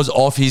 And he was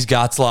off his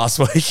guts last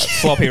week.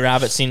 Floppy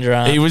rabbit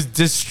syndrome. He was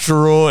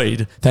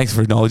destroyed. Thanks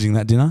for acknowledging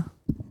that, Dinner.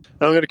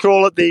 I'm going to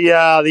call it the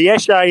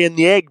Esche and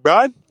the Egg,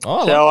 bro.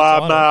 Oh, So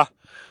I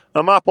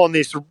I'm up on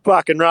this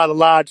fucking rather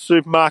large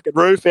supermarket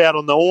roof out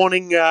on the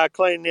awning,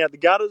 cleaning out the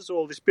gutters,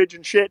 all this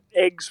pigeon shit,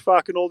 eggs,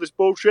 fucking all this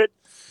bullshit.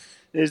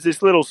 there's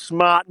this little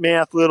smart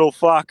mouth little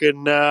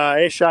fucking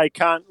Eshe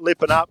cunt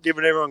lipping up,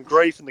 giving everyone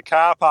grief in the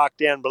car park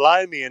down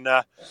below me. And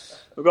I've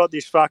got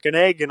this fucking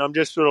egg and I'm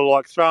just sort of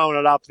like throwing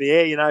it up in the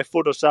air, you know,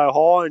 foot or so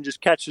high and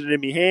just catching it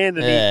in my hand.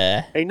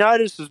 And he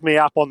notices me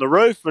up on the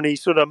roof and he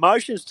sort of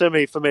motions to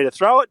me for me to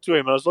throw it to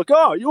him. And I was like,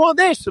 oh, you want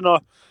this? And I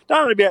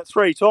done it about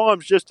 3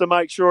 times just to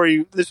make sure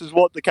this is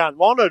what the cunt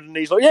wanted. And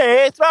he's like,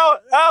 yeah, throw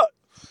it. Oh.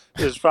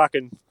 It was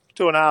fucking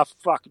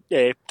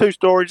 2.5, 2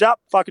 stories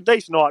up, fucking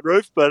decent height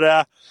roof.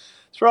 But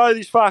throw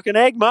this fucking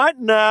egg, mate,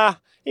 and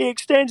he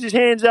extends his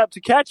hands up to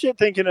catch it,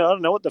 thinking, I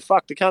don't know what the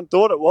fuck the cunt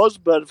thought it was,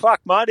 but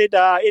fuck, mate, it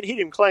hit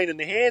him clean in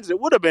the hands. It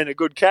would have been a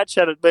good catch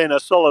had it been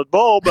a solid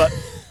ball, but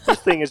this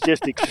thing has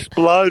just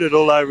exploded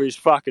all over his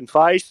fucking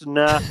face, and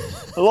I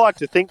like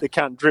to think the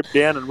cunt dripped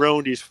down and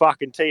ruined his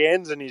fucking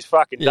TNs and his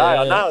fucking day.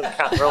 I know the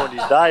cunt ruined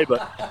his day, but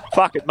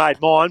fuck, it made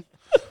mine.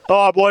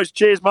 All right, boys.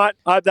 Cheers, mate.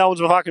 Hope that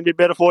one's a fucking bit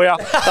better for you.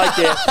 Take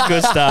care.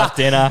 Good stuff,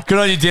 Dinner. Good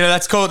on you, Dinner.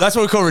 That's what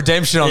we call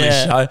redemption on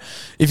this show.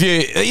 If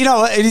you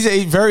know, it is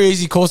a very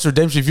easy course to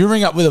redemption. If you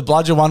ring up with a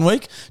bludger one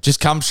week,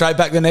 just come straight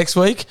back the next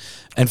week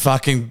and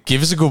fucking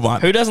give us a good one.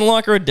 Who doesn't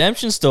like a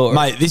redemption story?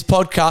 Mate, this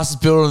podcast is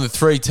built on the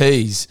 3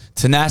 T's: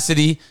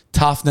 tenacity,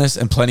 toughness,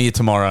 and plenty of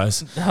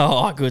tomorrows.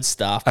 Oh, good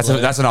stuff.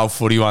 That's an old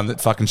footy one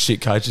that fucking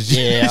shit coaches use.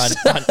 Yeah,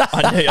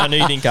 I knew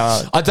you didn't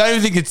go. I don't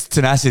even think it's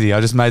tenacity. I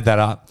just made that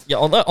up. Yeah,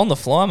 on the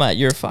fly, mate.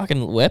 You're a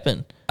fucking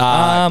weapon.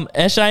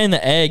 Eshe and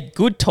the Egg.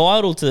 Good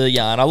title to the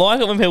yarn. I like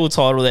it when people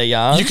title their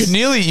yarns. You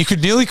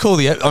could nearly call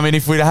I mean,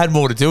 if we'd had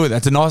more to do with it,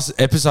 it's a nice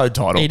episode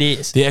title. It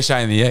is. The Eshe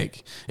and the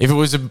Egg. If it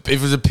was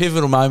a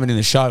pivotal moment in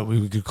the show,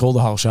 we could call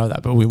the whole show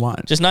that, but we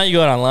won't. Just know you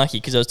got unlucky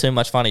because there was too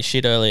much funny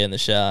shit earlier in the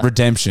show.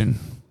 Redemption.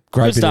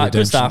 Great bit of redemption.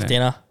 Good stuff,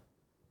 Dinner.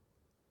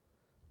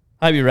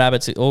 Hope your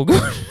rabbit's all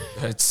good.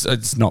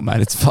 It's not,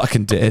 mate. It's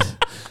fucking dead.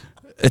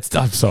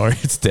 I'm sorry.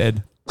 It's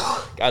dead.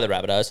 Go the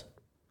Rabbitohs.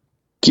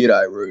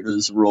 G'day,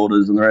 Rooters,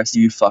 Rauders, and the rest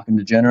of you fucking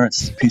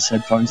degenerates.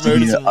 Pisshead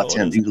Posty here,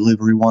 attempting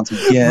delivery once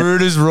again.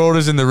 Rooters,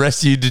 Rauders, and the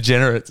rest of you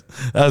degenerates.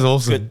 That was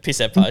awesome. Good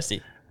Pisshead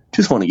Posty.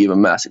 Just want to give a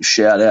massive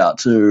shout out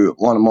to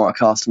one of my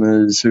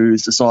customers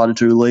who's decided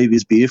to leave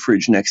his beer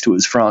fridge next to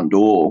his front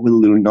door with a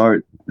little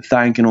note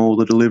thanking all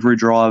the delivery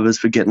drivers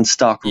for getting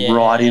stuck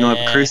right in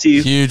over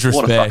Chrissy. Huge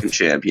respect. What a fucking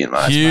champion,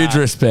 mate. Huge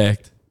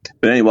respect.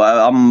 But anyway,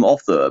 I'm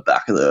off the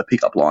back of the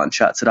pickup line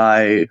chat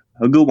today.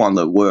 A good one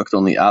that worked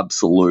on the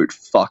absolute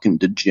fucking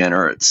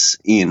degenerates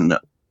in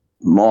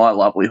my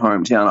lovely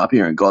hometown up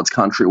here in God's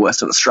country,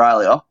 Western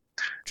Australia.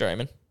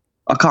 Dreaming.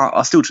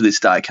 I still to this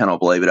day cannot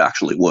believe it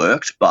actually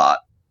worked, but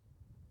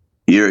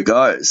here it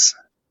goes.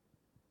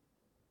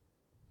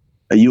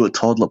 Are you a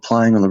toddler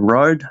playing on the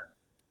road?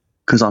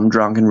 Because I'm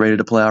drunk and ready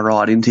to plow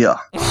right into you.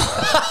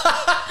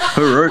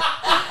 Hooroo.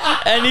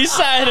 And he's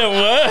saying it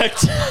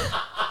worked.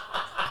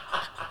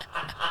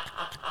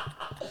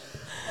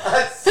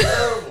 That's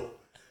terrible.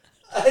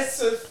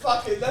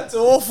 That's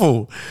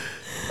awful.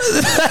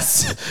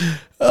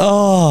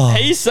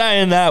 He's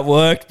saying that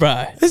worked,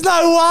 bro. There's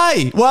no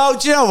way. Well,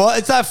 do you know what?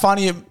 It's that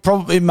funny.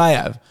 It may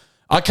have.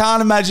 I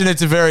can't imagine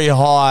it's a very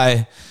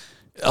high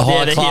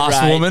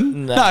class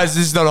woman. No, this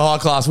is not a high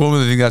class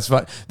woman. I think that's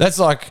fine. That's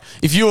like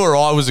if you or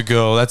I was a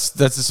girl. That's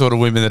the sort of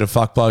women that are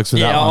fuck blokes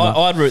with that one.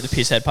 I'd root the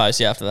Pisshead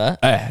Posty after that.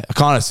 I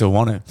kind of still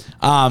want it.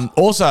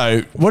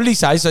 Also, what did he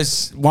say?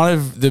 So one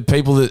of the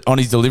people that on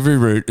his delivery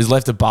route has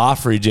left a bar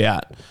fridge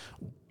out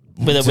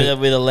with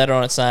a letter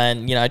on it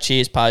saying, you know,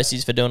 cheers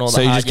Posties for doing all the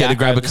hard. So you just get to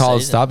grab a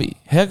cold stubby.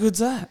 How good's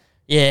that?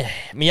 Yeah,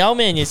 my old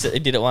man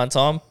did it one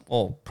time,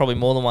 or probably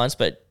more than once,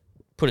 but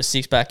put a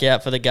 6-pack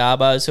out for the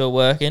Garbos who are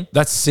working.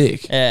 That's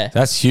sick. Yeah.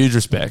 That's huge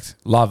respect.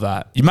 Love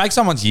that. You make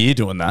someone's year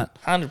doing that.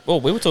 100. Well,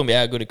 we were talking about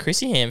how good a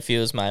Chrissy ham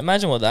feels, mate.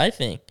 Imagine what they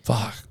think.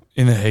 Fuck.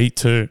 In the heat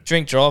too.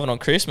 Drink driving on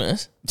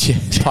Christmas. Yeah.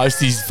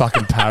 Posty's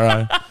fucking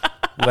paro.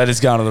 Letters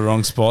going to the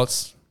wrong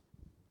spots.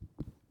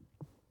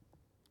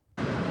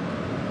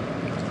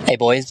 Hey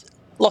boys.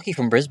 Lockie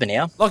from Brisbane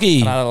here.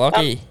 Lockie. Another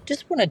Lockie.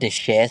 Just wanted to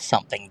share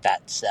something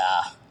that's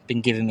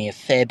been giving me a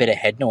fair bit of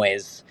head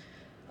noise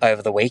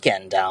over the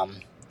weekend.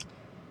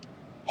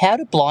 How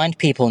do blind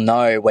people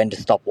know when to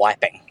stop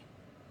wiping?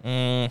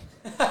 Now,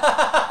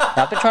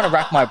 I've been trying to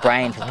rack my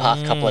brain for the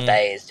past couple of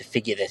days to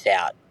figure this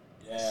out.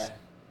 Yeah.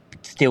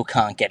 Still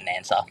can't get an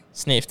answer.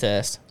 Sniff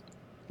test.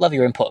 Love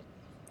your input.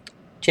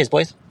 Cheers,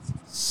 boys.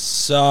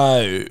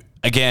 So,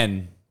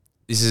 again,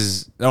 I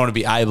don't want to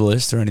be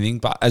ableist or anything,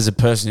 but as a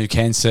person who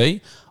can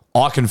see,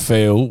 I can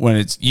feel when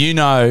it's,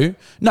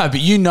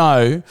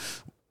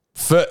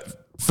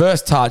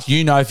 first touch, if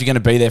you're going to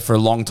be there for a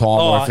long time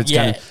or if it's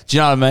going to, do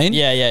you know what I mean?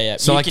 Yeah.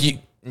 So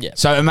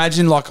so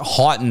imagine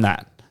heighten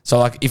that.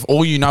 So if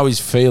all you know is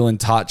feel and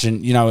touch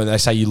and, they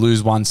say you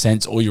lose one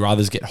sense, all your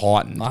others get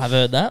heightened. I have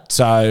heard that.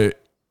 So,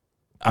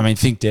 I mean,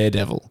 think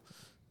Daredevil.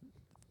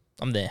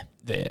 I'm there.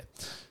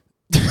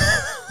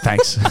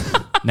 Thanks.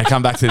 Now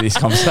come back to this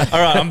conversation. All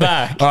right, I'm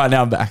back. All right,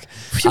 now I'm back.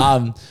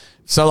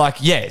 So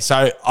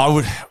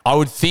I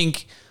would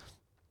think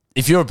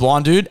if you're a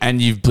blind dude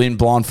and you've been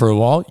blind for a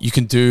while, you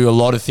can do a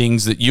lot of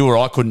things that you or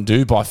I couldn't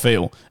do by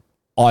feel.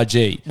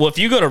 IG. Well, if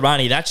you got a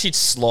runny, that shit's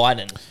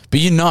sliding. But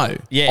you know.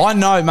 Yeah. I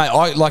know,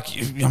 mate.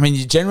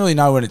 You generally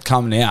know when it's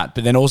coming out,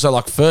 but then also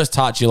like first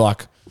touch, you're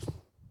like,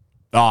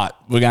 all right,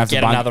 we're going to have to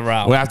Get another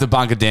roll. We're going to have to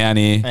bunker down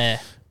here.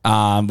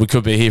 Yeah. We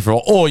could be here for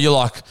or you're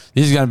like,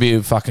 this is going to be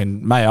a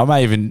fucking, mate,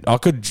 I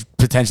could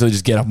potentially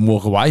just get up and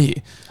walk away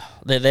here.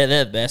 They're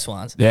the best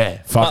ones.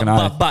 Yeah, fucking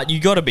but you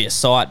got to be a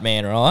sight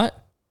man, right?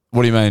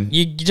 What do you mean?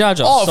 You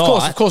judge off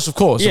sight. Of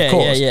course.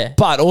 Yeah.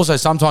 But also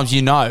sometimes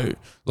you know,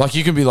 like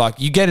you can be like,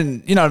 you get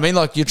in, you know what I mean?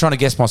 Like you're trying to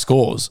guess my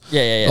scores.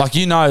 Yeah. Like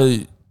you know,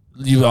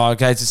 you are,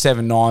 okay, it's a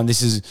 7-9.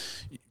 This is,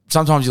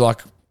 sometimes you're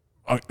like,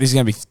 oh, this is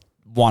going to be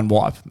one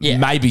wipe. Yeah.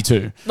 Maybe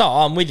two. No,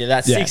 I'm with you.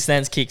 That Yeah. sixth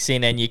sense kicks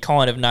in and you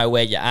kind of know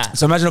where you're at.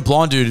 So imagine a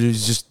blind dude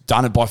who's just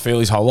done it by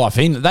feel his whole life.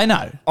 They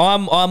know.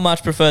 I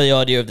much prefer the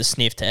idea of the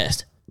sniff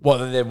test. What,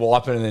 they're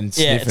wiping and then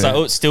Yeah, sniffing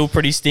so it. it's still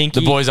pretty stinky.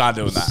 The boys aren't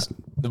doing that.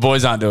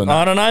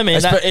 I don't know,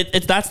 man.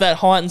 Espe- That's that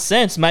heightened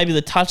sense. Maybe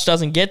the touch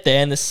doesn't get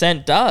there and the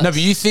scent does. No, but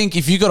you think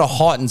if you got a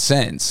heightened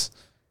sense,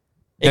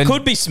 it then-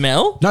 could be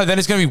smell. no, then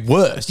it's going to be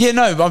worse. Yeah,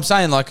 no, I'm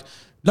saying like,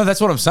 no, that's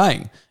what I'm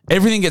saying.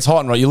 Everything gets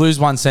heightened, right? You lose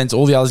one sense,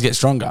 all the others get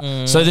stronger.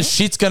 So the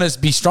shit's going to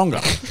be stronger.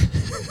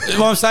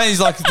 What I'm saying is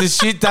like the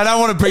shit, they don't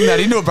want to bring that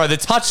into it, bro. The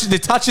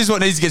touch is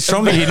what needs to get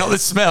stronger here, not the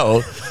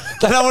smell.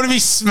 They don't want to be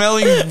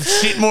smelling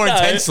shit more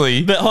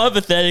intensely. But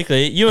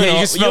hypothetically, you Yeah, you and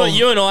can smell-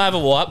 you and I have a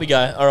wipe. We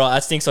go, all right,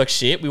 that stinks like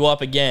shit. We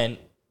wipe again.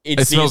 It's It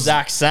the smells-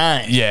 exact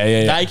same.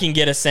 Yeah. They can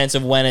get a sense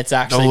of when it's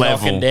actually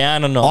level. knocking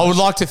down or not. I would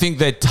like to think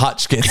their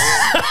touch gets.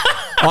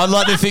 I'd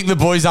like to think the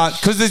boys aren't,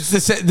 because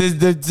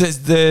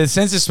the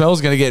sense of smell is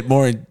going to get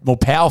more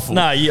powerful.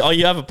 No,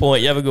 you have a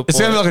point. You have a good point. It's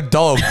going to be like a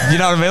dog. You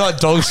know what I mean? Like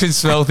dogs can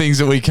smell things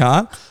that we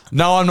can't.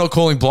 No, I'm not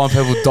calling blind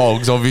people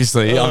dogs,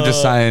 obviously. I'm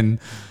just saying,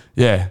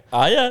 yeah.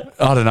 Oh, yeah.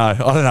 I don't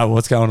know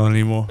what's going on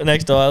anymore.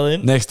 Next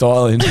island. Next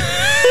island.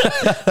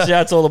 Shout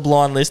out to all the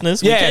blind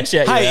listeners. Yeah. We can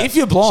shout you Hey, out. if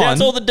you're blind- Shout out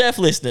to all the deaf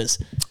listeners.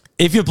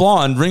 If you're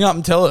blind, ring up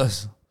and tell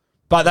us.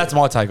 But that's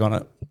my take on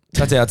it.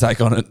 That's our take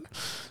on it.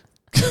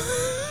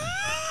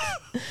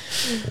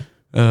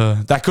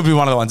 That could be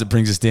one of the ones that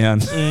brings us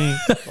down.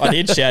 I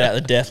did shout out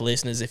the deaf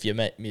listeners if you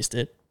missed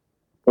it.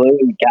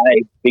 Absolutely,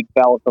 G'day, big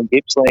fella from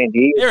Gippsland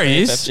here. There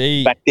he is.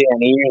 FFG. Back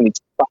down here in this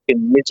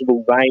fucking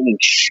miserable, rainy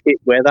shit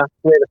weather.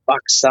 Where the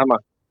fuck's summer?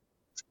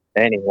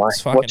 Anyway, It's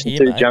fucking watching here,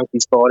 two mate.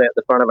 junkies fight out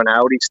the front of an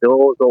Aldi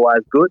store is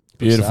always good.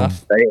 Beautiful. Stuff.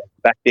 So yeah,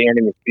 back down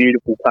in this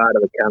beautiful part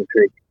of the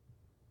country.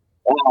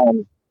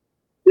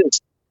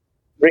 Just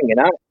ringing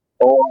up,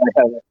 I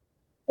have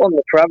on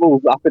the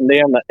travels up and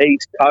down the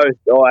east coast,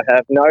 I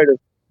have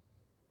noticed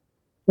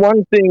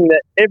one thing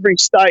that every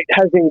state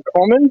has in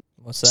common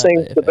What's that?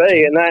 seems to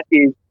be, and that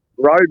is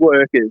road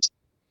workers.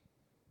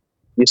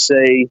 You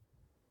see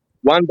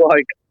one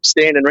bloke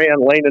standing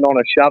around leaning on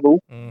a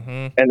shovel,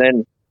 Mm-hmm. and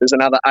then there's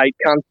another 8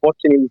 cunts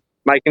watching him,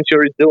 making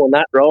sure he's doing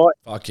that right.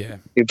 Fuck yeah.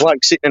 Your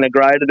bloke sitting in a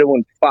grader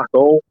doing fuck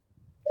all.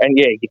 And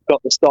yeah, you've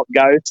got the stop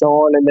go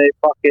sign, and they're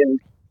fucking,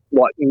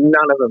 like,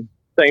 none of them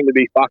seem to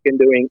be fucking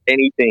doing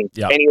anything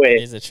anywhere.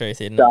 It is the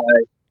truth, isn't So,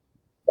 it?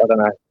 I don't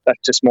know. That's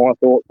just my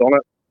thoughts on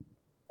it.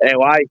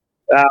 Anyway,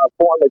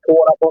 finally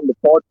caught up on the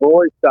pod,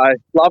 boys. So,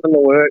 loving the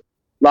work.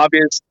 Love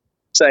yous.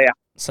 See ya.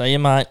 So you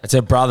mate It's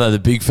our brother, the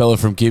big fella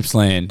from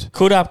Gippsland.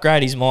 could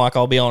upgrade his mic.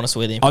 I'll be honest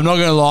with him. I'm not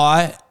going to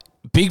lie.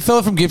 Big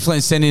fella from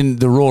Gippsland sent in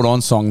the Raw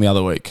On song the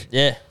other week.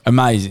 Yeah,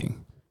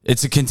 Amazing.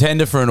 It's a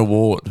contender for an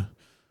award.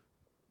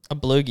 a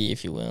bloogie,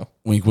 if you will.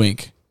 Wink,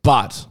 wink.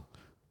 But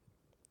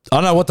I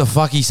don't know what the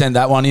fuck he sent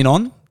that one in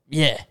on.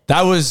 Yeah,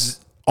 I was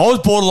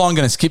borderline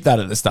going to skip that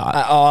at the start.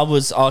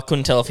 I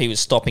couldn't tell if he was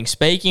stopping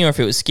speaking or if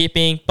he was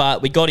skipping,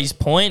 but we got his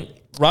point.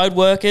 Road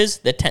workers,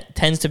 there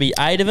tends to be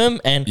 8 of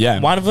them, and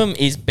one of them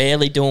is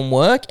barely doing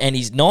work, and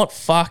he's not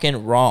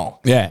fucking wrong.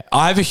 Yeah,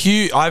 I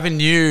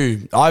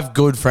have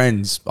good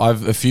friends. I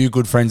have a few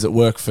good friends that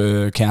work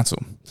for council.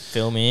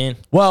 Fill me in.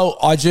 Well,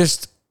 I'm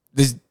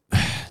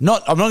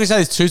not going to say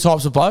there's 2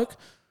 types of bloke,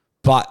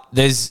 but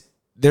there is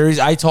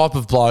a type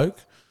of bloke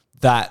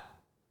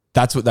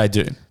that's what they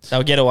do.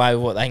 They'll get away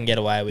with what they can get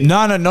away with.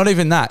 No, not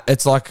even that.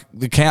 It's like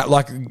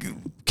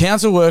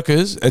council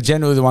workers are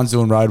generally the ones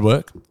doing road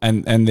work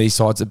and these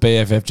sites that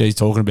BFFG is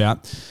talking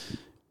about.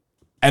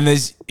 And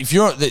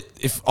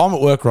if I'm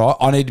at work, right,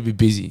 I need to be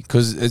busy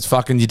because it's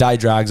fucking your day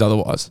drags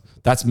otherwise.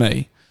 That's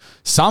me.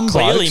 Some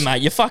Clearly, blokes,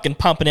 mate, you're fucking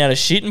pumping out a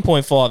shit in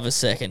 0.5 a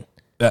second.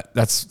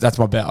 that's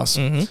my bowels.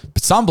 Mm-hmm.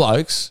 But some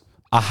blokes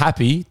are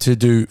happy to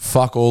do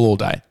fuck all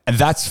day, and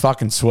that's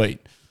fucking sweet.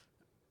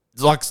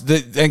 Like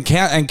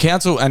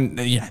council, and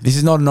yeah, this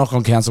is not a knock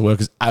on council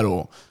workers at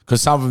all,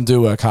 because some of them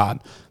do work hard,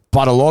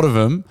 but a lot of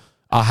them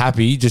are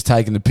happy just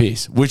taking the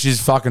piss, which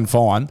is fucking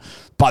fine.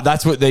 But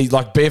that's what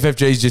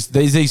BFFG's just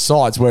these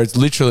sites where it's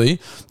literally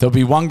there'll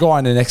be one guy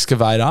in an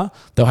excavator,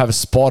 they'll have a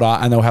spotter,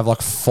 and they'll have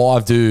like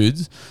 5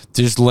 dudes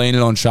just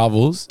leaning on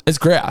shovels. It's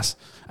grouse,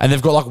 and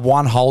they've got like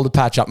one hole to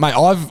patch up. Mate,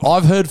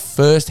 I've heard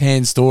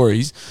first-hand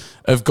stories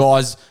of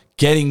guys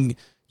getting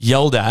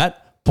yelled at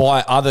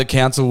by other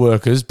council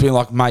workers being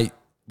like, mate,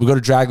 we've got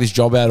to drag this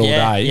job out all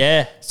day.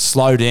 Yeah.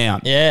 Slow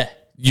down. Yeah.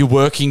 you're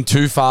working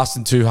too fast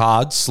and too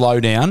hard,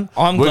 slow down.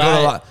 I'm We've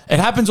glad. gotta, it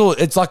happens all.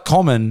 It's like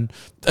common.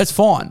 It's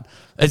fine.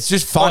 It's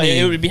just funny.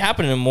 It would be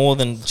happening in more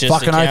than just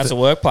Fucking a council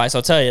workplace.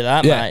 I'll tell you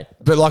that, mate.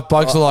 But like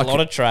blokes are like a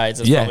lot of trades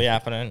that's Yeah. probably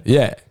happening.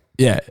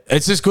 Yeah,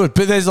 it's just good.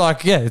 But there's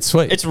like, it's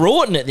sweet. It's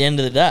rorting at the end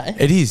of the day.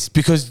 It is,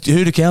 because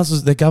who do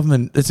councils? The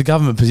government. It's a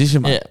government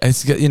position, mate. Yeah.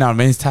 It's, you know what I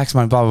mean? It's tax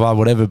money, blah blah blah,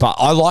 whatever. But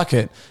I like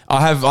it.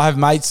 I have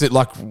mates that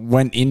like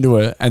went into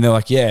it and they're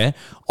like, yeah,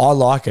 I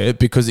like it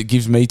because it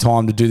gives me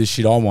time to do the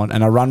shit I want,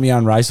 and I run my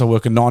own race. I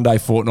work a 9-day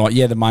fortnight.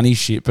 Yeah, the money's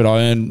shit, but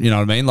I earn. You know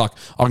what I mean? Like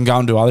I can go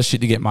and do other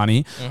shit to get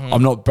money.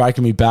 I'm not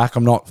breaking me back.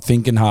 I'm not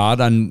thinking hard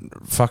and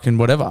fucking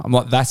whatever. I'm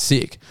like, that's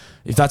sick.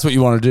 If that's what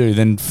you want to do,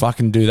 then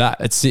fucking do that.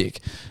 It's sick.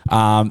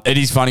 It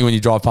is funny when you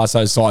drive past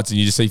those sites and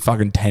you just see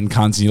fucking 10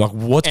 cunts and you're like,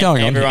 what's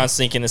going on here? Everyone's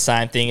thinking the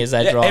same thing as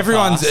they drive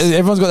Everyone's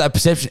got that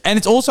perception, and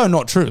it's also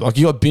not true. Like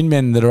you got bin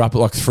men that are up at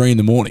like 3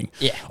 a.m.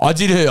 Yeah. I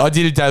did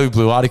a Daily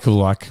Blue article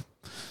like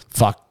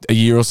a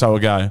year or so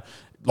ago,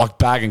 like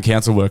bagging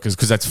council workers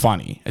because that's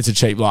funny. It's a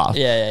cheap laugh.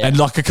 Yeah. And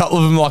like a couple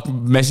of them like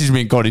messaged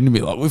me and got into me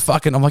like,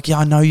 I'm like, yeah,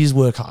 I know you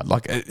work hard.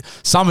 Like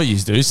some of you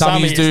do,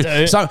 some of you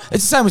do. Some, it's the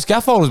same with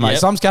scaffolders, mate. Yep.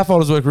 Some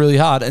scaffolders work really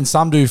hard and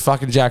some do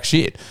fucking jack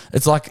shit.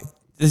 It's like,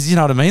 you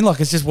know what I mean? Like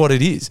it's just what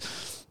it is.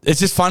 It's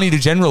just funny to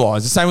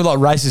generalise. The same with like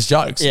racist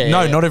jokes.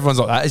 Not everyone's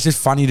like that. It's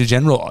just funny to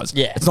generalise.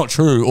 Yeah. It's not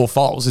true or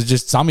false. It's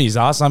just some of you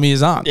are, some of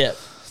you aren't. Yeah.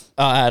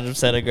 I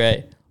 100%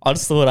 agree. I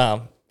just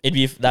thought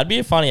that'd be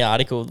a funny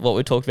article, what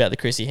we talked about the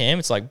Chrissy Ham.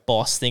 It's like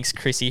boss thinks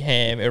Chrissy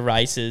Ham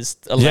erases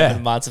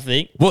 11 months of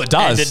thing. Well, it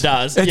does. And it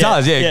does. It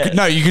does, yeah.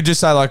 No, you could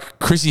just say like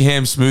Chrissy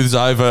Ham smooths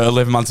over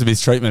 11 months of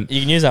his treatment. You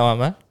can use that one,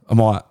 man. I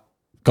might.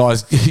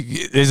 Guys,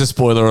 there's a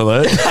spoiler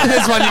alert.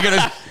 There's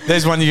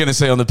one you're gonna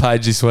see on the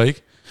page this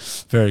week.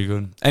 Very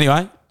good.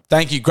 Anyway,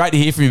 thank you. Great to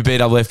hear from you,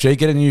 BWFG.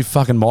 Get a new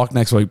fucking mic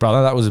next week,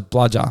 brother. That was a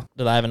bludger.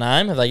 Do they have a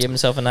name? Have they given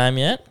themselves a name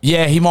yet?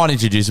 Yeah, he might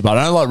introduce it, but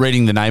I don't like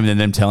reading the name and then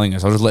them telling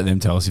us. I'll just let them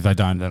tell us. If they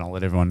don't, then I'll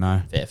let everyone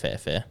know.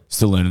 Fair.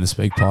 Still learning the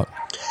speak pot.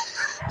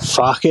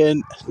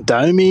 Fucking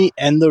Domi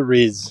and the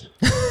Riz.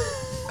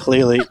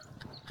 Clearly,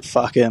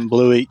 fucking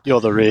Bluey,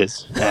 you're the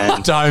Riz.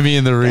 And Domi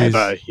and the Riz.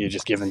 Bro, you're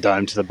just giving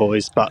dome to the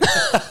boys, but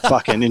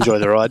fucking enjoy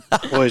the ride.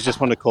 Boys, just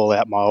want to call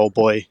out my old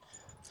boy,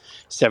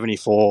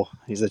 74.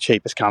 He's the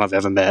cheapest cunt I've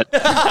ever met.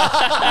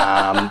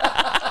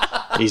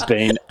 He's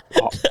been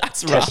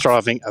test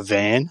driving a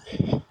van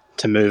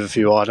to move a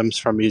few items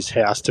from his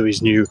house to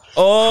his new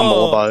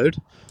humble abode.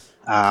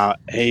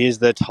 He is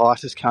the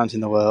tightest cunt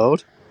in the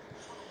world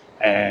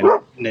and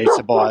needs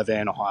to buy a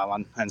van or hire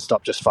one and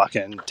stop just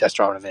fucking test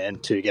driving a van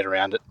to get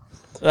around it.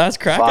 That's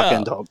cracker.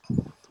 Fucking dog.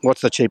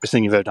 What's the cheapest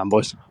thing you've ever done,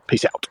 boys?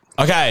 Peace out.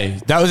 Okay,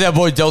 that was our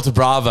boy Delta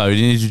Bravo. He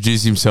didn't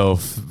introduce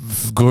himself.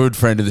 Good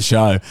friend of the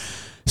show.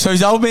 So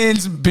his old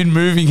man's been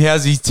moving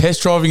houses. He's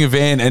test driving a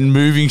van and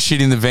moving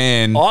shit in the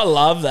van. I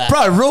love that.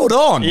 Bro, roared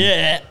on.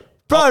 Yeah.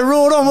 Bro,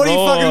 roared on. What are you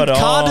Roared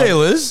fucking car on.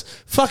 dealers?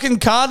 Fucking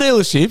car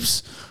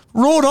dealerships.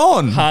 Roared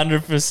on.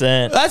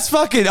 100%. That's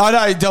fucking... I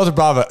know, Delta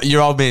Bravo,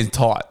 your old man's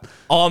tight.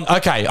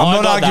 Okay,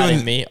 I'm not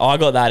arguing... I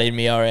got that in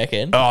me, I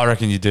reckon. Oh, I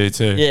reckon you do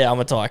too. Yeah, I'm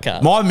a tight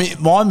cut.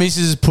 My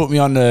missus put me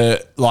on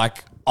the...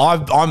 Like,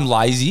 I'm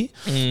lazy,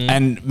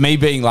 and me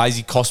being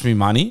lazy costs me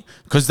money,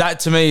 because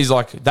that to me is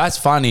like, that's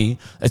funny.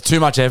 It's too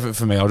much effort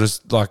for me. I'll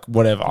just like,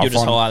 whatever. You'll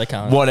just hire the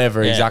car.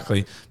 Whatever, Yeah.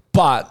 Exactly.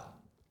 But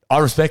I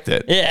respect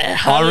it. Yeah,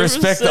 I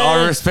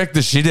respect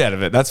the shit out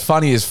of it. That's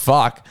funny as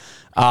fuck.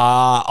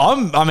 I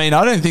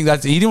don't think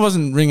that's... He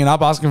wasn't ringing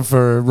up asking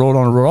for a roared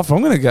on or roared off.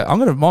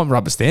 Might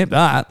rubber stamp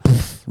that.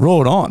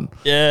 Roared on.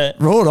 Yeah.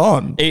 Roared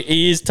on.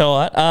 He is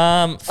tight.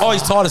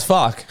 He's tight as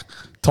fuck.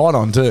 Tight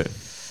on too.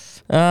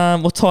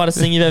 What tightest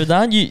thing you've ever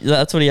done?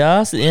 That's what he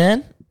asked at the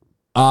end.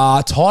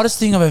 Tightest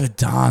thing I've ever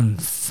done.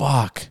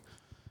 Fuck.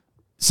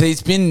 See,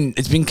 it's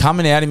been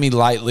coming out of me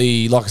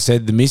lately. Like I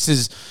said, the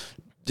missus,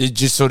 it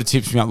just sort of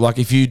tips me up. Like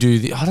if you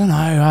do I don't know,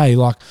 hey,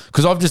 like,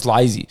 because I'm just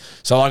lazy.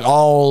 So like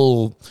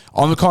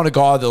I'm the kind of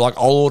guy that like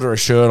I'll order a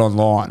shirt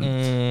online.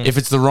 If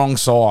it's the wrong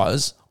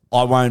size,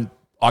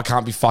 I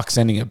can't be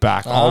sending it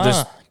back. I'll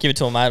just give it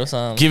to a mate or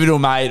something. give it to a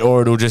mate,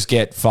 or it'll just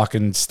get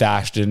fucking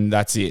stashed and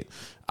that's it.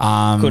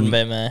 Couldn't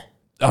be me.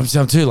 I'm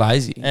too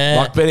lazy.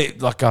 Yeah. I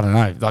don't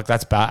know. Like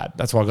that's bad.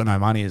 That's why I got no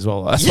money as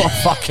well. That's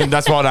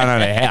that's why I don't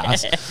own a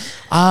house.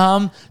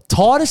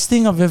 Tightest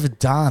thing I've ever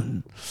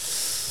done.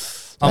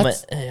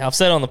 I've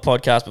said on the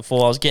podcast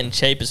before, I was getting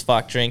cheap as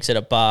fuck drinks at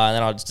a bar, and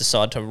then I just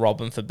decided to rob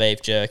them for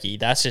beef jerky.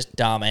 That's just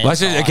dumb. That's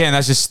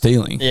just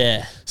stealing.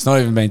 Yeah. It's not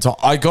even being tight.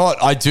 I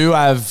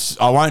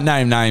won't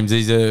name names.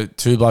 These are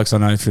two blokes I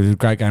know through the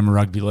great game of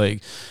rugby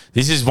league.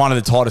 This is one of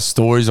the tightest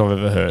stories I've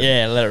ever heard.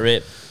 Yeah, let it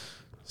rip.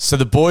 So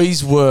the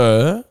boys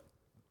were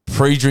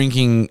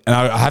pre-drinking, and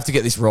I have to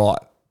get this right.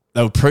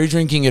 They were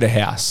pre-drinking at a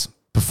house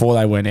before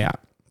they went out.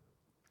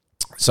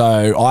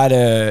 So I had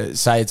to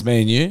say it's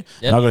me and you,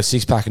 and I got a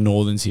 6-pack of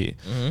Northerns here.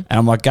 And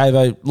I'm like,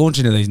 Gabo, launch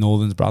into these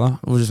Northerns, brother.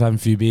 We're just having a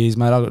few beers,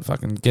 mate. I got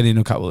fucking get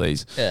into a couple of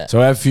these. Yeah. So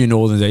I have a few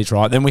Northerns each,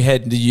 right? Then we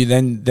head to you.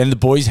 Then the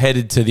boys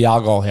headed to the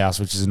Argyle House,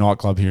 which is a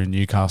nightclub here in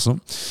Newcastle.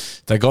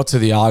 They got to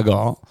the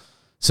Argyle.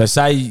 So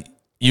say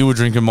you were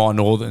drinking my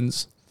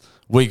Northerns.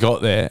 We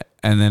got there,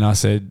 and then I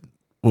said,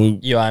 well,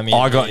 you owe me.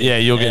 You're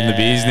getting the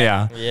beers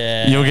now.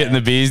 Yeah. You're getting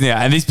the beers now.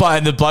 And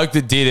the bloke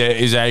that did it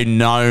is a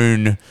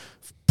known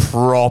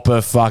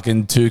proper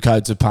fucking 2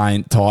 coats of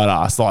paint, tight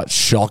ass, like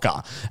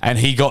shocker. And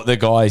he got the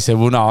guy, he said,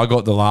 well, no, I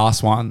got the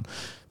last one.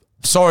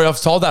 Sorry,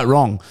 I've told that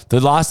wrong.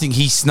 The last thing,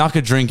 he snuck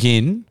a drink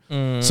in.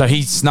 So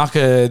he snuck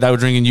they were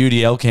drinking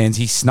UDL cans.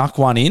 He snuck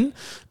one in,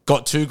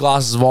 got 2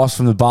 glasses of ice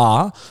from the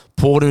bar,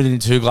 poured it in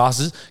 2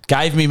 glasses,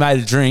 gave me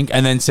mate a drink,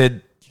 and then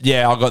said,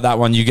 yeah, I got that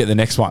one. You get the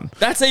next one.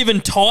 That's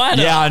even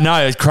tighter. Yeah, I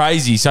know. It's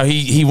crazy. So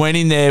he went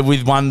in there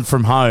with one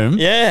from home.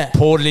 Yeah.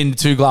 Poured it into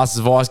 2 glasses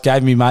of ice,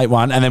 gave me mate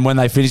one. And then when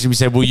they finished him, he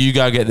said, well, you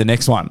go get the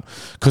next one.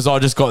 Because I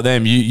just got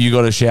them. You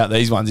got to shout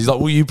these ones. He's like,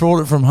 well, you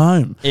brought it from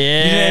home.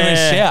 Yeah. You didn't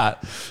even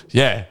shout.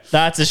 Yeah.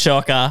 That's a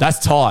shocker. That's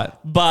tight.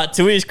 But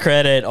to his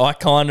credit, I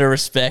kind of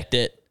respect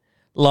it.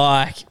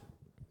 Like,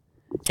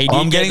 he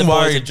didn't get the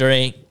boys a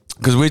drink.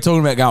 Because we're talking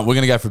about we're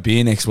going to go for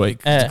beer next week.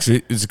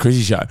 It's a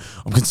Chrissy show.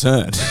 I'm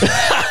concerned.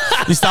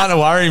 You're starting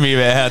to worry me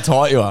about how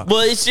tight you are.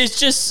 Well, it's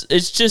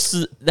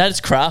just that's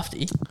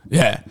crafty.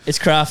 Yeah. It's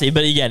crafty.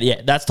 But again,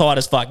 yeah, that's tight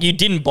as fuck. You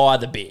didn't buy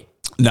the beer.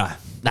 No.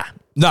 Nah.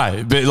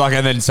 No, but like,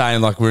 and then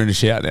saying like we're in a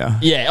shout now.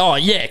 Yeah. Oh,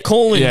 yeah.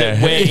 Calling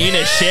that we're in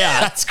a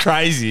shout. That's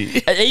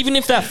crazy. Even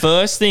if that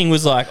first thing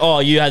was like, oh,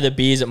 you had the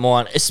beers at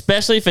mine,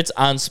 especially if it's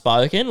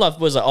unspoken, like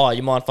was like, oh,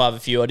 you mind if I have a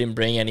few? I didn't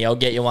bring any. I'll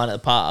get you one at the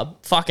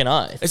pub. Fucking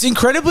oath. It's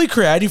incredibly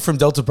creative from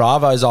Delta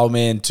Bravo's old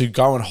man to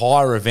go and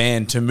hire a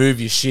van to move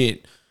your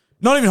shit.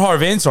 Not even hire a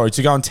van, sorry,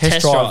 to go and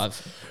test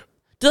drive.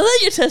 Do they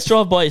let you test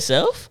drive by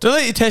yourself? Do they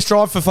let you test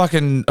drive for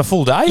fucking a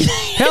full day?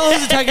 How long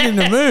is it taking him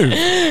to move?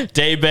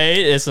 DB,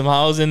 there's some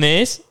holes in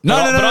this. No.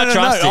 I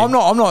trust him.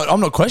 I'm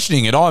not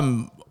questioning it.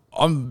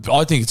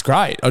 I think it's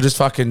great. I just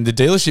fucking the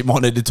dealership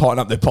might need to tighten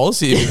up their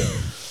policy.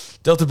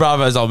 Delta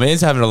Bravo's old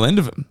man's having a lend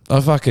of him. I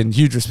fucking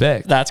huge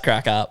respect. That's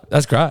crack up.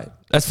 That's great.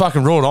 That's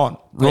fucking roared on.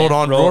 Roared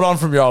on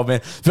from your old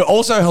man. But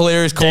also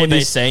hilarious calling you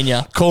a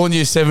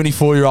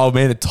 74-year-old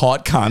man a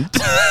tight cunt.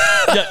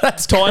 Yeah,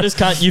 that's tightest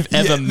cunt you've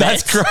ever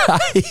met. That's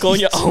great.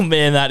 Calling your old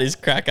man that is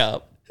crack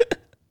up.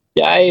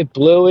 Yay,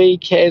 Bluey,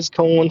 Kez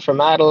Corn from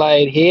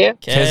Adelaide here.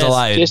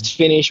 Kez. Just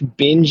finished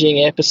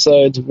binging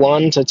episodes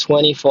 1 to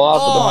 25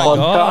 of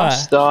the podcast. God.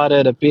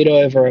 Started a bit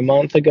over a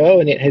month ago,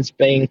 and it has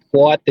been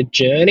quite the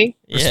journey.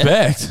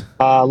 Respect.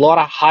 A lot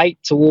of hate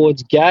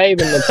towards Gabe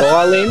and the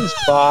dial-ins,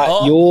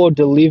 but you're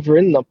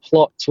delivering the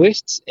plot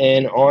twists,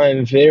 and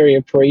I'm very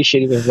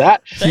appreciative of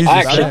that. I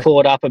actually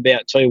caught up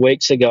about 2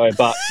 weeks ago,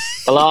 but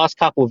the last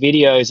couple of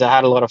videos I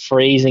had a lot of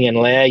freezing and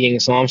lagging,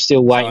 so I'm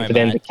still waiting for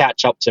them to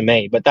catch up to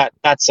me, but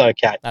that's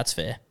okay. That's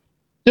fair.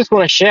 Just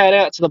want to shout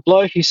out to the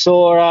bloke who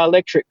saw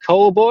Electric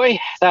Callboy.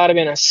 That would have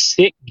been a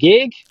sick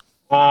gig.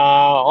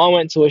 I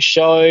went to a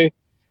show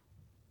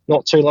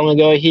not too long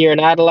ago here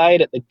in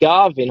Adelaide at the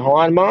Gov in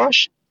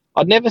Hindmarsh.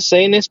 I'd never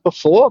seen this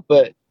before,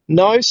 but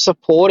no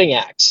supporting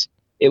acts.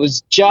 It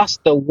was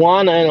just the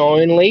one and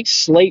only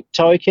Sleep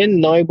Token,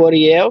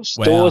 nobody else.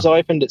 Wow. Doors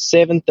opened at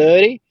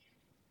 7:30.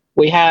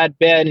 We had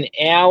about an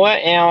hour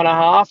and a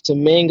half to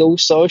mingle,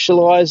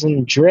 socialise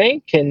and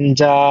drink, and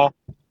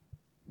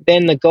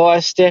then the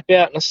guys step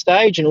out on the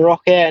stage and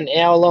rock out an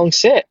hour-long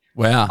set.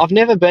 Wow. I've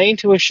never been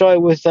to a show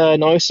with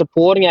no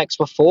supporting acts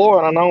before,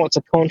 and I know it's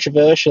a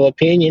controversial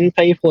opinion.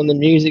 People in the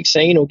music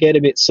scene will get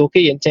a bit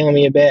sooky and tell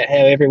me about how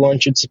everyone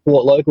should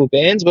support local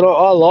bands, but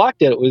I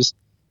liked it. It was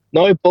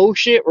no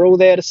bullshit. We're all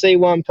there to see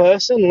one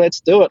person. Let's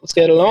do it. Let's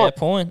get it on. Fair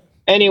point.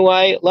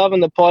 Anyway,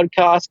 loving the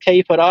podcast.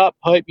 Keep it up.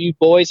 Hope you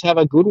boys have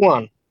a good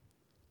one.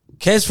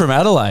 Kez from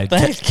Adelaide.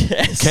 Thanks,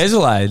 Kez.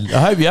 Kezelaide.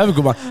 I hope you have a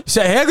good one.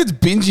 So how good's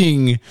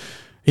binging?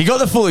 He got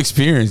the full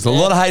experience. A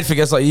lot of hate for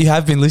Kez. Like, you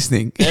have been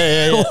listening.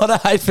 Yeah. A lot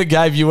of hate for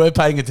Gabe. You were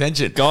paying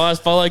attention. Guys,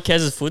 follow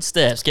Kez's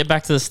footsteps. Get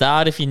back to the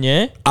start if you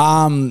knew.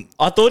 I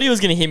thought he was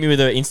going to hit me with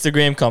an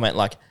Instagram comment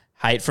like,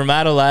 hate from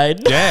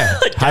Adelaide. Yeah,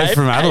 hate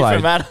from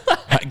Adelaide.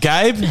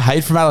 Gabe,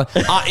 hate from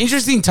Adelaide.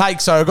 Interesting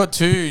take. So I got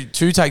two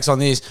takes on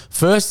this.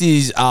 First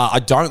is I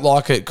don't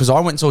like it because I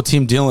went and saw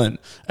Tim Dillon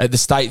at the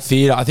State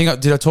Theatre.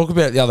 Did I talk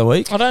about it the other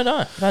week? I don't know.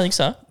 I don't think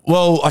so.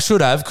 Well, I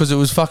should have because it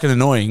was fucking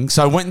annoying.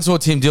 So I went and saw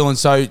Tim Dillon.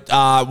 So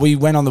we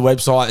went on the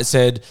website. It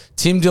said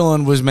Tim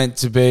Dillon was meant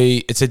to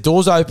be. It said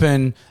doors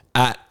open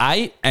at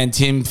 8 and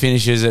Tim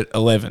finishes at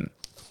 11.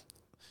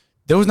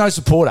 There was no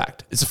support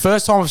act. It's the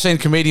first time I've seen a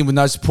comedian with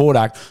no support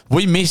act.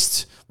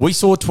 We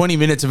saw 20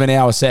 minutes of an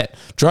hour set.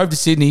 Drove to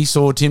Sydney,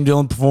 saw Tim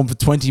Dillon perform for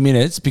 20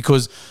 minutes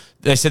because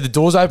they said the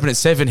doors open at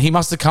 7. He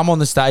must have come on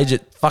the stage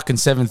at fucking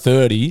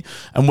 7:30,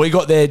 and we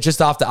got there just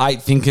after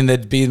 8 thinking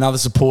there'd be another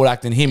support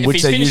act than him,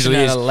 which there usually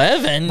is.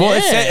 11, well,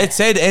 it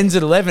said ends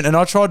at 11, and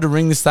I tried to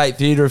ring the State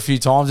Theatre a few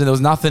times, and there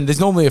was nothing. There's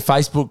normally a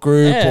Facebook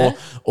group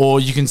or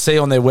you can see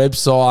on their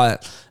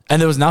website. And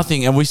there was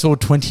nothing, and we saw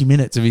 20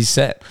 minutes of his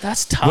set.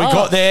 That's tough. We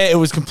got there, it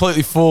was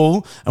completely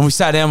full, and we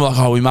sat down, we're like,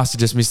 oh, we must have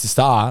just missed the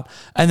start.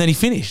 And then he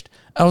finished.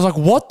 I was like,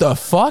 what the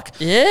fuck?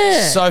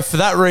 Yeah. So for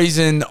that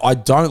reason, I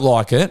don't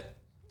like it.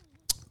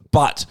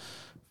 But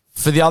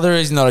for the other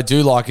reason that I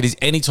do like it is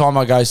anytime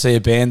I go see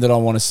a band that I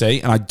want to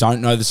see and I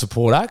don't know the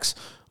support acts,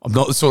 I'm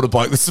not the sort of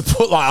bloke that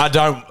support. Like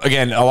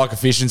I like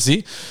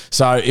efficiency.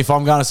 So if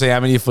I'm going to see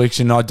Amity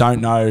Affliction and I don't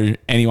know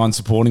anyone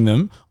supporting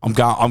them, I'm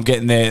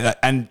getting there.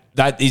 And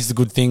that is the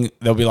good thing.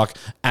 They'll be like,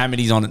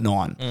 Amity's on at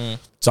 9.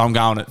 So I'm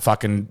going at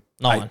fucking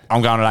 9.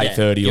 I'm going at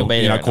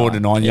 8:30 or quarter to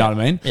 9. You know what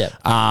I mean? Yeah.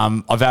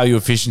 I value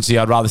efficiency.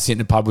 I'd rather sit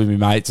in a pub with my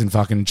mates and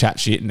fucking chat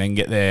shit and then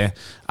get there.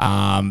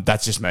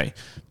 That's just me.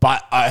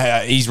 But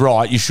he's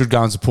right. You should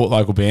go and support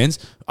local bands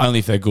only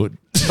if they're good.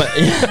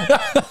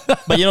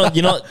 But you're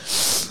not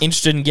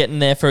interested in getting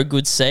there for a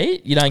good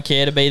seat. You don't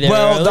care to be there.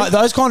 Well,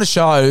 those kind of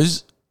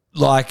shows.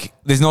 Like,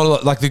 there's not a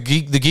lot, like the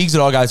gigs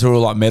that I go to are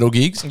like metal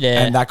gigs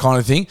and that kind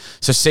of thing.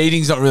 So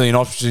seating's not really an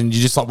option.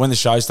 You just like when the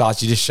show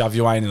starts, you just shove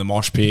your way into the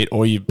mosh pit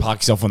or you park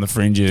yourself on the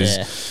fringes.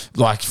 Yeah.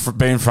 Like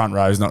being front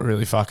row is not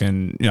really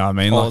fucking, you know what I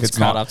mean? Well, like it's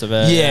not up to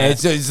bed. Yeah,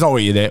 it's not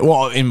where you're there.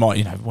 Well, in my,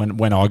 you know,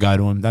 when I go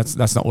to them,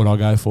 that's not what I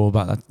go for,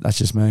 but that's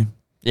just me.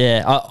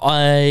 Yeah,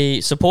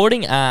 I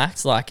supporting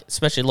acts, like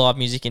especially live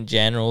music in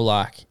general,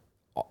 like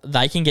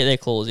they can get their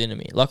claws into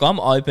me. Like I'm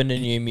open to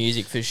new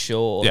music for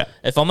sure. Yeah.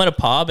 If I'm at a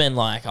pub and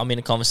like I'm in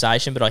a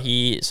conversation, but I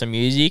hear some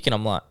music and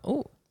I'm like,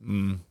 oh,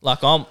 like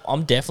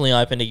I'm definitely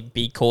open to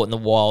be caught in the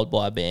wild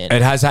by a band.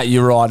 It has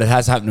you're right. It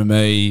has happened to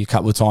me a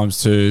couple of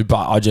times too,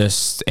 but I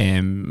just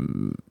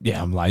am.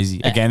 Yeah, I'm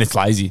lazy. Again, it's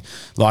lazy.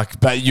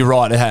 Like, but you're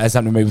right. It has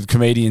happened to me with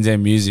comedians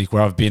and music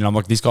where I've been. I'm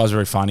like, this guy's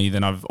very funny.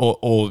 Then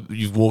or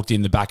you've walked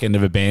in the back end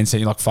of a band set.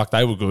 You're like, fuck,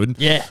 they were good.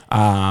 Yeah.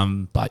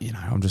 But you know,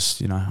 I'm just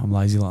I'm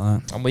lazy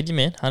like that. I'm with you,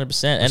 man,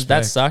 100%. And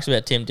that sucks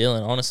about Tim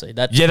Dillon. Honestly,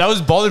 that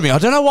was bothering me. I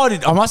don't know why.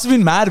 I must have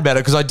been mad about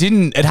it because I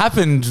didn't. It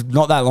happened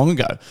not that long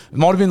ago. It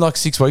might have been like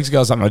 6 weeks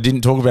ago or something. I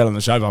didn't talk about it on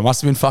the show, but I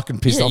must have been fucking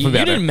pissed off about it.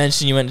 You didn't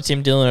mention you went to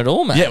Tim Dillon at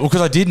all, man. Yeah, well,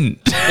 because I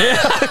didn't.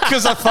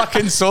 Because I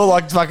fucking saw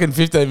like fucking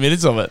 15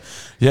 minutes of it.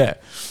 Yeah.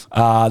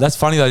 That's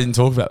funny that I didn't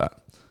talk about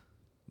that.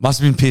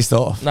 Must have been pissed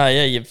off. No,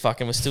 yeah, you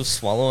fucking were still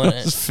swallowing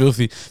it. It's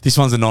filthy. This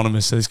one's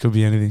anonymous, so this could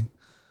be anything.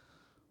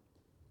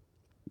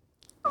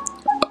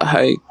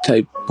 Hey,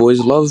 boys,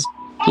 love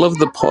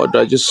the pod.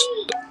 I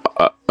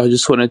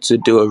just wanted to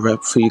do a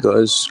rap for you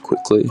guys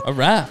quickly. A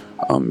rap?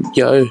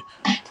 Yo,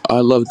 I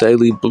love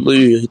Daily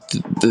Blue.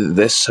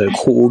 They're so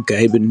cool.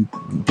 Gabe and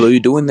Blue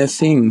doing their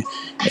thing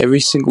every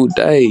single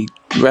day,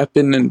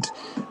 rapping and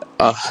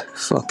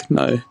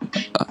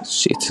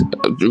shit,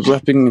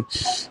 rapping.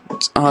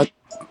 How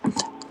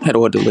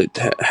do I delete?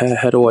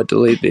 How do I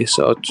delete this?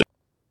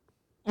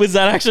 Was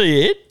that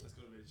actually it?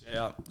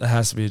 That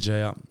has to be a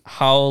J up.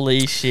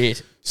 Holy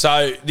shit.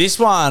 So this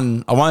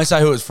one, I won't say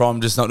who it's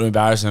from, just not to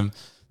embarrass him.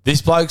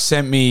 This bloke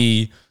sent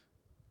me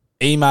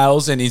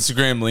emails and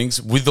Instagram links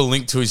with the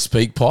link to his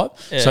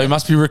SpeakPipe. Yeah. So he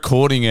must be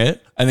recording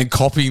it and then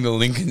copying the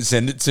link and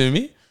send it to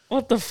me.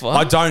 What the fuck?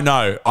 I don't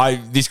know.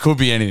 This could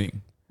be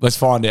anything. Let's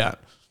find out.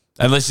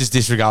 And let's just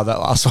disregard that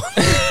last one.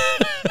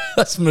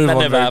 Let's move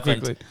on very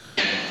quickly.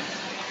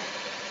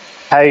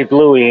 Hey,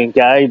 Bluey and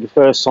Gabe,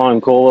 first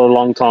time caller,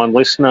 long time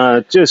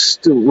listener.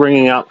 Just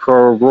ringing up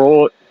for a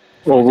Rort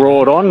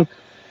on.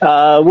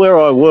 Where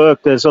I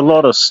work, there's a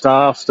lot of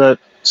staff that,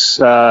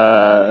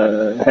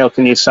 how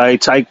can you say,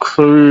 take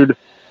food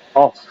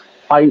off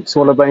plates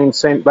what have been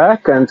sent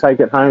back and take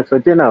it home for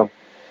dinner.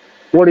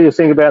 What do you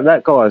think about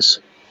that, guys?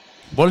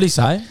 What did he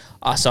say?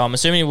 So I'm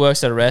assuming he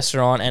works at a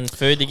restaurant and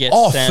food that gets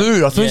sent... Oh,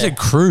 food. I thought he said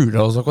crude.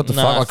 I was like, what the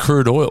fuck? Like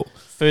crude oil.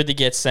 Food that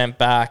gets sent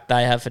back,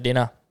 they have for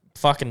dinner.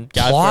 Fucking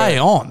go Play for it.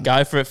 on.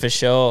 Go for it for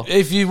sure.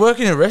 If you work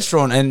in a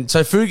restaurant and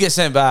so food gets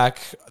sent back,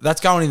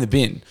 that's going in the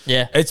bin.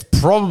 Yeah. It's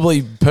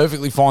probably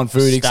perfectly fine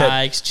food.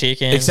 Steaks,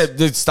 chickens. Except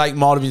the steak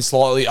might have been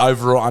slightly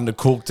over or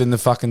undercooked and the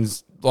fucking,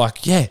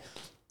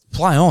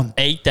 play on.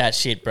 Eat that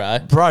shit, bro.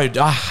 Bro,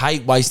 I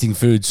hate wasting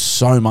food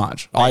so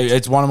much.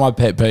 It's one of my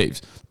pet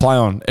peeves. Play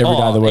on every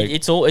day of the week.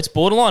 It's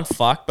borderline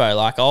fuck, bro.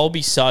 Like, I'll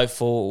be so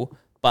full,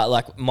 but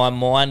like my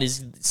mind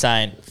is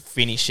saying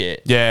finish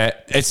it. Yeah,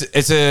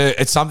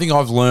 it's something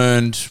I've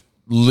learned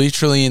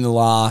literally in the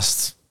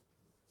last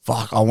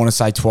I want to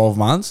say 12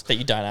 months. That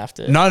you don't have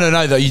to. No,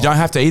 that you don't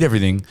have to eat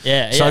everything.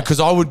 Yeah, So because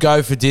I would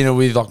go for dinner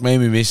with like me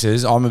and my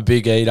missus, I'm a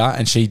big eater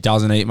and she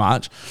doesn't eat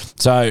much.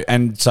 So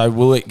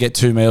we'll get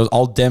 2 meals.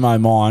 I'll demo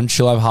mine.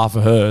 She'll have half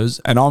of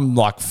hers, and I'm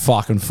like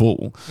fucking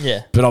full.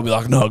 Yeah. But I'll be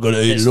like, no, I got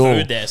to eat it all.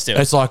 There's food there still.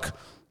 It's like,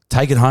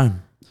 take it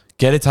home.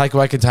 Get a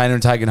takeaway container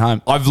and take it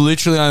home. I've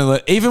literally only,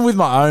 even with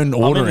my own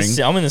ordering.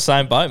 I'm in the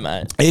same boat,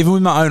 mate. Even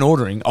with my own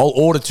ordering, I'll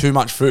order too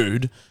much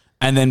food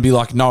and then be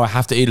like, no, I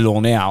have to eat it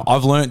all now.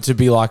 I've learned to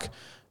be like,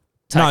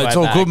 no, it's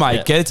all good, mate.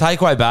 Yeah. Get a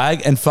takeaway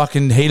bag and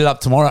fucking heat it up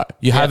tomorrow.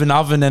 You have an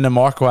oven and a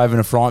microwave and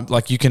a frying,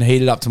 like you can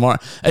heat it up tomorrow.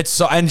 It's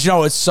so, and you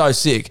know, it's so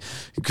sick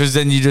because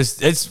then you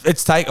just,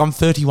 I'm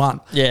 31.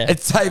 Yeah.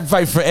 It's take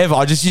forever.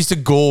 I just used to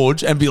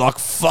gorge and be like,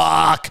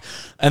 fuck,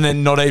 and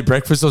then not eat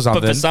breakfast or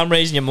something. But for some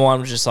reason, your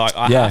mind was just like,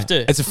 I have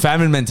to. It's a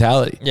famine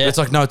mentality. Yeah. It's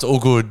like, no, it's all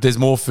good. There's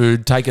more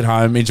food. Take it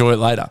home. Enjoy it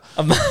later.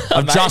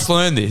 I've just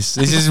learned this.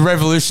 This is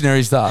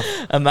revolutionary stuff.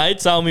 A mate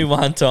told me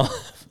one time,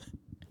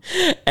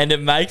 and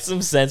it makes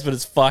some sense, but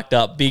it's fucked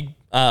up. Big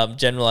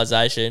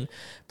generalization,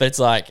 but it's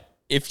like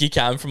if you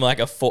come from like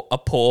a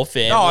poor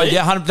family. Oh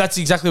yeah, that's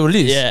exactly what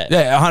it is.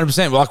 Yeah,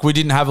 100%. Like we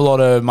didn't have a lot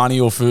of money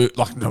or food.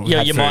 Like no, we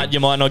had you food.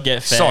 might not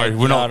get fed. Sorry,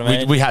 we're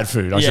not. We had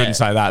food. I shouldn't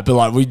say that, but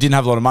like we didn't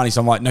have a lot of money,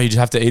 so I'm like, no, you just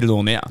have to eat it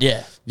all now.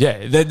 Yeah.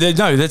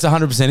 No, that's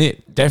 100%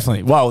 it.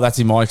 Definitely. Well, that's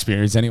in my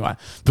experience anyway.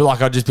 But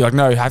like, I'd just be like,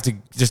 no, you have to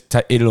just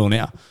eat it all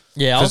now.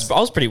 Yeah, I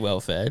was pretty well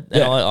fed,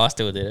 and I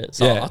still did it.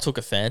 So I took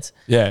offence.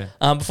 Yeah.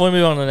 Before we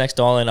move on to the next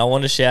island, I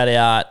want to shout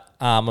out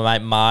my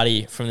mate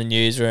Marty from the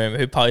newsroom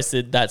who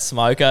posted that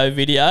Smoko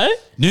video.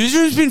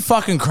 Newsroom's been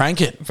fucking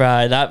cranking.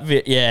 Bro,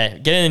 get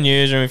in the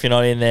newsroom if you're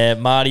not in there.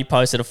 Marty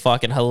posted a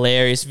fucking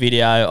hilarious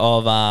video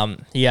of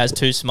he has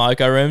 2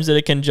 Smoko rooms that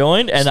are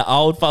conjoined, and the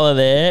old fella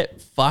there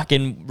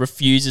fucking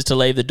refuses to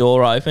leave the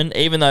door open,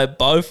 even though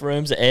both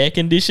rooms are air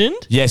conditioned.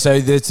 Yeah, so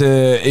that's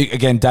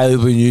again, Daily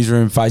Blue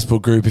Newsroom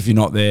Facebook group. If you're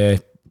not there,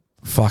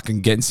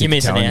 fucking getting sick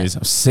of telling you.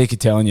 I'm sick of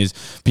telling you.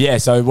 But yeah,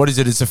 so what is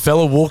it? It's a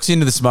fella walks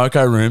into the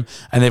Smoko room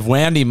and they've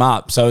wound him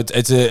up. So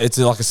it's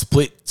like a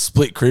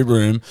split crib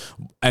room,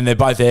 and they're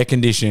both air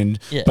conditioned,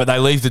 but they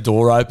leave the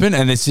door open,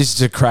 and it's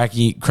just a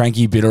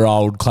cranky, bitter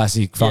old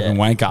classic fucking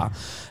wanker.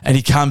 And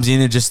he comes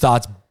in and just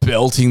starts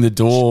belting the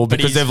door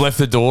because they've left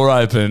the door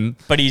open.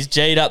 But he's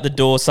G'd up the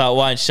door so it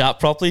won't shut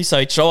properly. So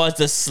he tries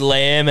to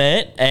slam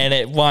it and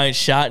it won't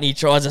shut, and he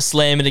tries to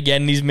slam it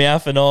again and he's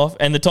mouthing off.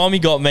 And the time he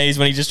got me is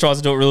when he just tries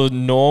to do it real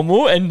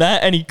normal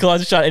and he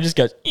closes it shut and it just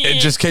goes.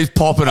 It just keeps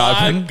popping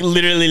open. I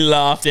literally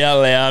laughed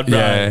out loud, bro.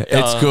 Yeah,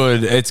 it's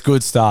good. It's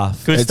good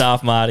stuff. Good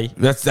stuff, Marty.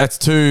 That's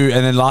 2.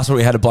 And then last week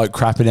we had a bloke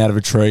crapping out of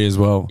a tree as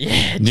well.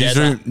 Yeah,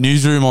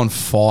 newsroom on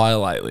fire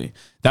lately.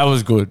 That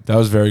was good. That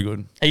was very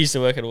good. He used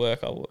to work at work.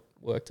 I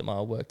worked at my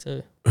old work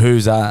too.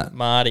 Who's that?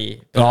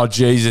 Marty. Oh,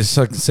 Jesus.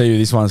 I can see who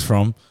this one's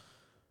from.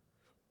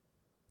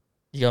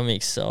 You got me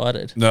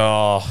excited.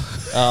 No.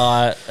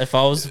 If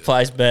I was to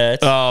place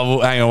bets. Oh,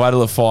 well, hang on. Wait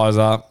till it fires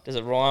up. Does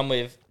it rhyme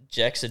with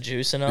Jack's a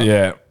juicing?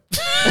 Yeah.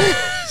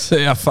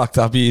 See how fucked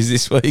up he is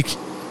this week.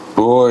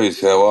 Boys,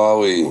 how are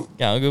we?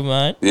 Going good,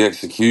 mate. The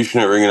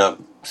executioner ringing up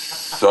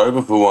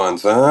sober for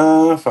once.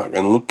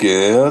 Fucking look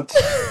out.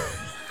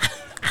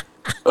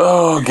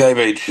 Oh,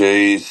 Gabe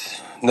cheese.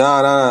 No.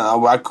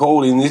 I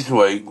called in this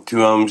week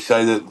to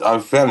say that I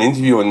found an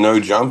interview on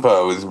No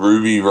Jumper with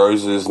Ruby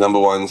Rose's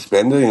 #1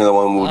 spender. You know, the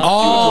one you were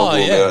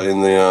talking about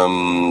in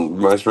the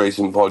most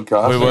recent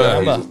podcast. We were.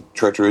 He's a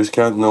treacherous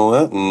cunt and all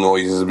that, and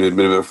he's a bit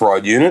of a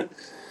fried unit.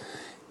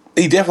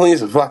 He definitely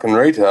is a fucking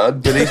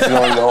retard, but he's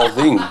denying the whole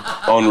thing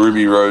on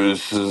Ruby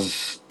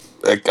Rose's.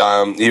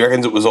 He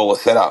reckons it was all a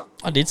setup.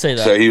 I did see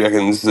that. So he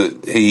reckons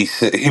that he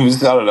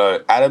was. I don't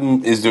know.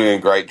 Adam is doing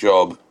a great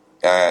job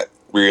at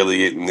really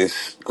getting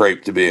this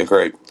creep to be a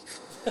creep,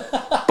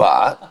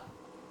 but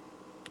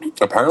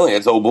apparently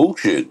it's all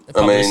bullshit. The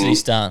publicity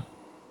stunt.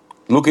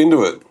 Look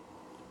into it.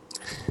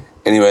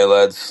 Anyway,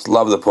 lads,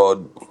 love the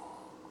pod.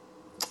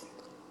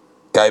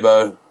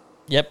 Gabo.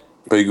 Yep.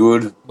 Be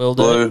good. Will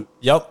do. Blue.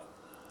 Yep.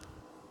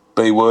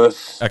 Be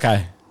worse.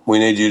 Okay. We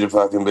need you to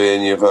fucking be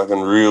in your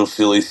fucking real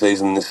silly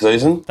season this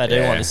season. They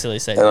do want a silly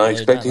season. And I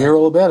expect to hear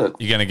all about it.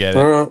 You're going to get it.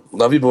 All right.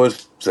 Love you,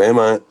 boys. See you,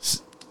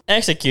 mate.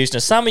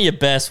 Executioner, some of your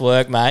best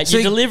work, mate.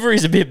 Your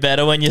delivery's a bit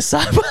better when you're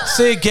sober.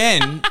 See,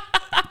 again,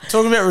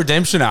 talking about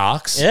redemption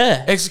arcs.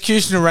 Yeah.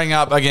 Executioner rang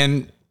up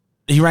again.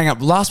 He rang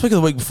up last week or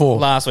the week before?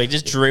 Last week,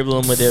 just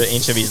dribbling with an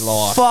inch of his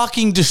life.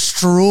 Fucking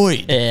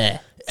destroyed. Yeah.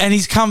 And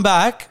he's come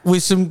back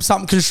with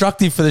something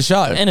constructive for the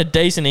show. And a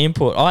decent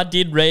input. I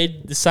did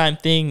read the same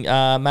thing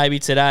maybe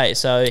today.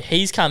 So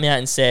he's come out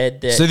and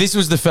said that... So this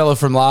was the fella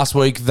from last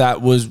week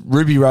that was...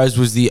 Ruby Rose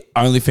was the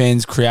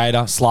OnlyFans creator.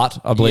 Slut,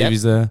 I believe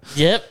is the...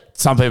 Yep.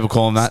 Some people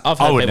call him that. I've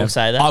heard people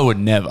say that. I would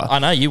never. I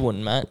know you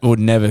wouldn't, mate. I would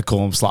never call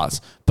them sluts.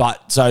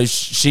 But so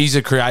she's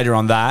a creator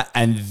on that,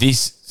 and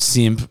this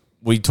simp,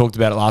 we talked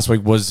about it last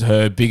week, was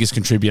her biggest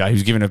contributor. He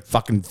was giving her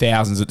fucking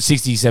thousands,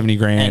 60, 70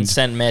 grand. And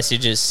sent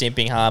messages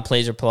simping hard.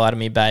 Please reply to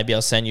me, baby.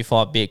 I'll send you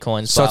 5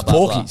 Bitcoins. So blah, it's blah,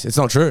 porkies. blah. It's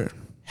not true.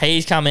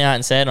 He's come out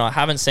and said, and I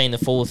haven't seen the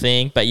full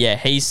thing, but yeah,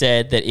 he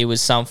said that it was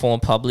some form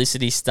of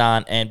publicity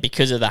stunt, and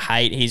because of the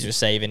hate he's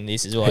receiving,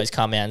 this is why he's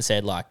come out and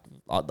said, like,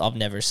 I've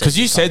never said... Because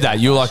you said that.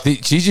 You were like,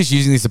 she's just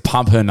using this to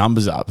pump her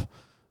numbers up,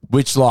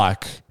 which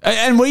like...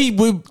 And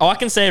we I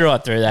can see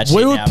right through that shit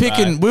we were now,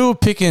 picking... bro. We were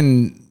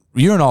picking...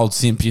 You're an old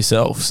simp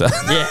yourself, so...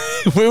 Yeah.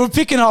 We were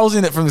picking holes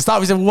in it from the start.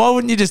 We said, why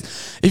wouldn't you just...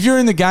 If you're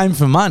in the game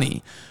for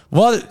money...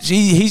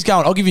 He's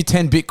going, I'll give you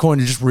 10 Bitcoin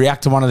to just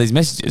react to one of these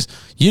messages.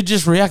 You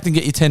just react and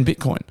get your 10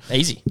 Bitcoin.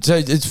 Easy. So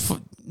it's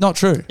not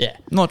true. Yeah.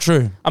 Not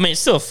true. I mean,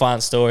 it's still a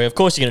fun story. Of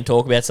course you're going to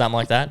talk about something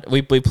like that.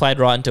 We played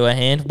right into her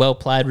hand. Well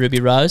played,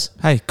 Ruby Rose.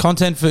 Hey,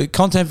 content for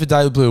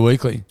Daily Blue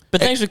Weekly. But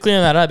thanks for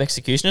clearing that up,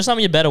 Executioner. Some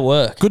of your better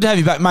work. Good to have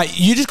you back, mate.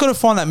 You just got to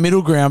find that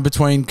middle ground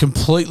between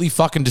completely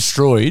fucking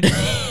destroyed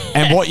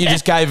and what you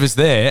just gave us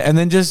there, and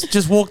then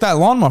just walk that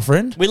line, my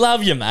friend. We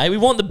love you, mate. We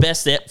want the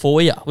best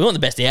for you. We want the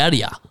best out of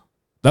you.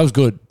 That was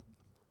good.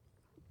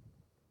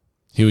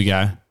 Here we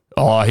go.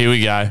 Oh, here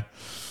we go.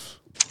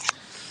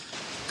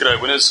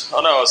 G'day, winners.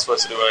 I know I was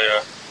supposed to do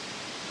a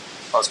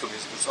High School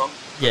Musical song.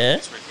 Yeah.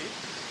 It's Ricky.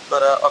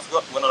 but I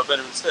forgot went on a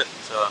bender instead.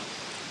 So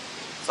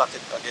fuck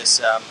it, I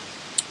guess.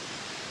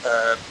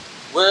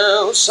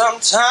 Well,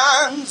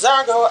 sometimes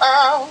I go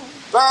out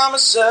by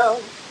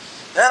myself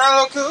and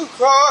I look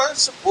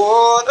across the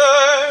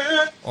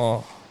water.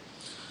 Oh.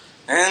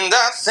 And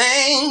I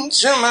think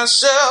to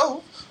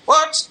myself,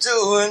 what you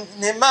doing?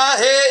 In my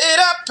head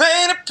I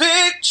paint a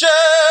picture.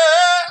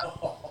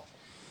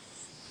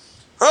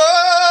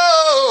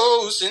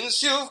 Oh,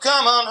 since you've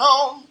come on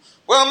home,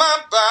 well, my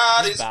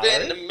body's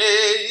been a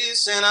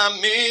mess, and I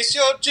miss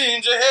your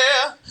ginger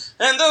hair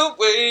and the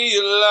way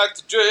you like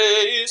to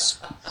dress.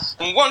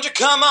 Won't you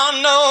come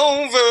on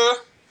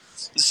over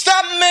and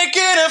stop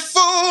making a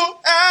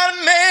fool out of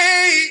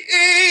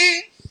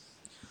me?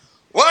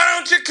 Why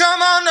don't you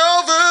come on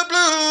over,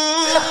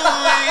 Bluey?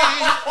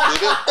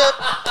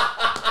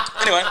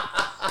 Anyway,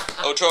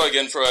 I'll try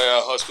again for a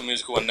High School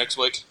Musical one next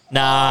week.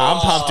 Nah,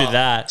 I'm pumped with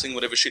that. Sing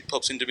whatever shit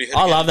pops into me head.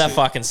 I love that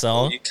fucking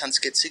song. You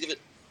cunts get sick of it.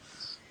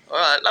 All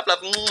right,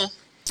 love.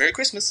 Merry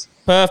Christmas.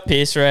 Perth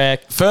Piss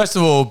Wreck. First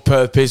of all,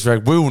 Perth Piss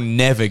Wreck, we will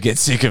never get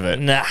sick of it.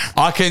 Nah.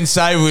 I can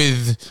say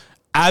with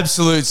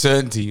absolute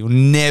certainty, you'll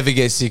never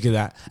get sick of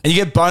that. And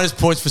you get bonus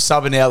points for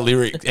subbing our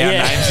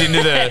names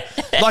into the...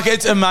 Like,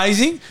 it's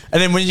amazing.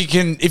 And then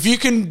if you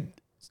can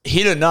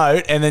hit a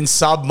note and then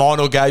sub mine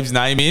or Gabe's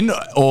name in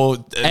or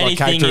like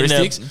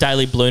characteristics. In the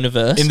Daily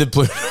Blueniverse. In the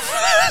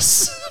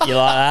Blueniverse. You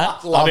like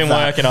that? I've been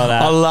working on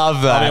that. I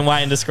love that. I've been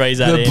waiting to squeeze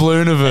that in. The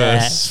Blueniverse.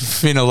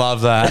 Yeah. Finna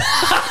love that.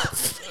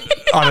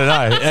 I don't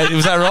know.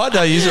 Was that right?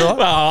 Did I use it right?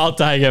 Well, I'll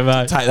take it,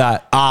 mate. Take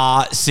that.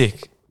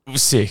 Sick. It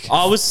was sick.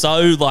 I was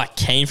so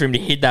keen for him to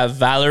hit that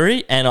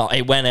Valerie, and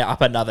it went up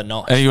another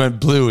notch. And he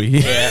went Bluey.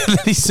 Yeah.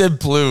 He said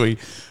Bluey.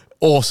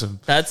 Awesome.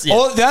 That's it.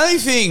 The only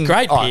thing...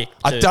 Great pick.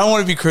 I don't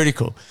want to be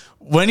critical.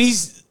 When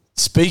he's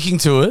speaking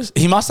to us,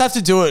 he must have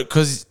to do it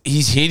because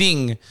he's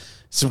hitting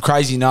some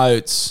crazy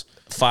notes.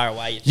 Far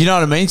away. You know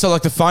what I mean? So,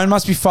 like, the phone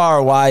must be far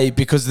away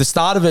because the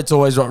start of it's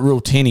always, real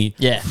tinny.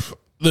 Yeah.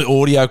 The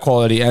audio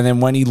quality. And then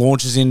when he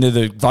launches into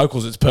the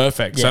vocals, it's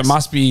perfect. Yes. So, it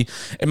must be...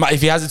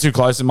 if he has it too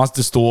close, it must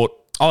distort...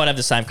 I would have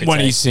the same critique.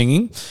 When he's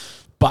singing.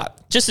 But...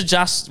 Just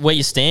adjust where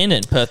you stand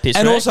in Perth Piss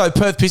And Wreck. also,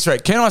 Perth Piss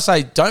Wreck, can I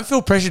say, don't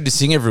feel pressured to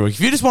sing every week. If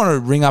you just want to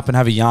ring up and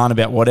have a yarn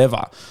about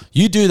whatever,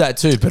 you do that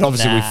too. But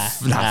obviously,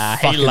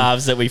 he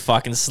loves that we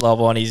fucking slob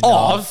on his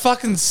knob. I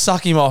fucking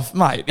suck him off,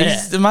 mate.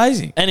 He's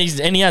amazing. And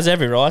he has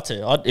every right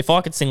to. If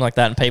I could sing like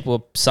that and people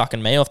were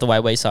sucking me off the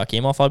way we suck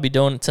him off, I'd be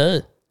doing it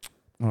too.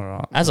 All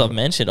right. As I've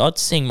mentioned, I'd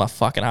sing my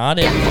fucking heart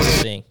out if I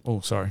could sing.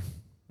 Oh, sorry.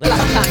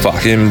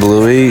 Fucking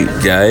Bluey,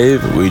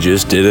 Gabe, we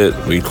just did it.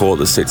 We caught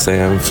the 6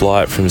 a.m.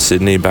 flight from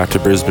Sydney back to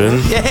Brisbane.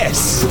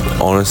 Yes!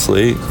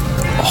 Honestly, a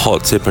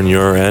hot tip on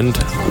your end.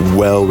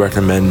 Well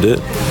recommend it.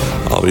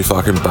 I'll be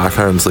fucking back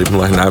home sleeping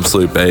like an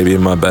absolute baby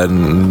in my bed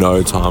in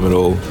no time at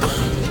all.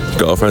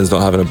 Girlfriend's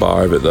not having a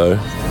bar of it though.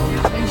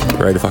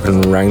 Ready to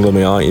fucking wrangle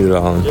me, aren't you,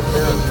 darling?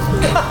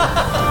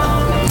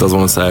 Doesn't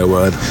want to say a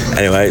word.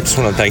 Anyway, just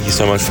want to thank you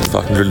so much for the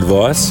fucking good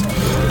advice.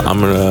 I'm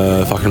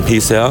gonna fucking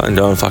peace out and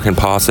go and fucking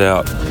pass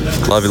out.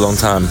 Love you long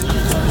time.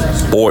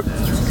 Boy.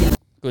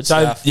 Good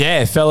stuff.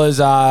 Yeah, fellas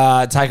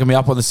taking me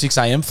up on the 6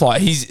 a.m.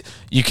 flight. He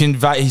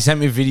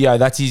sent me a video.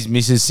 That's his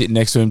missus sitting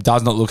next to him.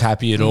 Does not look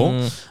happy at all.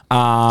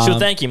 She'll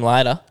thank him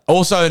later.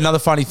 Also, another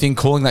funny thing,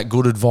 calling that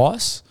good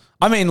advice.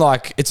 I mean,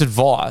 like, it's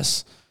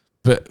advice,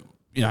 but...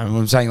 You know,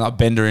 I'm saying like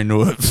bender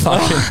into a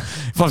fucking.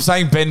 If I'm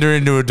saying bender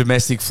into a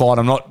domestic flight,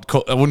 I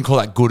wouldn't call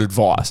that good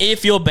advice.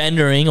 If you're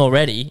bendering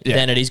already,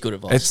 then it is good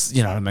advice. It's,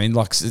 you know what I mean?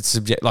 Like, it's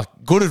subject. Like,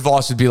 good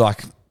advice would be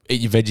like,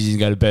 eat your veggies and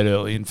go to bed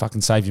early and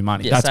fucking save your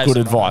money. Yeah, that's good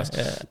advice.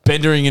 Money, yeah.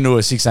 Bendering into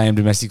a 6 a.m.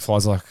 domestic flight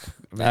is like,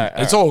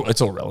 it's all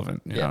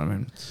relevant. You know what I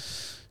mean?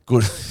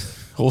 Good.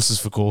 Horses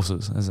for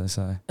courses, as they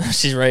say.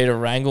 She's ready to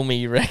wrangle me,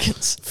 you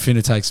reckons?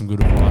 Finna take some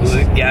good advice.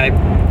 Look, Gabe,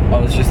 I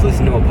was just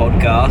listening to a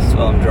podcast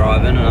while I'm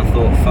driving and I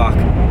thought, fuck,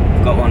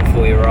 I've got one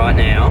for you right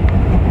now.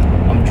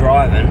 I'm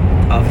driving,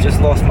 I've just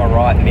lost my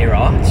right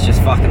mirror. It's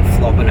just fucking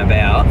flopping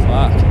about.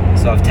 Fuck.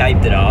 So I've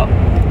taped it up.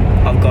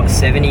 I've got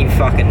 79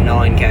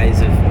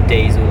 Ks of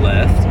diesel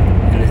left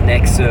and the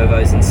next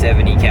servo's in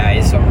 70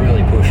 Ks, so I'm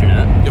really pushing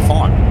it. You're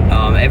fine.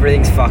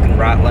 Everything's fucking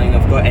rattling.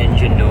 I've got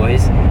engine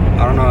noise.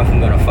 I don't know if I'm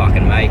gonna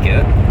fucking make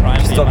it.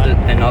 Just stopped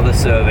at another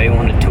survey,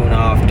 wanted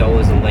 $2.50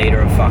 a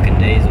litre of fucking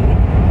diesel.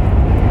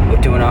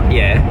 We're doing up,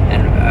 yeah,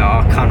 and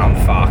I'm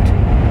fucked.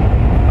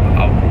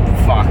 Oh,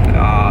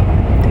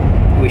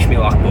 fuck. Wish me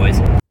luck,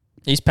 boys.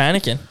 He's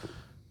panicking.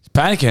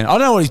 I don't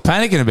know what he's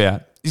panicking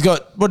about. He's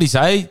got, what did he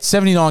say?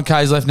 79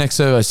 Ks left, next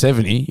servo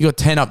 70. You got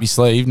 10 up your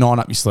sleeve, 9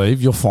 up your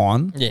sleeve. You're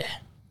fine. Yeah.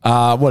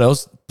 What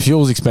else?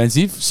 Fuel's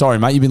expensive. Sorry,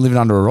 mate. You've been living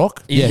under a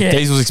rock. Yeah.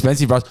 Diesel's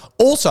expensive, bro.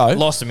 Also,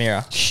 lost a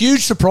mirror.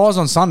 Huge surprise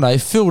on Sunday.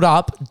 Filled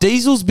up.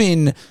 Diesel's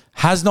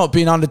has not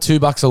been under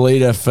 $2 a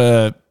litre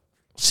for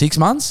 6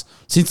 months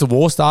since the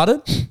war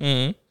started.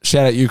 Mm-hmm.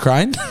 Shout out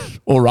Ukraine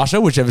or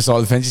Russia, whichever side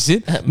of the fence you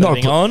sit.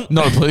 Moving on.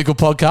 Not a political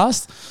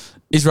podcast.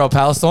 Israel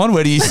Palestine.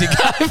 Where do you sit?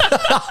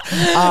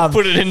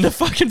 Put it in the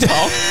fucking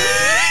poll.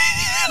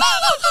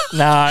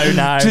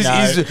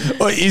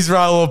 Just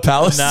Israel or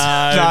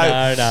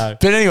Palestine. No.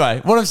 But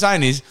anyway, what I'm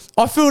saying is,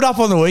 I filled up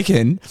on the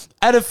weekend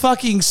at a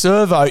fucking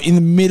servo in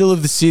the middle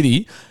of the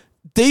city.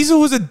 Diesel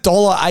was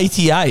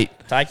 $1.88.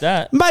 Take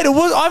that, mate.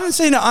 I haven't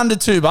seen it under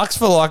 $2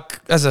 for, like,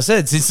 as I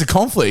said, since the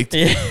conflict.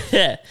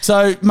 Yeah.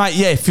 So, mate,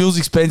 yeah, it feels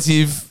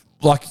expensive.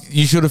 Like,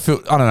 you should have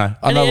felt, I don't know.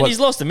 And he's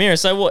lost the mirror.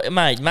 So, what,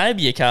 mate,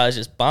 maybe your car's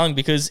just bunged,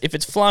 because if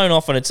it's flown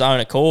off on its own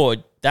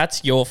accord,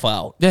 that's your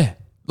fault. Yeah.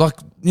 Like,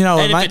 you know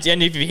what, mate?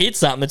 And if you hit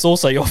something, it's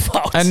also your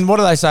fault. And what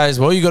do they say as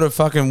well? You got a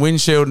fucking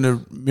windshield and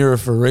a mirror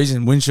for a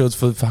reason. Windshield's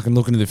for fucking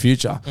looking to the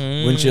future.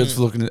 Windshield's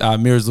for looking at,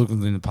 mirror's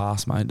looking in the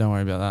past, mate. Don't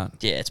worry about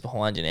that. Yeah, it's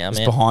behind you now, man.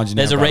 It's behind you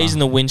now, There's a brother. reason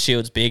the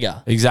windshield's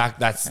bigger.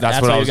 Exactly. That's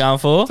what you're going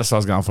for? That's what I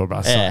was going for,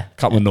 bro. Yeah. So,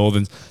 couple of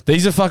Northerns.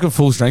 These are fucking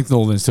full strength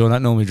Northerns too. I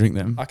don't normally drink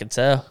them. I can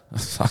tell.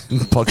 Fucking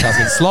podcast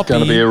getting sloppy.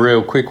 Gonna be a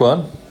real quick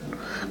one.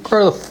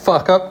 Grow the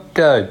fuck up,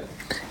 Gabe.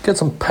 Get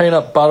some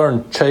peanut butter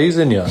and cheese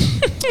in you.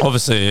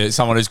 Obviously,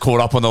 someone who's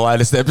caught up on the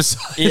latest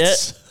episodes. Yeah.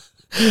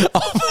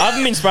 I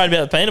haven't been sprayed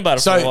about the peanut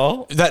butter for a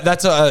while.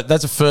 That's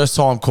a first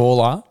time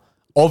caller.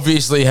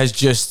 Obviously, has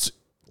just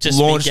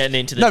launched. Been getting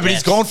into the but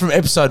he's gone from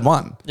episode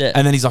 1. Yeah.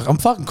 And then he's like, I'm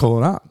fucking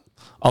calling up.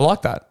 I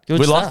like that. Good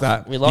we stuff. like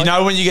that. We like you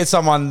know when you get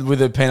someone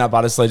with a peanut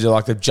butter sledge,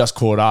 like they've just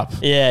caught up.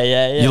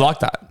 Yeah. You like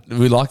that.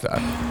 We like that.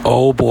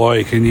 Oh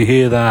boy, can you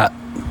hear that?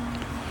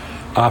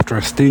 After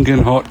a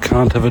stinking hot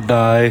cunt of a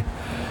day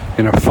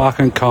in a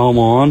fucking coal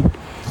mine,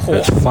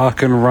 it's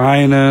fucking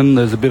raining,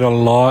 there's a bit of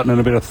light and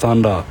a bit of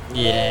thunder.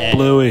 Yeah.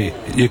 Bluey,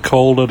 you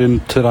called it in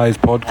today's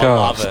podcast. I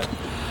love it.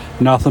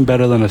 Nothing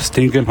better than a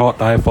stinking hot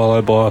day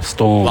followed by a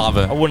storm. Love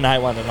it. I wouldn't hate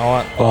one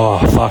tonight. Oh,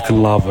 I fucking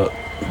love it.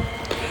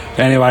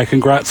 Anyway,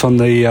 congrats on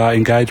the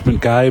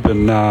engagement, Gabe,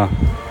 and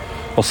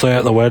I'll see you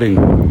at the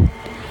wedding.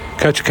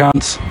 Catch your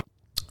cunts.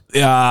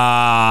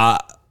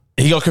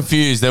 He got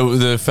confused.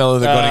 The fellow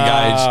that got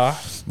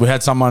engaged. We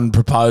had someone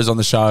propose on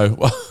the show.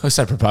 Well, I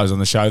say propose on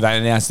the show. They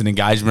announced an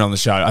engagement on the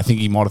show. I think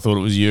he might have thought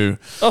it was you.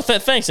 Oh,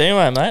 thanks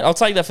anyway, mate. I'll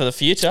take that for the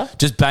future.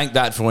 Just bank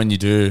that for when you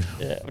do.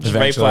 Yeah, just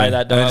replay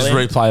that, and then just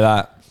replay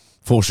that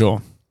for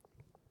sure.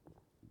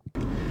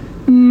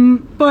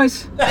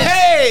 Boys.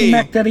 Hey!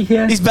 Mac Daddy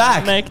here. He's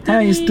back. How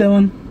you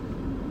doing?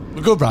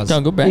 We're good, brothers.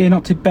 Doing good, bro. Yeah,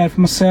 not too bad for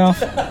myself.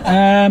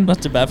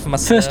 Not too bad for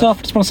myself. First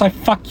off, just want to say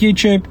fuck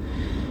YouTube.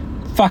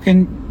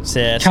 Fucking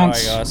yeah, cunts.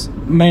 sorry, guys.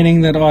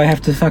 Meaning that I have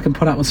to fucking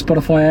put up with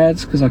Spotify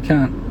ads because I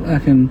can't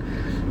fucking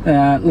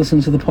listen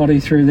to the potty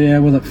through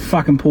there with it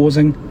fucking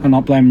pausing. I'm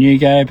not blaming you,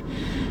 Gabe.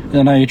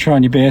 I know you're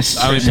trying your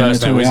best. Only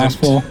That's what we asked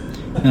for.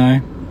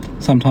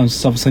 Sometimes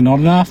it's obviously not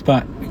enough,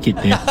 but get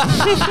there.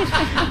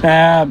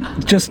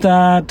 Just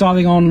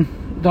dialing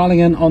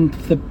in on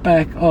the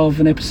back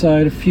of an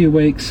episode a few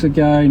weeks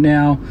ago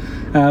now,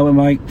 when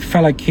my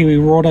fellow Kiwi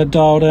Rorder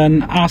dialed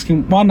in,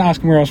 asking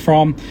where I was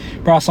from.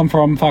 Brass, I'm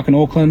from fucking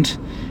Auckland,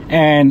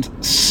 and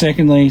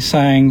secondly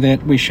saying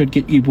that we should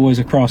get you boys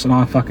across, and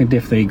I fucking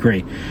definitely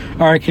agree.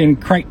 I reckon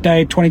Crate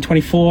Day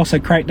 2024, so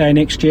Crate Day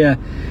next year,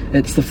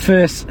 it's the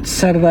first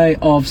Saturday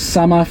of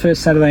summer,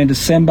 first Saturday in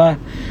December.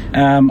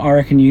 I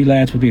reckon you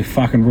lads would be a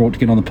fucking rort to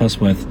get on the piss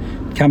with.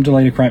 Come to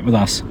Leader Crate with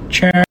us.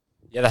 Cheers.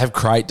 Yeah, they have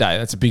Crate Day.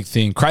 That's a big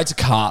thing. Crate's a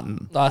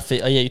carton.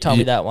 You told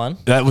me that one.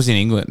 That was in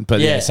England, but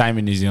yeah, same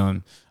in New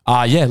Zealand.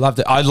 Yeah, loved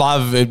it. I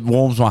love it.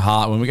 Warms my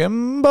heart when we go,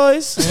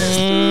 boys.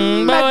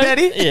 Mac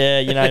Daddy.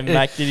 Yeah, you know,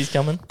 Mac Daddy's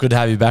coming. Good to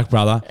have you back,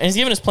 brother. And he's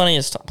given us plenty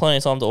of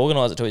time to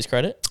organise it, to his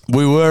credit.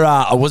 We were.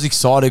 I was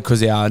excited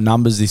because our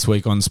numbers this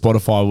week on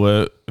Spotify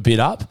were a bit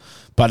up.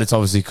 But it's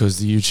obviously because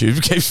the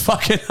YouTube keeps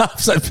fucking up,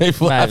 so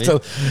people have to.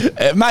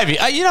 Maybe.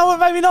 You know what?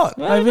 Maybe not.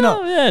 Maybe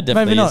not. Yeah,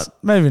 definitely.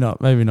 Maybe not.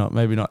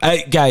 Maybe not.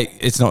 Hey, Gabe,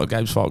 it's not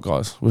Gabe's fault,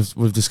 guys.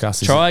 We've discussed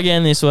this. Try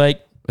again this week.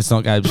 It's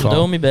not Gabe's fault. I'm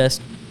doing my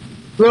best.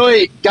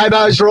 Louis,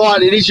 Gabo's right.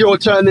 It is your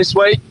turn this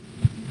week.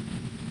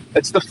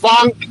 It's the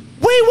funk. We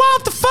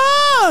want the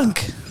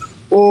funk.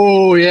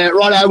 Oh, yeah.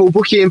 Righto, we'll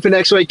book you in for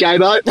next week,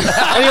 Gabo.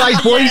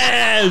 Anyways, boys.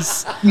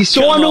 Yes! You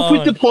signed off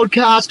with the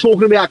podcast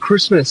talking about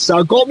Christmas, so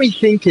it got me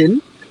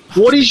thinking,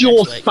 what is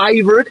your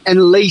favourite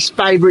and least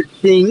favourite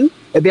thing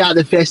about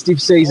the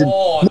festive season?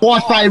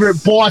 My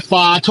favourite, by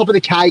far, top of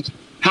the cake,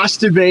 has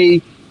to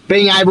be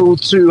being able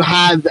to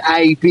have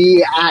a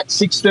beer at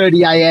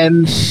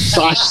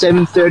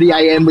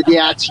 6:30am/7:30am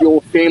without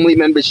your family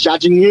members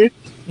judging you.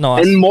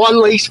 Nice. And my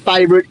least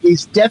favourite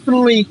is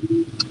definitely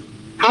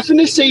having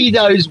to see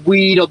those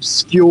weird,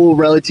 obscure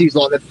relatives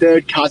like the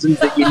third cousins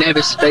that you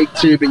never speak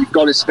to, but you've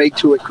got to speak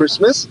to at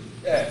Christmas.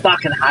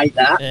 Fucking hate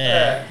that.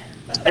 Yeah.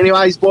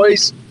 Anyways,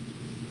 boys,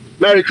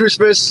 Merry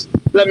Christmas.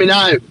 Let me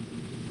know.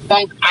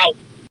 Funk out.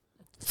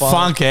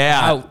 Funk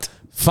out.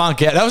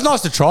 Funk out. That was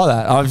nice to try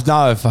that. I've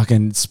no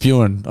fucking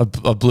spewing. I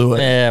blew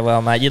it. Yeah,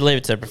 well, mate, you leave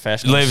it to the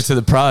professionals. Leave it to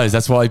the pros.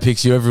 That's why he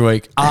picks you every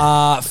week.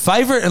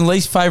 Favourite and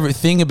least favourite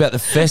thing about the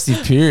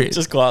festive period?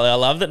 Just quietly, I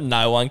love that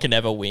no one can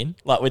ever win,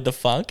 like with the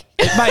funk.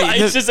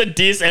 Mate, it's just a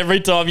diss every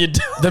time you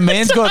do the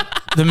man's got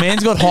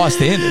high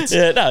standards.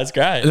 Yeah, no, it's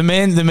great. The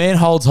man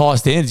holds high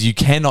standards. You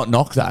cannot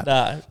knock that.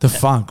 No. The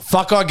funk.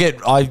 Fuck, I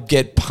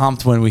get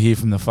pumped when we hear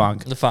from the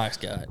funk. The funk's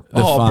good.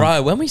 Funk.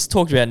 Bro, when we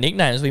talked about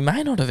nicknames, we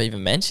may not have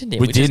even mentioned him.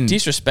 We Which is didn't.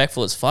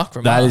 disrespectful as fuck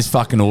from That us. is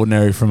fucking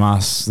ordinary from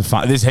us. The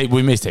fun.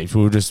 We missed heaps.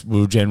 We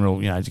were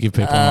general, to give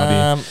people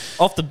an idea.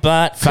 Off the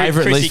bat,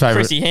 Favourite, Chrissy, least favourite.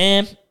 Chrissy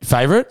Ham.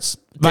 Favourites?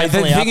 Mate, the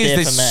Definitely thing up is, there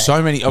there's for me.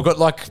 so many. I've got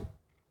like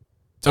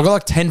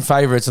 10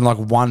 favourites and like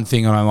one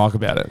thing I don't like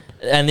about it.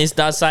 And this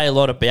does say a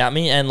lot about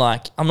me. And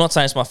like, I'm not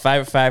saying it's my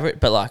favorite,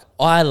 but like,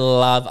 I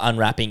love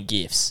unwrapping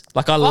gifts.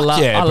 Like, I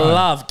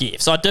love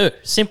gifts. I do.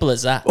 Simple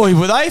as that. Oh,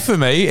 were they for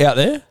me out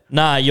there?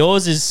 Nah,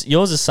 yours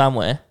is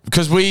somewhere.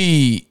 Because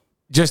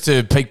just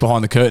to peek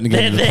behind the curtain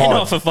again. They're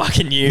not for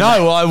fucking you.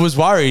 No, I was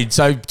worried.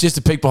 So just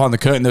to peek behind the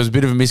curtain, there was a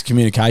bit of a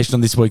miscommunication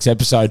on this week's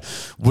episode.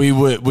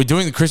 We're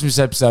doing the Christmas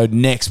episode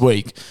next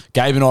week.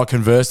 Gabe and I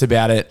conversed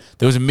about it.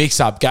 There was a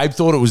mix-up. Gabe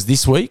thought it was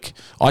this week.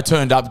 I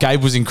turned up.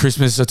 Gabe was in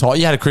Christmas attire.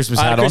 You had a Christmas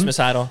I hat had a on. Christmas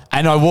hat on.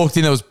 And I walked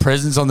in. There was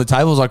presents on the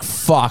table. I was like,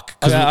 fuck.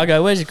 I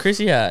go, where's your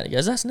Chrissy hat? He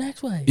goes, that's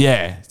next week.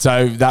 Yeah.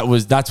 So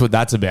that's what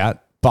that's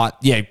about. But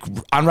yeah,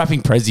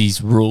 unwrapping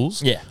prezzies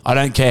rules. Yeah. I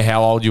don't care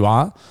how old you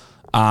are.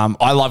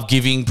 I love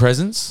giving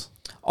presents.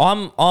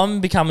 I'm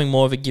becoming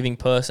more of a giving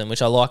person,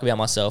 which I like about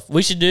myself.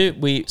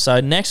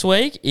 So next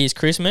week is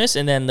Christmas,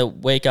 and then the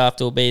week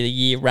after will be the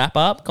year wrap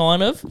up,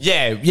 kind of.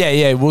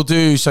 Yeah. We'll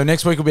do. So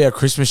next week will be our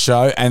Christmas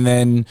show, and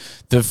then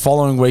the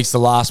following week's the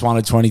last one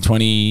of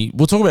 2020.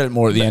 We'll talk about it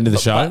more at the end of the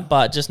show.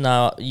 But just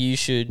know you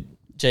should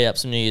G up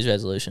some New Year's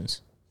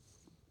resolutions.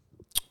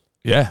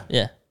 Yeah.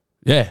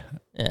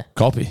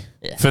 Copy.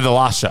 Yeah. For the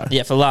last show.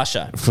 Yeah, for the last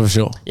show. For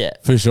sure. Yeah.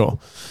 For sure.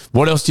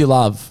 What else do you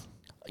love?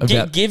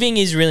 Giving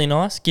is really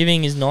nice.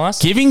 Giving is nice.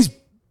 Giving's,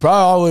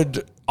 bro.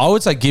 I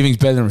would say giving's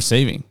better than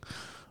receiving.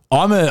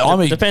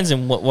 Depends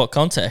on what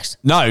context.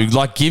 No,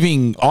 like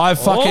giving. I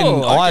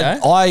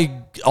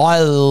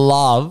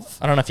love.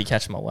 I don't know if you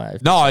catch my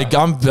wave. No, I'm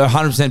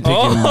 100% picking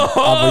up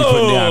what you're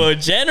putting down.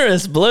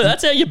 Generous, Blue.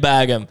 That's how you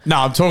bag them. No,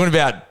 I'm talking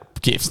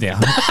about gifts now.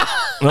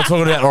 We're not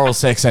talking about oral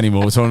sex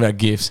anymore. We're talking about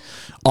gifts.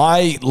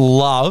 I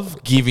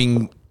love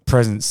giving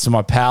presents to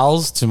my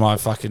pals, to my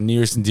fucking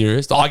nearest and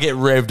dearest. I get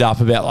revved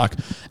up about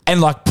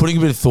putting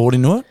a bit of thought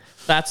into it.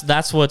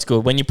 That's what's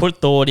good. When you put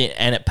thought in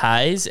and it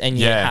pays and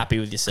you're happy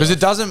with yourself. Because it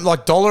doesn't,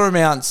 like, dollar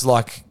amounts,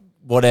 like,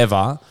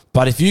 whatever.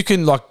 But if you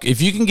can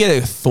get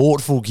a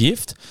thoughtful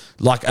gift,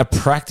 like a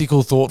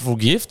practical, thoughtful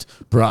gift,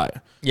 bro.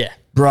 Yeah.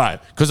 Bro.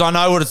 Because I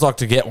know what it's like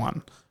to get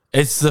one.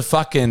 It's the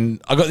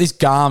fucking, I got this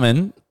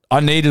Garmin. I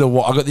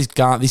got this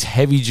Garmin, this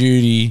heavy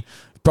duty.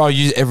 Bro, I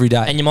use it every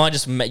day. And you might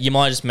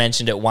just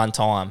mentioned it one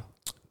time.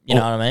 You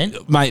know what I mean?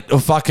 Mate, or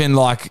fucking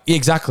like,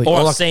 exactly. Or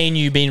I've like, seen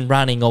you been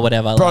running or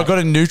whatever. Bro, I got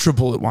a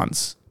NutriBullet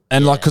once.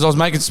 And because I was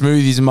making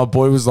smoothies and my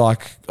boy was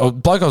like, a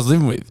bloke I was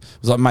living with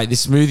was like, mate,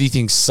 this smoothie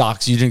thing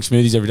sucks. You drink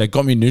smoothies every day.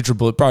 Got me a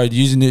NutriBullet. Bro,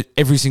 using it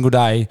every single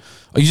day.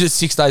 I use it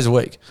 6 days a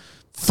week.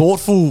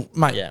 Thoughtful,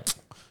 mate. Yeah.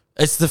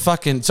 It's the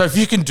fucking... So if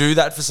you can do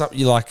that for something,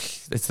 you're like,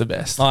 it's the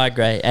best. I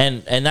agree.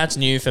 And that's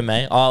new for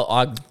me.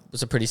 I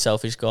was a pretty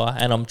selfish guy,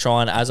 and I'm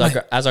trying, as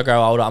I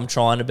grow older, I'm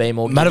trying to be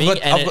more giving,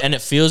 and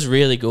it feels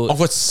really good. I've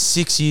got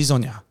 6 years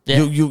on you.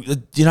 Yeah. You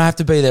don't have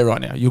to be there right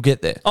now. You'll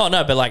get there. Oh,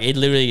 no, but like it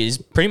literally is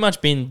pretty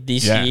much been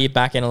this year,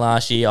 back in the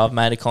last year, I've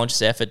made a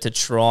conscious effort to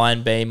try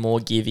and be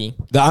more giving.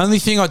 The only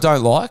thing I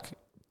don't like,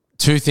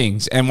 2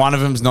 things, and one of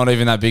them's not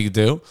even that big a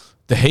deal,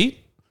 the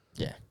heat.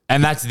 Yeah.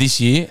 And that's this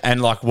year, and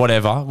like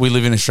whatever. We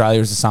live in Australia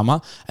as the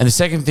summer. And the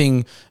second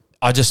thing,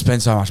 I just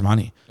spend so much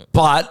money.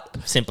 But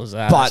simple as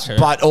that.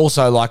 But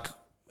also like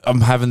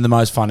I'm having the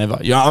most fun ever.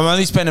 You know, I'm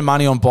only spending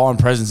money on buying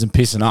presents and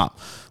pissing up,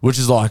 which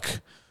is like,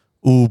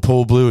 ooh,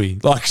 Paul Bluey.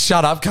 Like,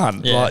 shut up,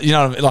 cunt. Yeah. Like, you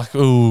know what I mean? Like,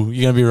 ooh,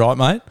 you're gonna be right,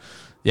 mate?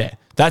 Yeah.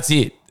 That's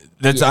it.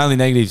 That's the only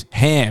negatives.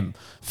 Ham,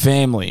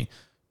 family,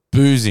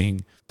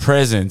 boozing,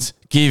 presents,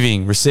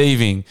 giving,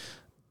 receiving.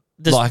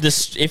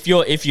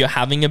 If you're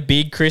having a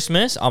big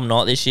Christmas, I'm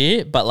not this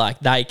year, but like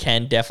they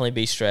can definitely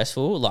be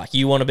stressful. Like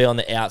you want to be on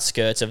the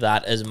outskirts of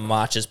that as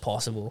much as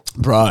possible.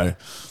 Bro, I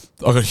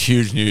got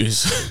huge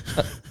news.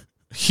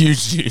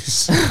 Huge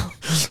news.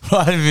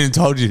 I haven't even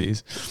told you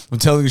this. I'm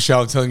telling the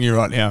show, I'm telling you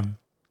right now.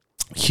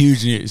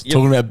 Huge news.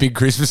 Talking about big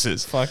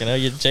Christmases. Fucking hell,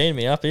 you're cheating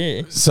me up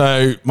here.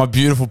 So my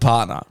beautiful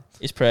partner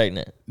is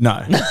pregnant.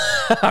 No.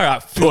 All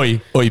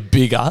right. Oi,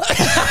 bigger.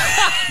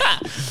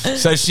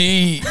 So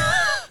she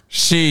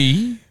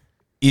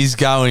is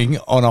going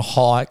on a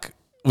hike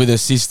with her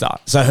sister.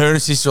 So her and her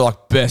sister are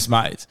like best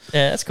mates.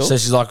 Yeah, that's cool. So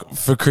she's like,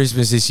 for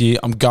Christmas this year,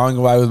 I'm going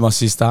away with my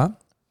sister.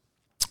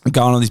 I'm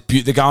going on this.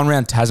 They're going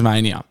around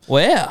Tasmania.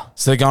 Wow.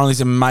 So they're going on this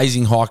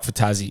amazing hike for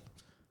Tassie.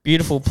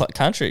 Beautiful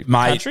country,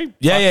 mate. Country?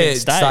 Yeah,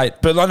 State.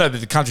 But I know, but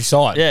the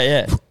countryside.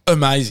 Yeah.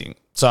 Amazing.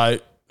 So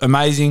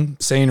amazing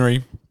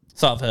scenery.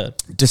 So I've heard.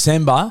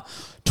 December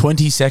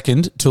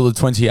 22nd till the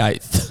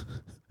 28th.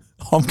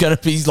 I'm going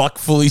to be like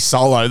fully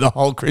solo the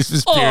whole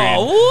Christmas period.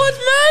 Oh, what,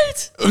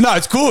 mate? No,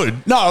 it's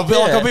good. No,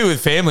 I'll be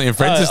with family and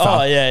friends and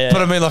stuff. Oh, yeah.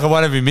 But I mean, like, I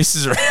won't have any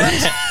misses around.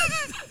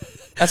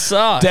 That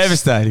sucks.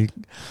 Devastating.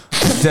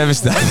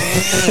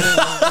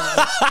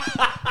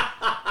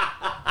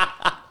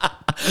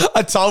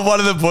 I told one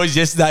of the boys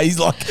yesterday, he's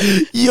like,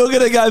 you're going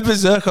to go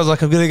berserk. I was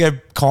like, I'm going to go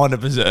kind of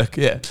berserk.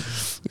 Yeah.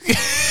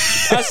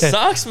 That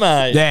sucks,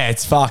 mate. Yeah,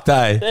 it's fucked,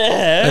 eh?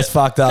 Yeah. That's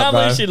fucked up, Can't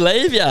bro. believe she'd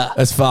leave you.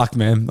 That's fucked,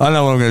 man. I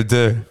know what I'm going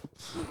to do.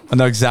 I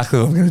know exactly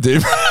what I'm going to do,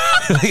 bro.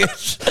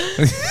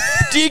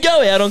 Do you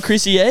go out on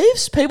Chrissy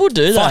Eves? People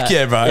do that. Fuck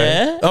yeah, bro.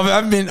 Yeah.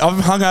 I've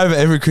hung over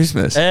every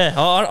Christmas. Yeah.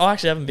 I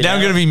actually haven't been. Now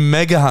I'm going to be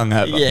mega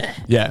hungover. Yeah.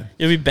 Yeah.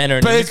 You'll be better.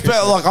 But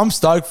like, I'm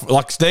stoked.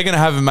 Like, they're going to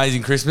have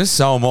amazing Christmas.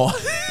 So am I.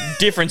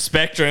 Different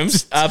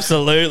spectrums.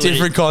 Absolutely.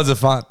 Different kinds of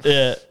fun.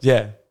 Yeah.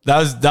 Yeah. I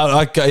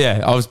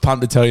was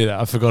pumped to tell you that.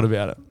 I forgot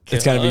about it.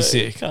 It's going to be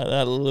sick.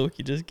 That look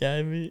you just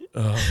gave me.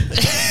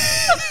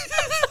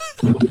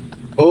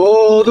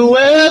 Oh, the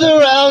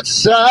weather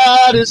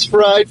outside is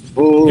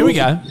frightful. Here we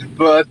go.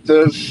 But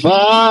the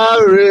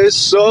fire is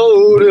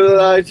so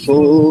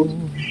delightful.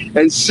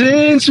 And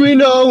since we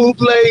know a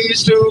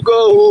place to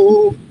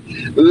go,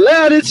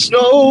 let it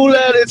snow,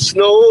 let it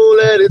snow,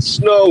 let it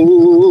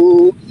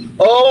snow.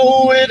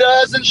 Oh, it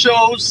doesn't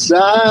show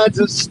signs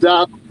of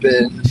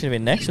stopping. Should have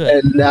been next to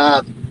it. And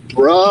I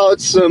brought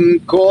some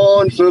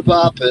corn for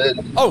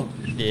popping. Oh,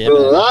 yeah. The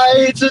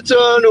lights are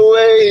turned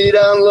way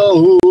down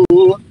low.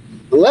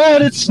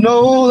 Let it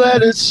snow,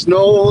 let it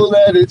snow,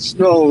 let it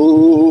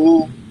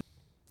snow.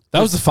 That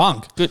was the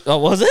funk. Good. Oh,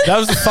 was it? That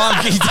was the funk.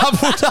 He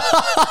doubled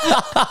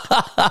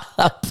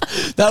up.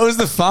 That was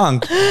the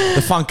funk.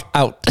 The funk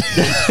out.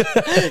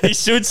 He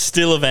should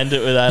still have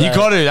ended with that. You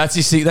got to.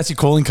 That's your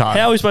calling card.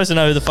 How are we supposed to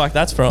know who the fuck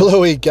that's from?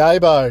 Bluey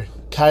Gabo.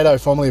 Cato,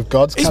 formerly of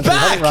God's He's Country.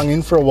 back. I haven't rung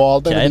in for a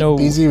while. Been a Cato.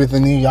 bit busy with the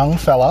new young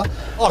fella.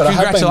 Oh, but I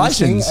have been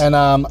listening congratulations.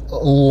 and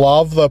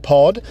love the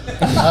pod.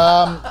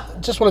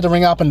 Just wanted to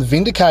ring up and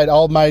vindicate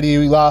old matey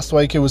last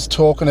week who was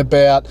talking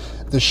about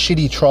the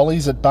shitty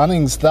trolleys at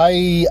Bunnings.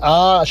 They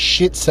are a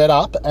shit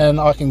setup, and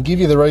I can give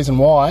you the reason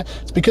why.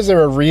 It's because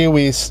they're a rear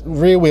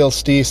wheel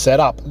steer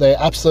setup. They're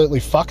absolutely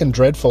fucking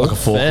dreadful. Like a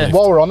forklift.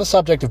 While we're on the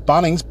subject of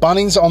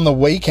Bunnings on the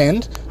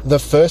weekend, the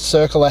first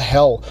circle of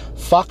hell.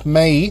 Fuck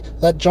me,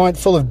 that joint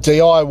full of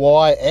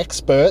DIY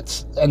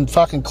experts and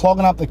fucking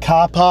clogging up the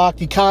car park.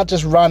 You can't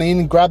just run in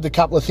and grab the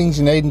couple of things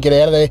you need and get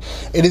out of there.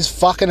 It is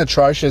fucking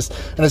atrocious.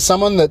 And as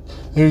someone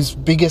whose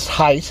biggest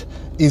hate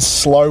is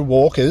slow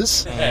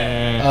walkers,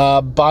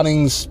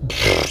 Bunnings,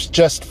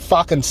 just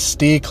fucking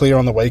steer clear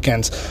on the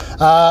weekends.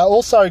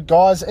 Also,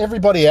 guys,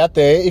 everybody out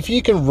there, if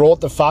you can rort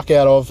the fuck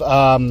out of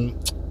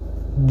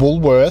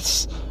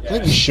Woolworths, I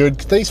think you should.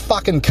 These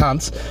fucking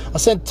cunts. I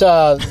sent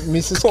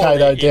Mrs.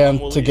 Cato down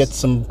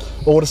to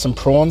order some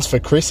prawns for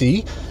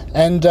Chrissy,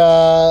 and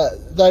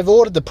they've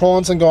ordered the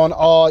prawns and gone,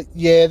 oh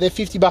yeah, they're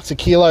 $50 a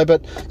kilo,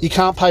 but you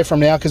can't pay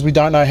from now because we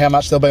don't know how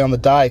much they'll be on the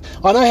day.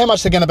 I know how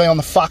much they're going to be on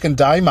the fucking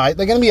day, mate.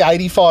 They're going to be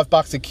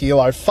 $85 a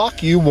kilo.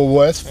 Fuck you,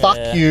 Woolworths.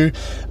 Fuck you,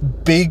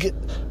 big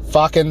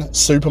fucking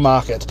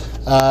supermarket.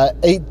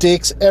 Eat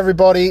dicks.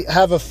 Everybody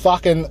have a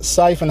fucking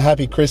safe and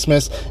happy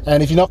Christmas.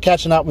 And if you're not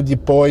catching up with your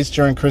boys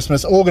during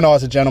Christmas,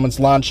 organise a gentleman's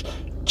lunch.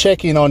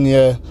 Check in on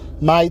your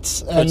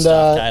mates. And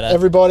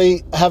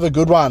everybody have a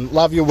good one.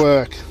 Love your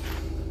work.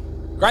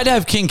 Great to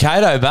have King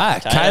Cato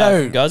back.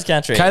 Cato from God's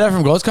Country. Cato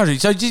from God's Country.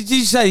 So did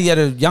you say you had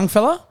a young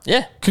fella?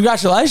 Yeah.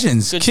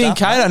 Congratulations. Good King stuff,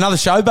 Cato, mate. another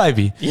show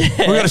baby. Yeah.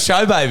 We got a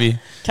show baby.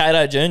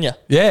 Cato Jr.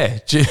 Yeah.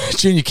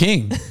 Junior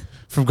King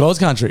from God's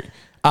Country.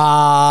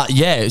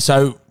 Yeah,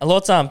 so A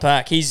lot to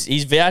unpack.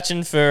 He's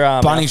vouching for Bunnings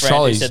our friend who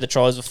trolleys. said the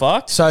trolleys were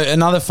fucked. So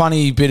another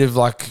funny bit of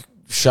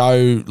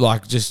show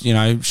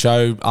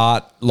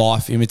art,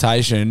 life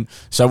imitation.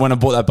 So when I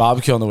bought that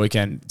barbecue on the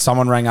weekend,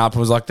 someone rang up and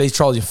was like, these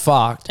trolleys are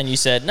fucked. And you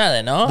said, no,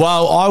 they're not.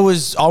 Well, I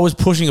was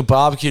pushing a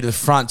barbecue to the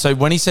front. So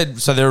when he said,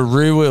 so they're a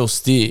rear wheel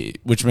steer,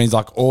 which means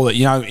all that,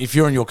 if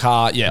you're in your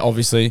car, yeah,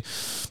 obviously,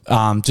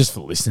 just for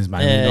listeners,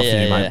 mate. Yeah, not for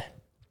you, mate.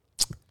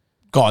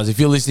 Guys, if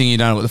you're listening, you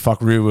don't know what the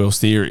fuck rear wheel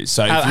steer is.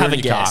 So if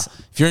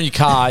you're in your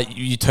car,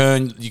 you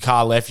turn your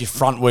car left, your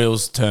front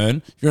wheels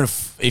turn.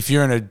 If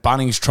you're in a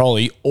Bunnings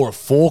trolley or a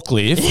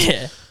forklift,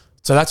 Yeah.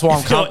 So that's why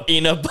If you're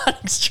in a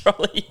Bunnings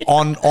trolley.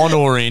 on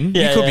or in.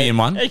 Yeah, you could yeah. be in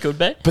one. Yeah, you could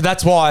be. But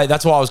that's why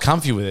I was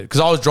comfy with it, because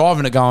I was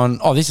driving it going,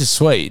 oh, this is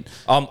sweet.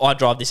 I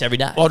drive this every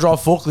day. I drive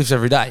forklifts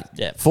every day.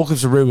 Yeah.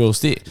 Forklifts are rear wheel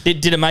steer.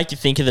 Did it make you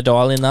think of the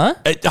dial-in though?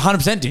 It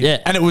 100% did. Yeah.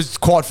 And it was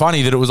quite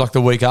funny that it was the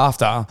week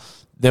after.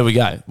 There we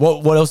go.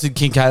 What else did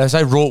King Cato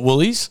say? Rort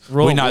Woolies.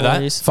 Rort we know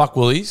Woolies. that. Fuck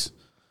Woolies.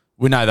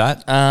 We know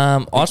that. I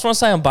just want to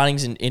say on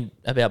Bunnings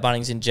about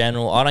Bunnings in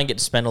general, I don't get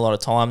to spend a lot of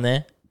time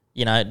there.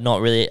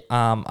 Not really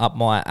up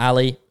my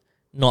alley.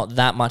 Not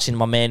that much in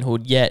my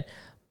manhood yet.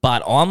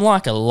 But I'm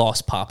like a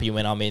lost puppy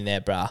when I'm in there,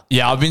 bruh.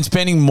 Yeah, I've been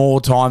spending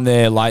more time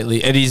there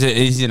lately. It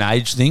is an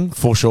age thing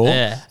for sure.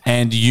 Yeah.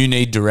 And you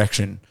need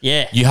direction.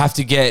 Yeah. You have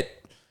to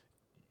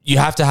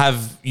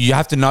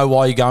know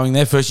why you're going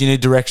there. First, you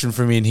need direction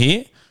from in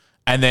here.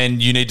 and then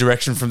you need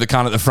direction from the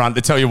cunt at the front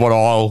to tell you what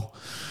aisle.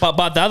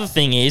 But the other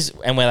thing is,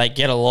 and where they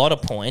get a lot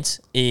of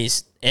points,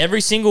 is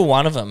every single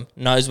one of them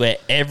knows where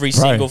every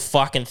single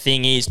fucking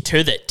thing is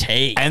to the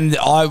T. And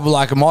I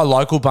like my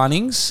local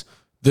Bunnings,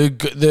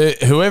 the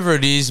whoever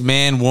it is,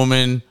 man,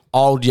 woman,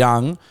 old,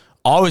 young,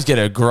 I always get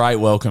a great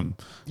welcome.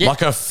 Yeah.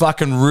 Like a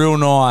fucking real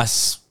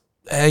nice,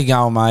 how you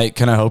going, mate?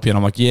 Can I help you? And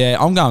I'm like, yeah,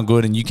 I'm going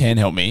good and you can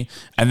help me.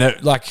 And they're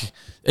like,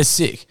 it's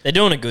sick. They're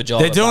doing a good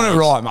job. They're doing it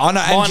right. I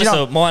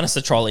know. Minus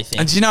the trolley thing.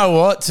 And do you know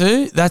what,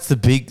 too? That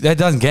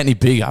doesn't get any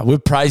bigger. We're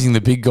praising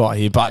the big guy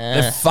here, but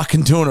they're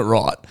fucking doing it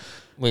right.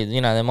 Well,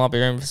 there might be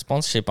room for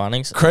sponsorship,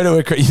 Bunnings.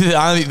 Credit.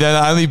 They're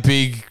the only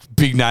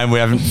big name we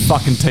haven't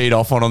fucking teed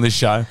off on this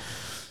show.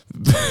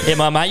 Yeah,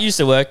 my mate used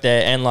to work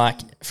there, and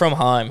like from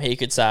home, he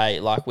could say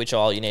like which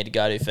aisle you need to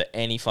go to for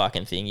any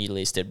fucking thing you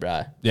listed,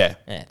 bro. Yeah,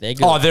 they're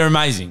good. Oh, they're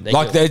amazing.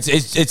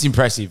 It's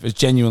impressive. It's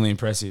genuinely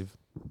impressive.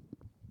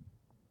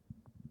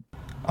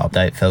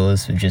 Update,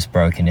 fellas, we've just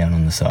broken down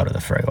on the side of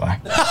the freeway.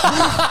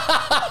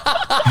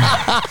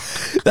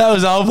 That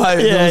was old,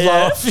 mate.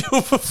 Yeah, I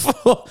feel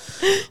before.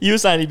 You were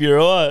saying he'd be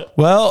right.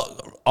 Well,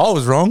 I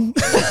was wrong.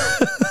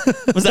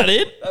 Was that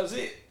it? That was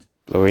it.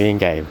 Louis and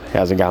Gabe,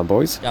 how's it going,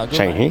 boys?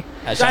 Shane here.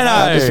 Just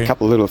a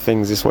couple of little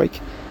things this week.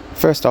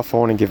 First off, I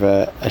want to give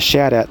a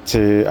shout out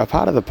to a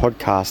part of the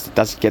podcast that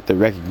doesn't get the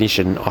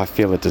recognition I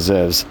feel it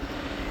deserves,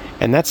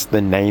 and that's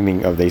the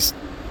naming of these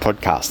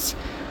podcasts.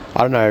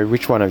 I don't know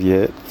which one of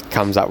you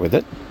comes up with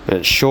it, but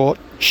it's short,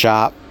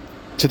 sharp,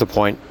 to the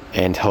point,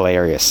 and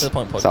hilarious. To the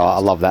point podcast. So I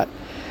love that.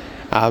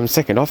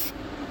 Second off,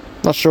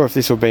 not sure if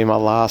this will be my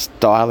last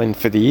dial-in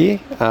for the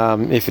year.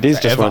 If it is,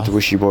 just wanted to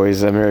wish you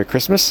boys a Merry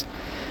Christmas.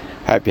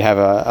 Hope you have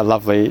a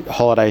lovely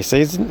holiday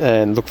season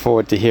and look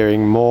forward to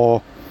hearing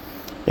more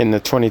in the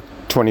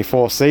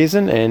 2024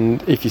 season.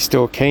 And if you're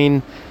still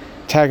keen,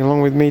 tag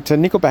along with me to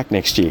Nickelback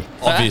next year.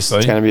 Obviously.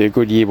 It's going to be a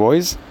good year,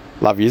 boys.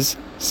 Love yous.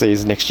 See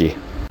yous next year.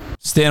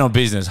 Stand on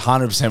business.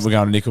 100% we're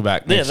going to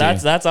Nickelback next year.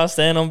 That's our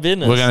stand on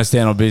business. We're going to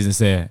stand on business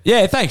there.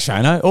 Yeah, thanks,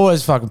 Shano.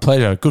 Always fucking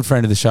pleasure. Good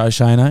friend of the show,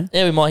 Shano.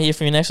 Yeah, we might hear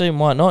from you next week. We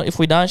might not. If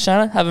we don't,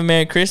 Shano, have a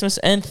Merry Christmas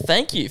and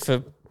thank you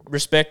for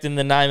respecting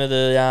the name of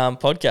the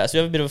podcast. We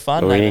have a bit of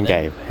fun. Louis and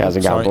Gabe. How's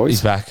it going, boys?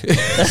 He's back.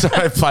 Sorry,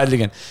 I played it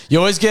again. You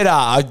always get,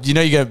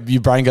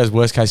 your brain goes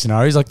worst case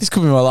scenario. He's like, this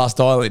could be my last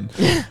dial-in.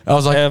 I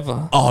was like,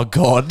 oh,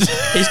 God.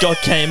 He's got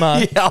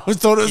chemo. Yeah, I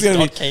thought it was going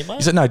to be. Chemo?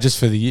 He said, no, just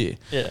for the year.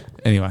 Yeah.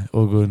 Anyway,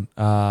 all good.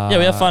 Yeah,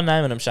 we have fun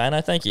naming them,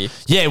 Shano. Thank you.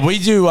 Yeah, we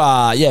do,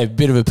 a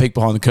bit of a peek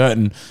behind the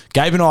curtain.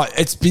 Gabe and I,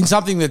 it's been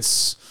something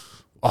that's,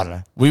 I don't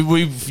know.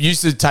 We've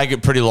used to take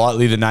it pretty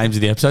lightly, the names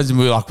of the episodes, and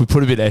we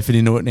put a bit of effort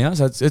into it now,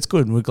 so it's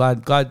good. And we're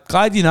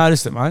glad you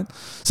noticed it, mate.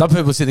 Some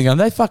people are sitting there going,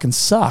 they fucking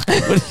suck.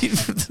 What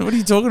are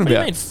you talking about? What do you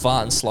mean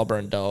fun,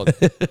 slobbering dog?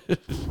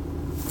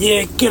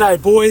 Yeah,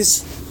 g'day,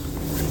 boys.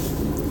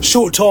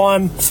 Short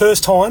time,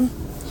 first time.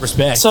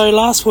 Respect. So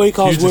last week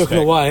I was Huge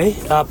working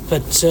respect. away up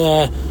at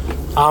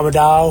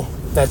Armadale,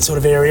 that sort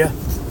of area.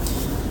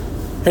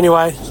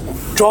 Anyway,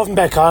 driving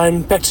back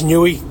home, back to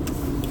Newey,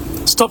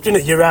 stopped in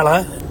at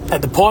Uralla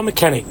at the pie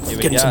mechanic,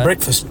 getting some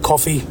breakfast,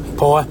 coffee,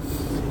 pie.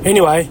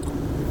 Anyway,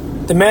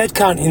 the mad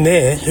cunt in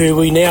there, who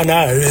we now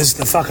know as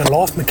the fucking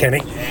life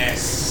mechanic,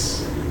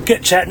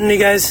 get chatting, he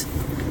goes,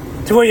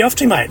 so where are you off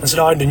to, mate? I said,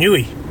 I'm to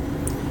Newey.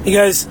 He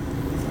goes,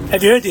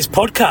 have you heard this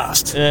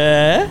podcast?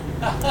 Yeah.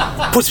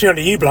 Puts me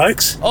onto you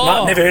blokes. Oh.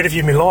 No, never heard of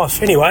you in my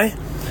life. Anyway,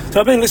 so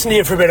I've been listening to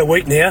you for about a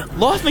week now.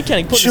 Life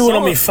mechanic, put chewing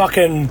on me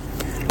fucking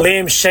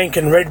lamb shank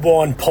and red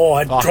wine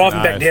pie,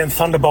 driving back down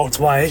Thunderbolt's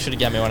way. Should have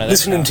given me one of those.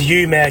 Listening to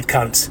you mad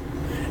cunts.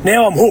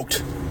 Now I'm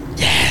hooked.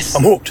 Yes.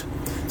 I'm hooked.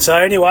 So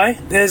anyway,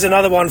 there's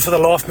another one for the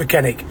life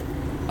mechanic.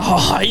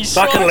 Oh, he's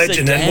fucking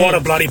legend, and what a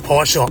bloody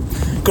pie shop.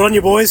 Good on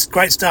you, boys.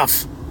 Great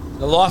stuff.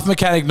 The life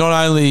mechanic not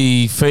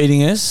only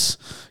feeding us,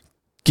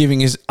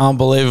 giving us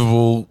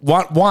unbelievable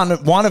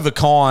one of a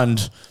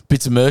kind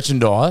bits of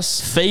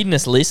merchandise, feeding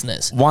us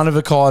listeners, one of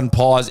a kind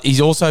pies.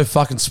 He's also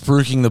fucking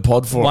spruiking the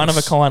pod for us. One of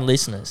a kind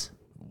listeners.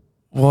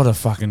 What a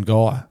fucking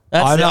guy!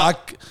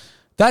 Mate.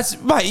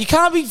 You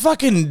can't be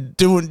fucking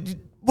doing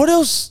what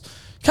else.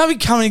 You can't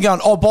be coming and going,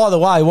 oh, by the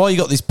way, while you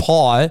got this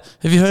pie,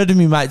 have you heard of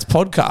me mate's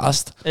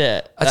podcast?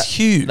 Yeah, that's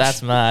huge.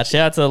 That's mad.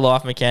 Shout out to the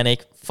life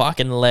mechanic.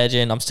 Fucking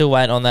legend. I'm still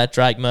waiting on that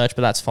Drake merch,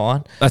 but that's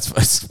fine. Mate,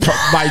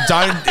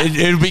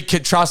 it'll be,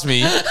 trust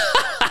me,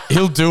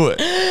 he'll do it.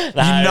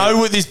 No. You know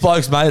what this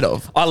bloke's made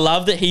of. I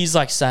love that he's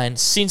like saying,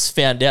 since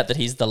found out that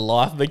he's the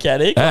life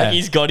mechanic, like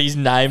he's got his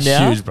name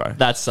now. Huge, bro.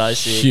 That's so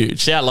sick. Huge.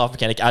 Shout out life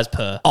mechanic as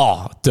per.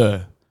 Oh,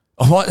 duh.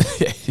 What?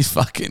 Yeah, he's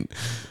fucking,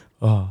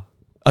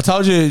 I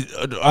told you,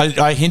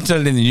 I hinted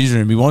at it in the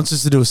newsroom. He wants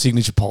us to do a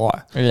signature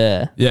pie.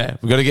 Yeah. Yeah,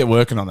 we've got to get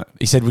working on it.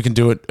 He said we can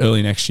do it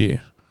early next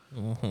year.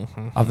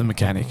 Of the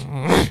mechanic.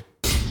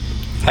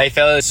 Hey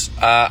fellas,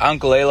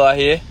 Uncle Eli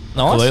here.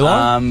 Nice. Uncle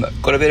Eli?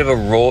 Got a bit of a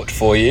rort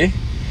for you.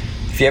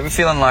 If you're ever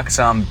feeling like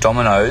some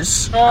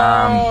Domino's,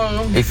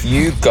 if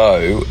you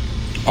go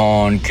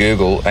on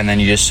Google and then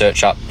you just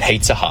search up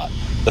Pizza Hut,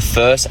 the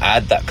first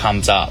ad that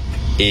comes up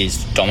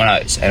is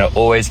Domino's, and it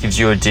always gives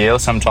you a deal.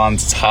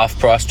 Sometimes it's half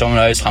price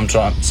Domino's,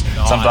 sometimes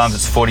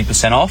it's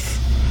 40% off.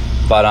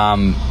 But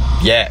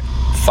yeah,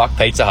 fuck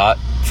Pizza Hut,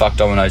 fuck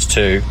Domino's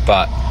too,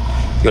 but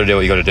you gotta do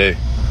what you gotta do.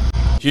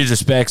 Huge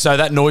respect. So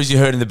that noise you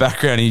heard in the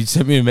background, he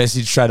sent me a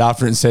message straight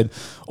after it and said,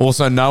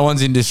 also, no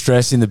one's in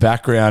distress in the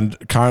background,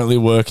 currently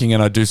working,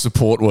 and I do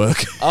support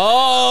work.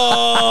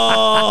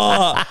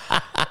 Oh!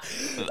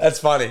 That's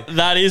funny.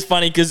 That is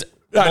funny because...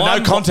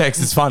 No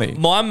context, it's funny.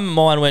 My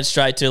mind went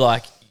straight to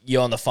like,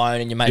 you're on the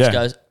phone and your mate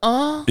goes,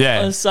 oh,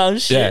 some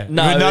shit. Yeah.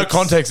 No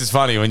context is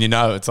funny when you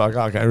know. It's like,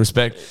 okay,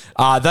 respect.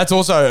 That's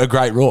also a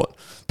great rort.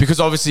 Because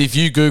obviously, if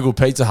you Google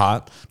Pizza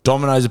Hut,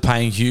 Domino's are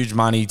paying huge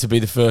money to be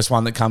the first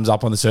one that comes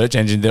up on the search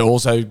engine. They're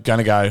also going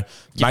to go,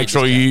 make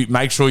sure you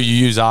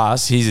use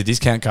us. Here's a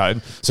discount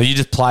code. So you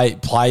just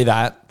play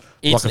that.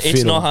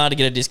 It's not hard to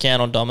get a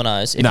discount on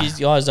Domino's. If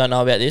you guys don't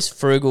know about this,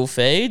 Frugal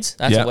Feeds,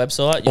 that's a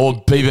website. Or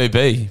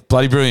BBB.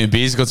 Bloody Brilliant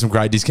Beers got some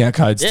great discount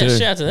codes too. Yeah,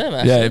 shout out to them,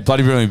 actually. Yeah,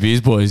 Bloody Brilliant Beers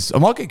boys. I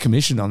might get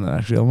commissioned on that,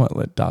 actually. I might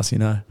let Darcy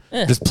know.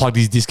 Yeah. Just plug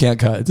these discount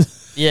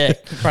codes. Yeah,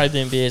 Bloody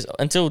Brilliant Beers.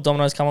 Until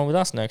Domino's come on with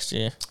us next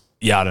year.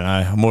 Yeah, I don't know.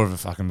 I'm more of a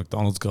fucking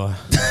McDonald's guy.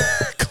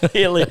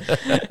 Clearly.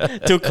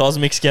 Till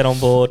Cosmics get on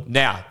board.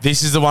 Now,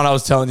 this is the one I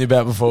was telling you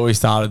about before we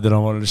started that I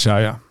wanted to show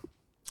you.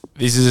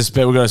 This is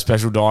we've got a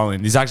special dial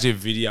in. There's actually a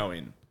video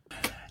in.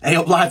 Hey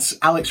up lads,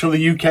 Alex from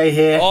the UK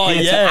here,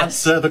 here to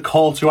answer the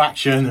call to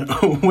action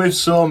with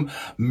some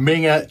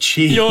Minger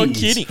cheese. You're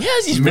kidding.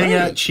 How's his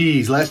Minger brain?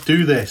 cheese, let's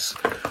do this.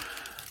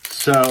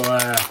 So,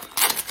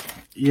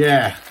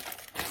 yeah,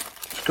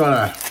 just got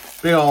a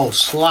big old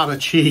slab of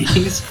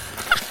cheese.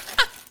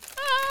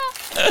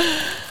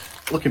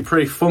 Looking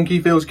pretty funky,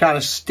 feels kind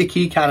of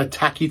sticky, kind of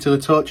tacky to the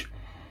touch.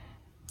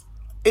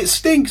 It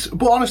stinks,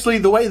 but honestly,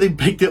 the way they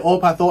picked it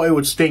up, I thought it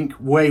would stink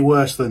way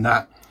worse than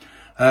that.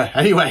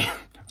 Anyway,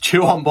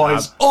 chew on,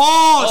 boys.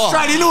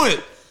 Straight into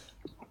it.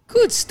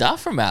 Good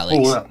stuff from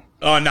Alex.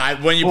 Oh, no,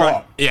 when you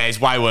break... Yeah,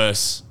 it's way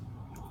worse.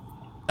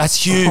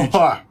 That's huge.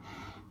 Heck.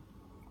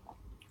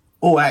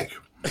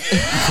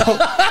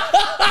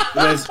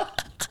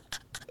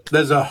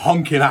 There's a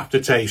honking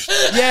aftertaste.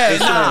 Yeah,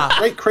 it's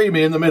very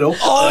creamy in the middle.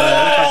 Like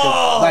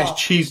a nice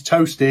cheese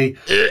toasty,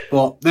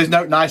 but there's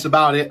no nice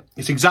about it.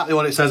 It's exactly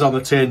what it says on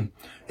the tin.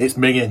 It's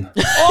minging.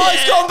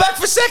 It's gone back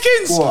for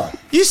seconds. What?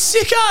 You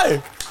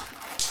sicko.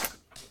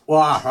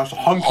 Wow, that's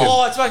honking.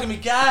 Oh, it's making me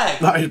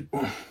gag. That is,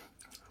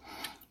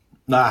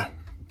 nah.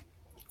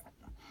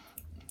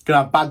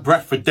 Gonna have bad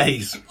breath for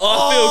days.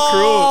 I feel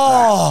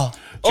cruel.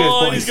 Cheers,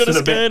 boys. And he's got a In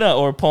a bit. schooner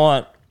or a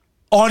pint.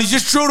 Oh, and he's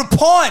just drilled a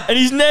pint. And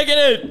he's necking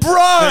it. Bro.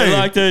 I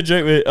like to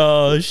drink with.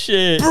 Oh,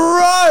 shit.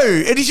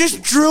 Bro. And he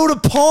just drilled a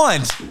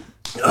pint.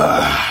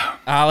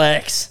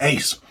 Alex.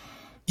 Ace.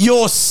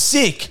 You're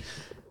sick.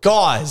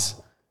 Guys,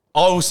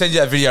 I will send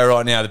you that video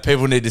right now. The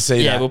people need to see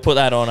that. Yeah, we'll put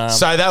that on.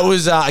 So that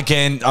was,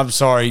 again, I'm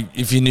sorry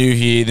if you're new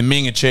here, the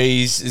Minger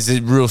cheese is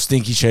a real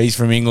stinky cheese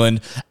from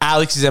England.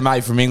 Alex is our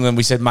mate from England.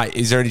 We said, mate,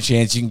 is there any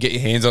chance you can get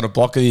your hands on a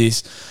block of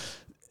this?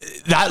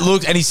 That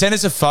looked, and he sent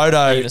us a photo.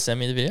 Are you going to send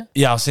me the video?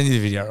 Yeah, I'll send you the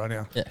video right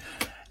now. Yeah.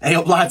 Hey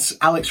up lads,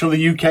 Alex from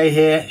the UK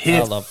here.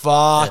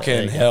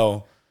 Fucking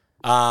hell.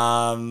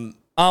 I'm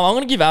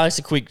going to give Alex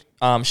a quick,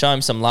 show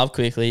him some love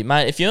quickly.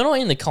 Mate, if you're not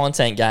in the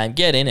content game,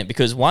 get in it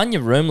because one,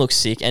 your room looks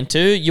sick and two,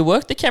 you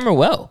work the camera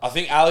well. I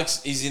think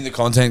Alex is in the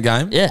content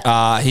game.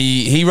 Yeah.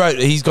 He wrote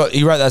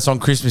that song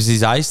 "Christmas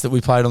Is Ace" that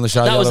we played on the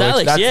show. That was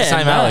Alex, That's yeah, the same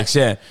and Alex,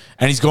 yeah.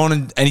 And he's gone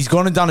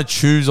and done a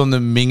choose on the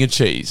Minger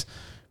cheese,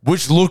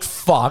 which looked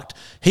fucked.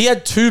 He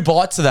had 2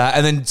 bites of that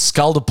and then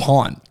sculled a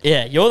pint.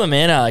 Yeah, you're the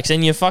man, Alex,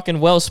 and you're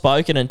fucking well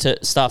spoken and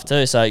stuff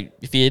too. So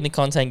if you're in the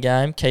content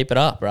game, keep it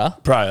up,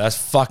 bruh. Bro, that's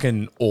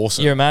fucking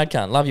awesome. You're a mad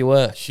cunt. Love your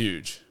work.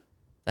 Huge.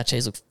 That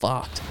cheese looks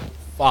fucked.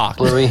 Fuck.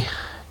 Bluey,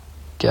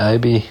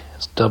 Gaby,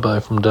 it's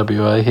Dubbo from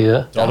WA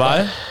here.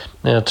 Dubbo?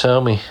 Now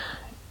tell me,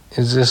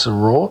 is this a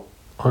rort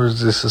or is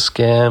this a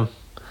scam?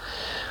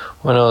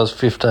 When I was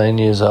 15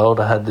 years old,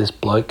 I had this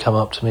bloke come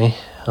up to me.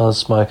 I was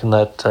smoking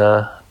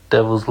that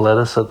devil's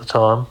lettuce at the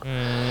time.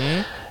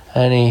 Mm.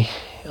 And he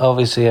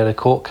obviously had a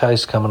court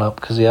case coming up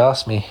because he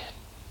asked me,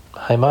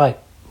 hey mate,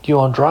 you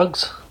on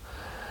drugs?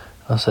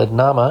 I said,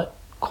 no mate,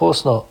 of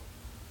course not.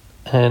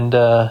 And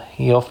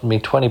he offered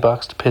me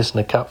 $20 to piss in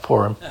a cup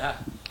for him.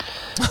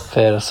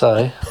 Fair to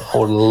say, I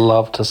would have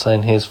loved to have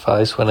seen his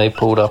face when he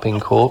pulled up in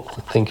court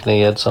thinking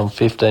he had some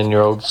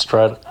 15-year-old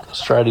straighty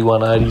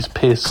 180s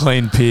piss.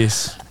 Clean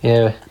piss.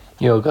 Yeah,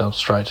 you're going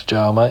straight to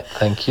jail, mate.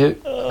 Thank you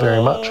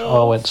very much.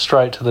 I went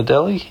straight to the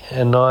deli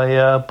and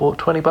I bought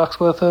 $20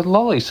 worth of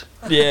lollies.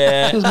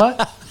 Yeah. Cheers,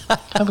 mate.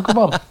 Have a good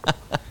one.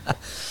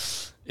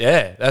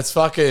 Yeah, that's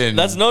fucking...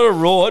 That's not a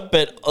rort,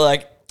 but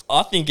like,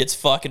 I think it's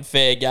fucking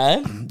fair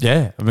game.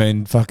 Yeah, I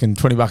mean, fucking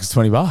 $20 is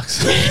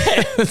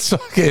 $20. It's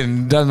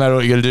fucking... Doesn't matter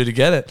what you got to do to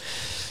get it.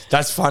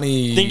 That's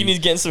funny. Thinking he's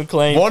getting some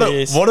clean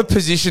piss. What a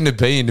position to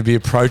be in, to be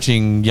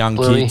approaching young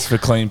Bluey, kids for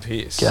clean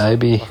piss.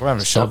 Gaby, I'm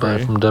having a shock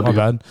Stubbo from My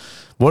bad.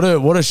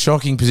 What a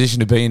shocking position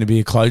to be in, to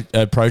be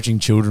approaching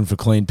children for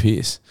clean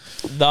piss.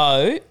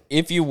 Though,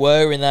 if you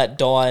were in that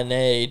dire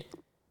need,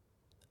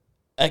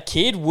 a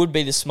kid would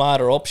be the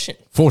smarter option.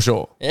 For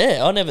sure.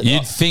 Yeah, I never.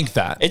 You'd think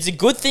that. It's a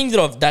good thing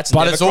that that's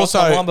But never it's crossed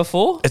also my mind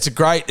before. It's a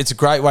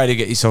great way to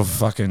get yourself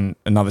fucking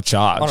another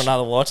charge. On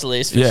another watch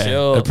list for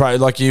sure. It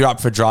like you're up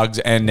for drugs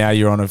and now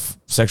you're on a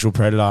sexual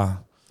predator.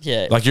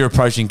 Yeah. Like you're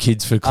approaching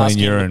kids for clean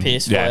Asking urine. to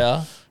piss for yeah.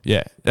 ya.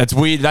 Yeah. That's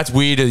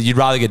weird. You'd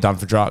rather get done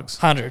for drugs.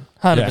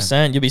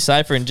 100%. You'll be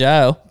safer in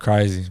jail.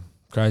 Crazy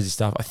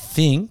stuff. I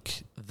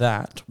think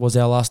that was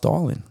our last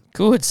dial-in.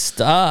 Good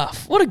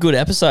stuff. What a good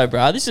episode,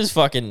 bro. This is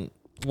fucking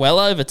well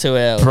over 2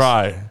 hours.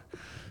 Bro,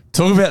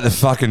 talk about the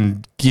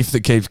fucking gift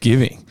that keeps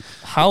giving.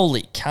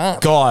 Holy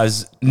cunt.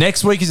 Guys,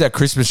 next week is our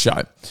Christmas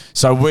show.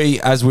 So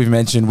as we've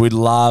mentioned, we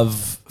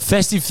love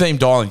festive themed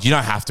dial-ins. You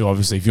don't have to,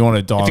 obviously, if you want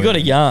to dial in. If you got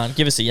a yarn,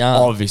 give us a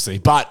yarn. Obviously.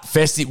 But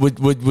festive, we're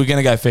going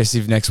to go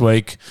festive next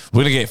week.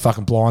 We're going to get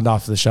fucking blind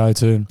after the show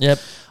too. Yep.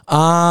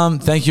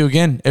 Thank you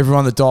again,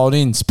 everyone that dialed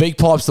in. Speak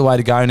Pipe's the way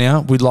to go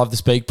now. We'd love the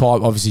Speak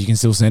Pipe. Obviously, you can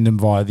still send them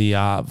via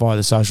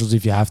the socials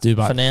if you have to.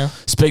 But For now.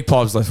 Speak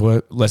Pipe's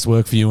less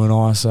work for you and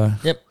I. So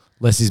Yep.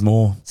 less is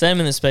more. Same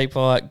in the speak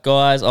pipe.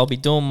 Guys, I'll be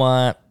doing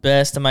my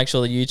best to make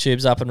sure the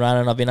YouTube's up and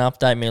running. I've been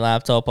updating my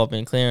laptop. I've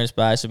been clearing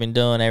space. I've been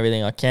doing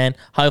everything I can.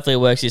 Hopefully it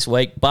works this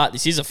week. But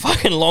this is a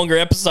fucking longer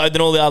episode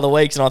than all the other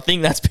weeks, and I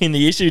think that's been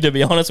the issue, to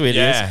be honest with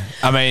you. Yeah.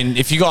 I mean,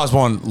 if you guys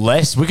want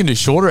less, we can do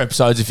shorter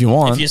episodes if you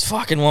want. If you just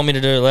fucking want me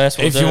to do less,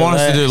 we'll if you want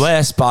us to do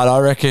less, but I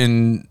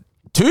reckon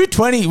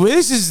 220. Well,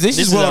 this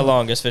is our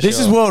longest for This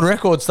sure. is world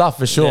record stuff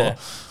for sure. Yeah.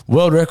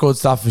 World record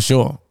stuff for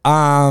sure.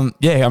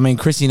 Yeah, I mean,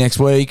 Chrissy next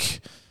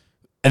week.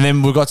 And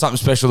then we've got something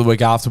special the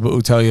week after, but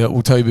we'll tell you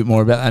a bit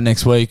more about that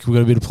next week. We've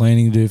got a bit of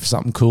planning to do for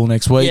something cool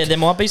next week. Yeah, there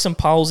might be some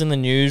polls in the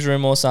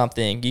newsroom or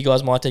something. You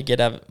guys might get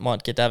to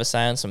have a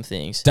say on some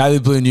things. Daily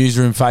Blue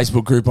Newsroom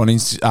Facebook group on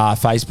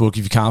Facebook.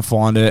 If you can't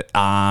find it,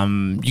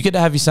 you get to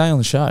have your say on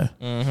the show.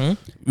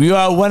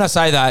 Mm-hmm. When I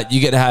say that,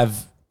 you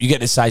get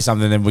to say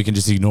something, then we can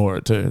just ignore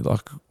it too.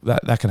 Like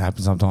that can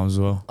happen sometimes as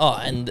well. Oh,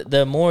 and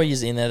the more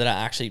yous in there that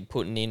are actually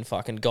putting in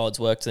fucking God's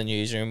work to the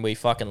newsroom, we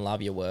fucking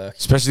love your work.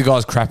 Especially the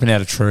guys crapping out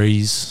of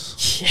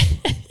trees.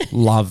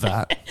 Love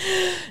that.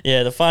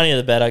 Yeah, the funnier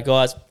the better.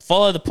 Guys,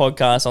 follow the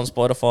podcast on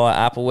Spotify,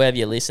 Apple, wherever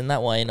you listen.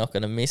 That way you're not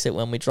going to miss it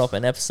when we drop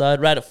an episode.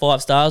 Rate it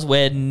 5 stars.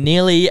 We're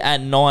nearly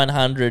at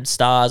 900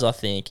 stars, I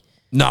think.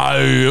 No,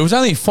 it was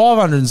only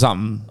 500 and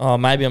something. Oh,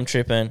 maybe I'm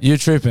tripping. You're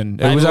tripping.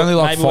 It was only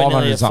like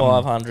 500 something.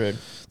 500.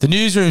 The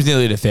newsroom's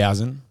nearly at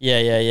 1,000.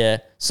 Yeah.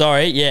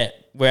 Sorry, yeah.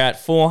 We're at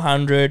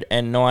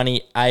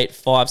 498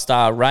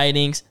 5-star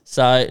ratings.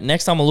 So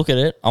next time I look at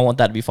it, I want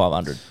that to be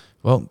 500.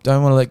 Well,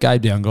 don't want to let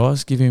Gabe down,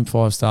 guys. Give him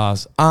 5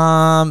 stars.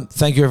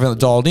 Thank you everyone that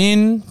dialed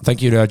in.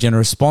 Thank you to our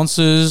generous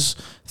sponsors.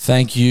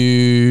 Thank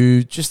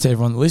you just to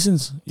everyone that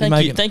listens.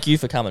 Thank you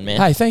for coming, man.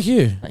 Hey, thank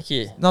you. Thank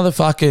you. Another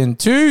fucking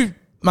 2,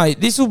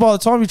 mate. This will, by the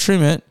time you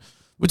trim it,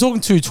 we're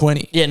talking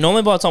 220. Yeah,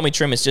 normally by the time we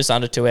trim, it's just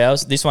under 2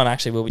 hours. This one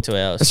actually will be 2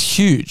 hours. That's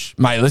huge.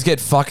 Mate, let's get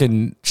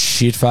fucking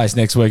shit-faced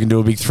next week and do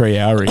a big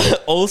 3-hour read.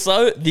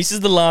 Also, this is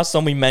the last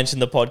time we mention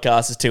the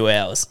podcast is 2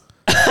 hours.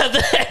 At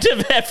the end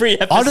of every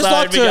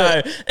episode,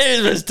 go,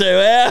 it was 2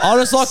 hours. I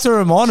just like to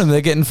remind them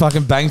they're getting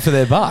fucking banged for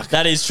their buck.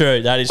 That is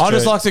true. I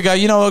just like to go,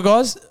 you know what,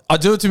 guys? I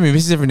do it to me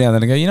missus every now and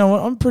then. I go, you know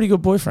what? I'm a pretty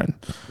good boyfriend.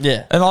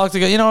 Yeah. And I like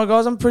to go, you know what,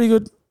 guys? I'm pretty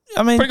good.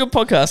 I mean, pretty good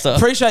podcaster.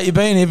 Appreciate you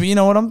being here, but you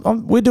know what?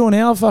 We're doing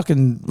our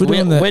fucking. We're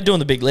doing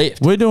the big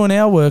lift. We're doing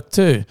our work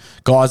too,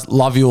 guys.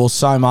 Love you all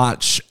so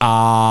much. See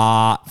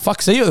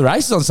you at the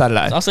races on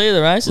Saturday. I'll see you at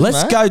the races.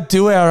 Let's go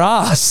do our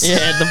ass.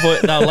 Yeah,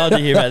 I'd love to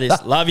hear about this.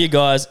 Love you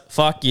guys.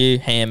 Fuck you.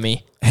 Ham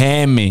me.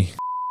 Ham me.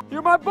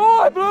 You're my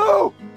boy, Blue!